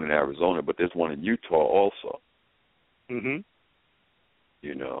about the one in Arizona, but there's one in Utah also. Mhm.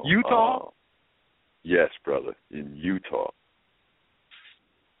 You know. Utah? Yes, brother, in Utah.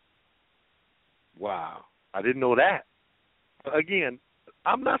 Wow. I didn't know that. Again,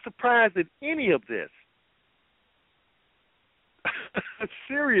 I'm not surprised at any of this.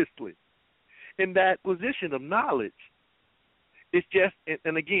 Seriously. In that position of knowledge. It's just,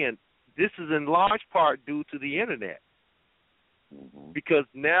 and again, this is in large part due to the Internet. Mm-hmm. Because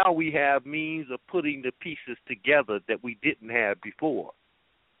now we have means of putting the pieces together that we didn't have before.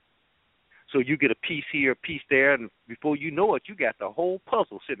 So you get a piece here, a piece there, and before you know it, you got the whole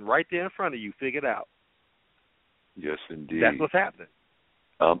puzzle sitting right there in front of you figured out. Yes, indeed. That's what's happening.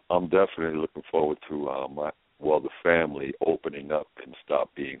 I'm definitely looking forward to the family opening up and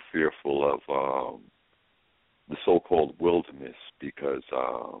stop being fearful of the so-called wilderness, because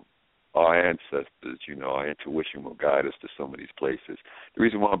our ancestors, you know, our intuition will guide us to some of these places. The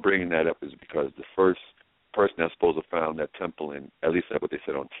reason why I'm bringing that up is because the first person that's supposed to found that temple in, at least that's what they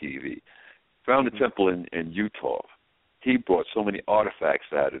said on TV, found the temple in Utah. He brought so many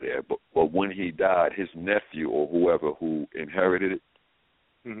artifacts out of there, but when he died, his nephew or whoever who inherited it,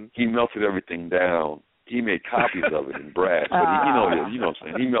 he melted everything down. He made copies of it in brass, but you know what I'm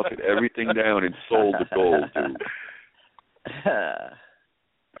saying. He melted everything down and sold the gold, dude.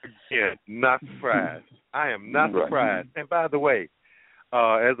 Yeah, not surprised. I am not surprised. And by the way,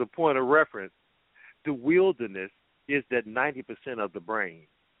 as a point of reference, the wilderness is that 90% of the brain.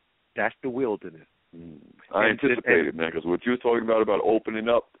 That's the wilderness. I anticipated, man, because what you were talking about opening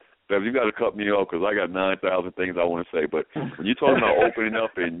up, Bev, you got to cut me off because I got 9,000 things I want to say. But when you're talking about opening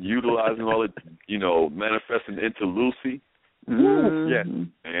up and utilizing all it, you know, manifesting into Lucy, yeah,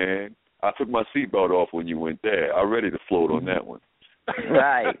 man, I took my seatbelt off when you went there. I'm ready to float on that one.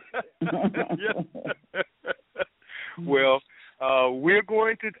 Right. Well, we're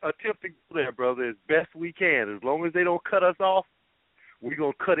going to attempt to go there, brother, as best we can. As long as they don't cut us off, we're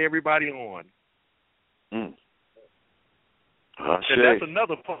going to cut everybody on. And that's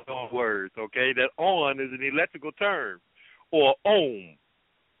another point on words, okay? That on is an electrical term, or ohm,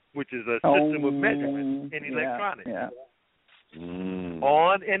 which is a system of measurement in electronics. Yeah.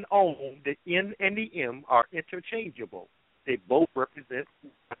 On and ohm, the N and the M are interchangeable. They both represent.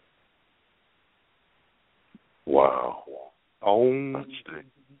 Wow. Ohm.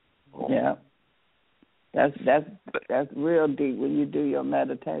 Yeah. That's real deep when you do your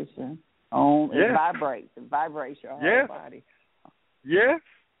meditation. It vibrates. It vibrates your whole body. Yes,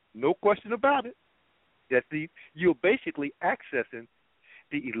 no question about it. You're basically accessing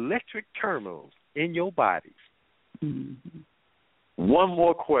the electric terminals in your body. One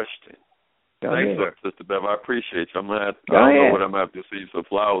more question. Thanks, Sister Bev. I appreciate you. I don't know what I'm going to have to see, some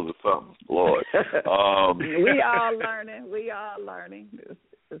flowers or something. Lord. We all learning.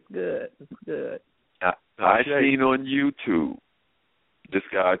 It's good. It's good. I seen on YouTube this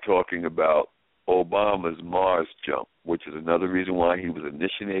guy talking about Obama's Mars jump, which is another reason why he was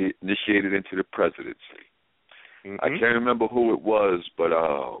initiated into the presidency. I can't remember who it was, but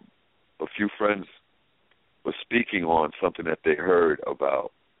a few friends were speaking on something that they heard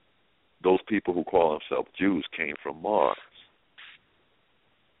about those people who call themselves Jews came from Mars.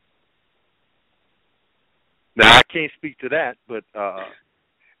 Now, I can't speak to that, but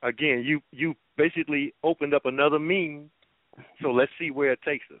again, you basically opened up another means, so let's see where it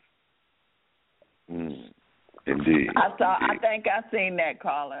takes us. Indeed. I think I seen that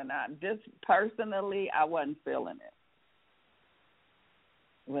caller, and just personally, I wasn't feeling it.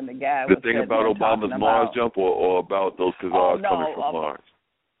 When the guy the thing about Obama's Mars jump, or about those Khazars coming from Mars?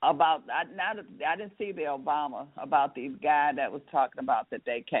 I didn't see the Obama, about the guy that was talking about that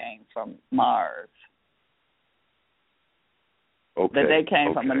they came from Mars. Okay. That they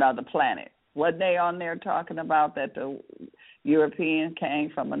came from another planet. Wasn't they on there talking about that the European came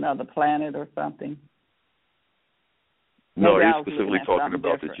from another planet or something? No, he's specifically talking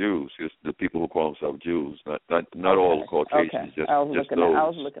about the Jews, just the people who call themselves Jews, not all the Caucasians, just those. I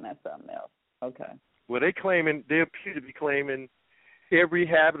was looking at something else. Okay. Well, they appear to be claiming every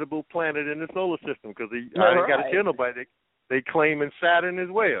habitable planet in the solar system, because I ain't got to tell nobody, they claiming Saturn as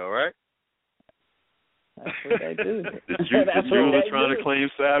well, right? That's what they do. the Jews are trying to claim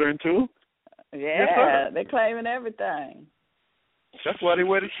Saturn too? Yeah, they're claiming everything. That's why they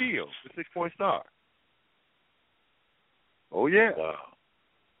wear the shield, the 6-point star. Oh, yeah. Wow.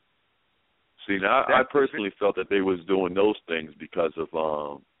 See, now I personally felt that they was doing those things because of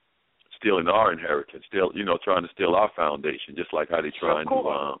stealing our inheritance, trying to steal our foundation, just like how they trying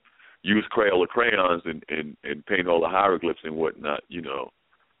to use Crayola crayons and paint all the hieroglyphs and whatnot, you know.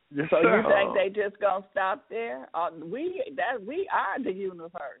 Yes, so you think they just gonna stop there? We are the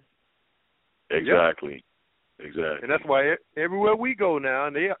universe. Exactly. Yep. Exactly. And that's why everywhere we go now,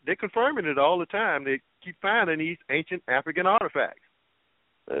 and they're confirming it all the time. They keep finding these ancient African artifacts.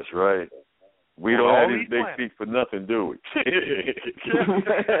 That's right. We don't have these big feet for nothing, do we?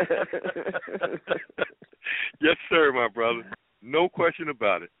 Yes, sir, my brother. No question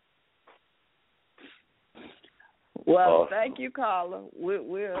about it. Well, thank you, caller.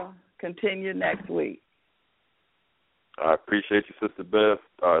 We'll continue next week. I appreciate you, Sister Beth.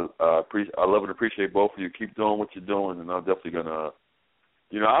 I love and appreciate both of you. Keep doing what you're doing, and I'm definitely gonna.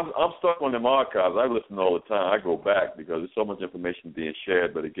 You know, I'm stuck on them archives. I listen all the time. I go back because there's so much information being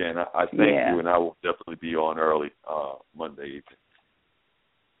shared. But again, I thank you, and I will definitely be on early Monday evening.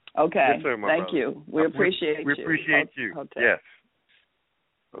 Okay. Yes, sir, my thank brother. you. We appreciate you. We appreciate you. Okay. Yes.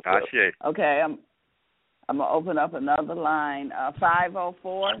 Okay. Okay. I'm gonna open up another line.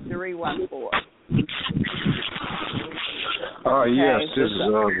 504-314. Yes. This is.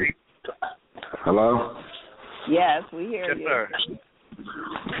 Hello. Yes, we hear you. Yes, sir.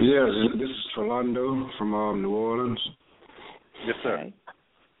 Yes, this is Philando from New Orleans. Yes, sir. Okay.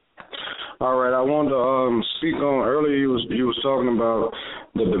 All right, I wanted to speak on earlier. You was talking about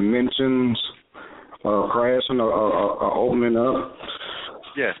the dimensions crashing or opening up.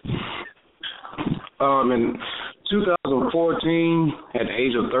 Yes. In 2014, at the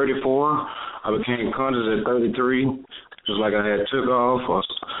age of 34, I became conscious at 33. Just like I had took off or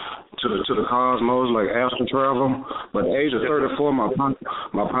to the cosmos, like astral travel. But at the age of 34, my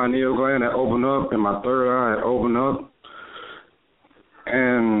pineal gland had opened up and my third eye had opened up.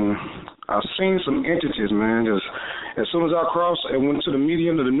 And I've seen some entities, man. Just as soon as I crossed and went to the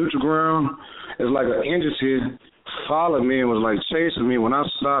medium to the neutral ground, it's like an entity followed me and was like chasing me. When I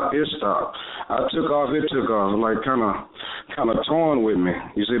stopped, it stopped. I took off, it took off. Like kind of torn with me.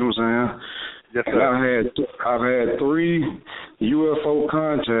 You see what I'm saying? Yes, and sir. I've had 3 UFO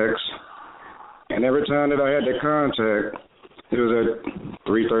contacts, and every time that I had that contact, it was at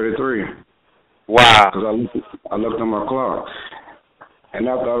 3:33. Wow. Because I looked on my clock, and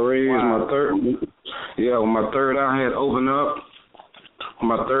after I raised my third, when my third eye had opened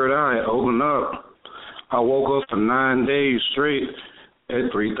up, I woke up for 9 days straight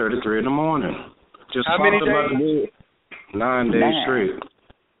at 3:33 in the morning. Just How popped many up out the bed. 9 days straight.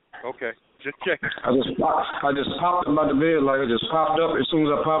 Okay. Just checking. I just popped up out the bed, like it just popped up. As soon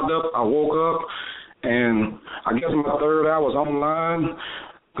as I popped up, I woke up, and I guess my third eye was online,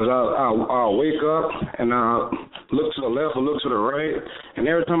 because I'll wake up and I look to the left or look to the right, and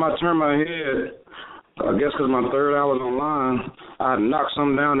every time I turn my head, I guess because my third eye was online, I knock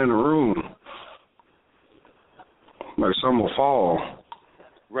something down in the room, like something will fall.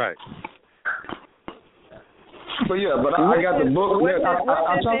 Right. But I got the book.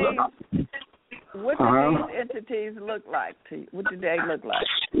 What did these entities look like to you? What did they look like?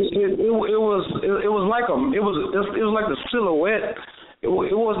 It was like the silhouette. It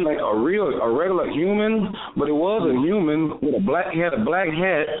wasn't like a regular human, but it was a human with he had a black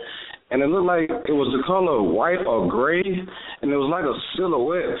hat, and it looked like it was the color of white or gray, and it was like a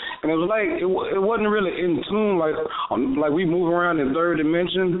silhouette, and it was like it wasn't really in tune like we move around in third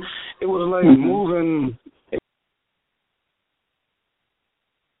dimension. It was like moving.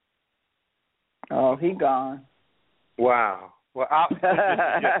 Oh, he gone. Wow. Well, I would just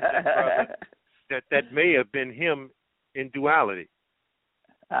suggest that may have been him in duality.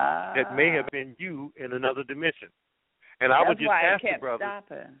 That may have been you in another dimension. And I would just ask the brother.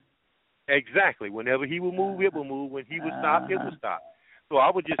 Stopping. Exactly. Whenever he will move, it will move. When he would stop, it would stop. So I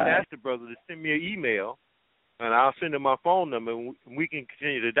would just ask the brother to send me an email, and I'll send him my phone number, and we can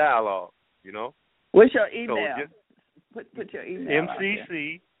continue the dialogue. You know. What's your email? So put your email.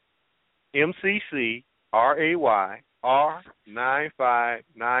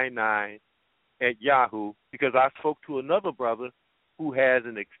 MCCRAYR9599 at Yahoo, because I spoke to another brother who has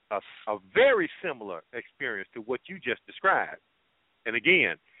a very similar experience to what you just described. And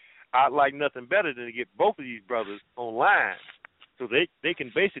again, I'd like nothing better than to get both of these brothers online so they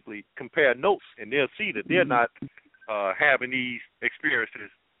can basically compare notes, and they'll see that they're not having these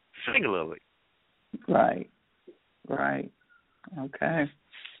experiences singularly. Right. Okay.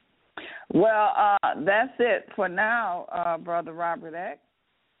 Well, that's it for now, Brother Robeert X.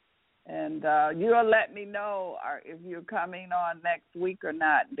 And you'll let me know if you're coming on next week or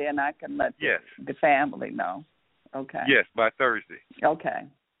not. Then I can let the family know. Okay. Yes, by Thursday. Okay.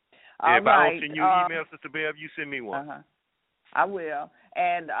 If I don't send you an email, Sister Bev, you send me one. I will.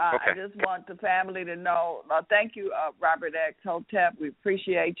 And I just want the family to know, thank you, Robeert X. Hotep. We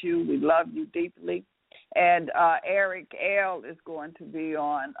appreciate you. We love you deeply. And Eric L. is going to be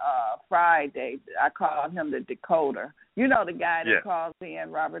on Friday. I call him the decoder. You know the guy that calls in,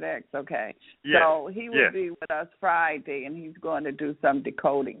 Robeert X. Okay. So he will be with us Friday, and he's going to do some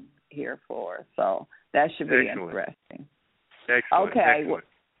decoding here for us. So that should be interesting. Excellent. Okay. Excellent.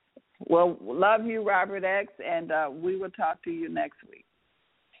 Well, love you, Robeert X., and we will talk to you next week.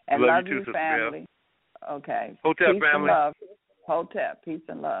 And love you, too, family. Okay. Hotep peace family. And love. Hotep, peace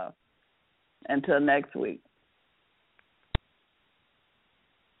and love. Until next week.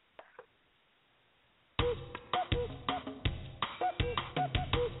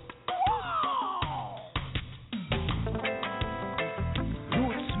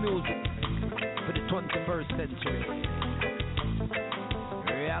 Roots music for the 21st century.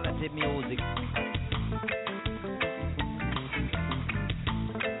 Reality music.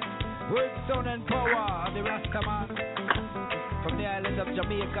 Word, sound, and power, the Rastaman. From the island of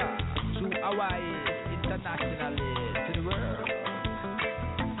Jamaica to Hawaii, internationally to the world.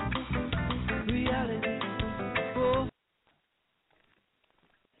 Reality. Oh.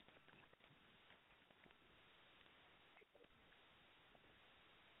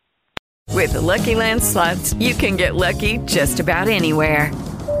 With the Lucky Land Slots, you can get lucky just about anywhere.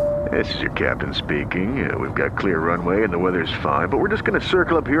 This is your captain speaking. We've got clear runway and the weather's fine, but we're just going to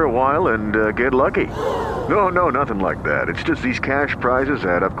circle up here a while and get lucky. No, nothing like that. It's just these cash prizes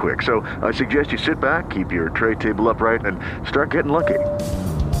add up quick. So I suggest you sit back, keep your tray table upright, and start getting lucky.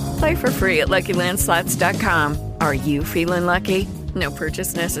 Play for free at LuckyLandSlots.com. Are you feeling lucky? No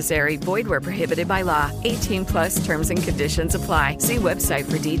purchase necessary. Void where prohibited by law. 18+ terms and conditions apply. See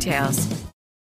website for details.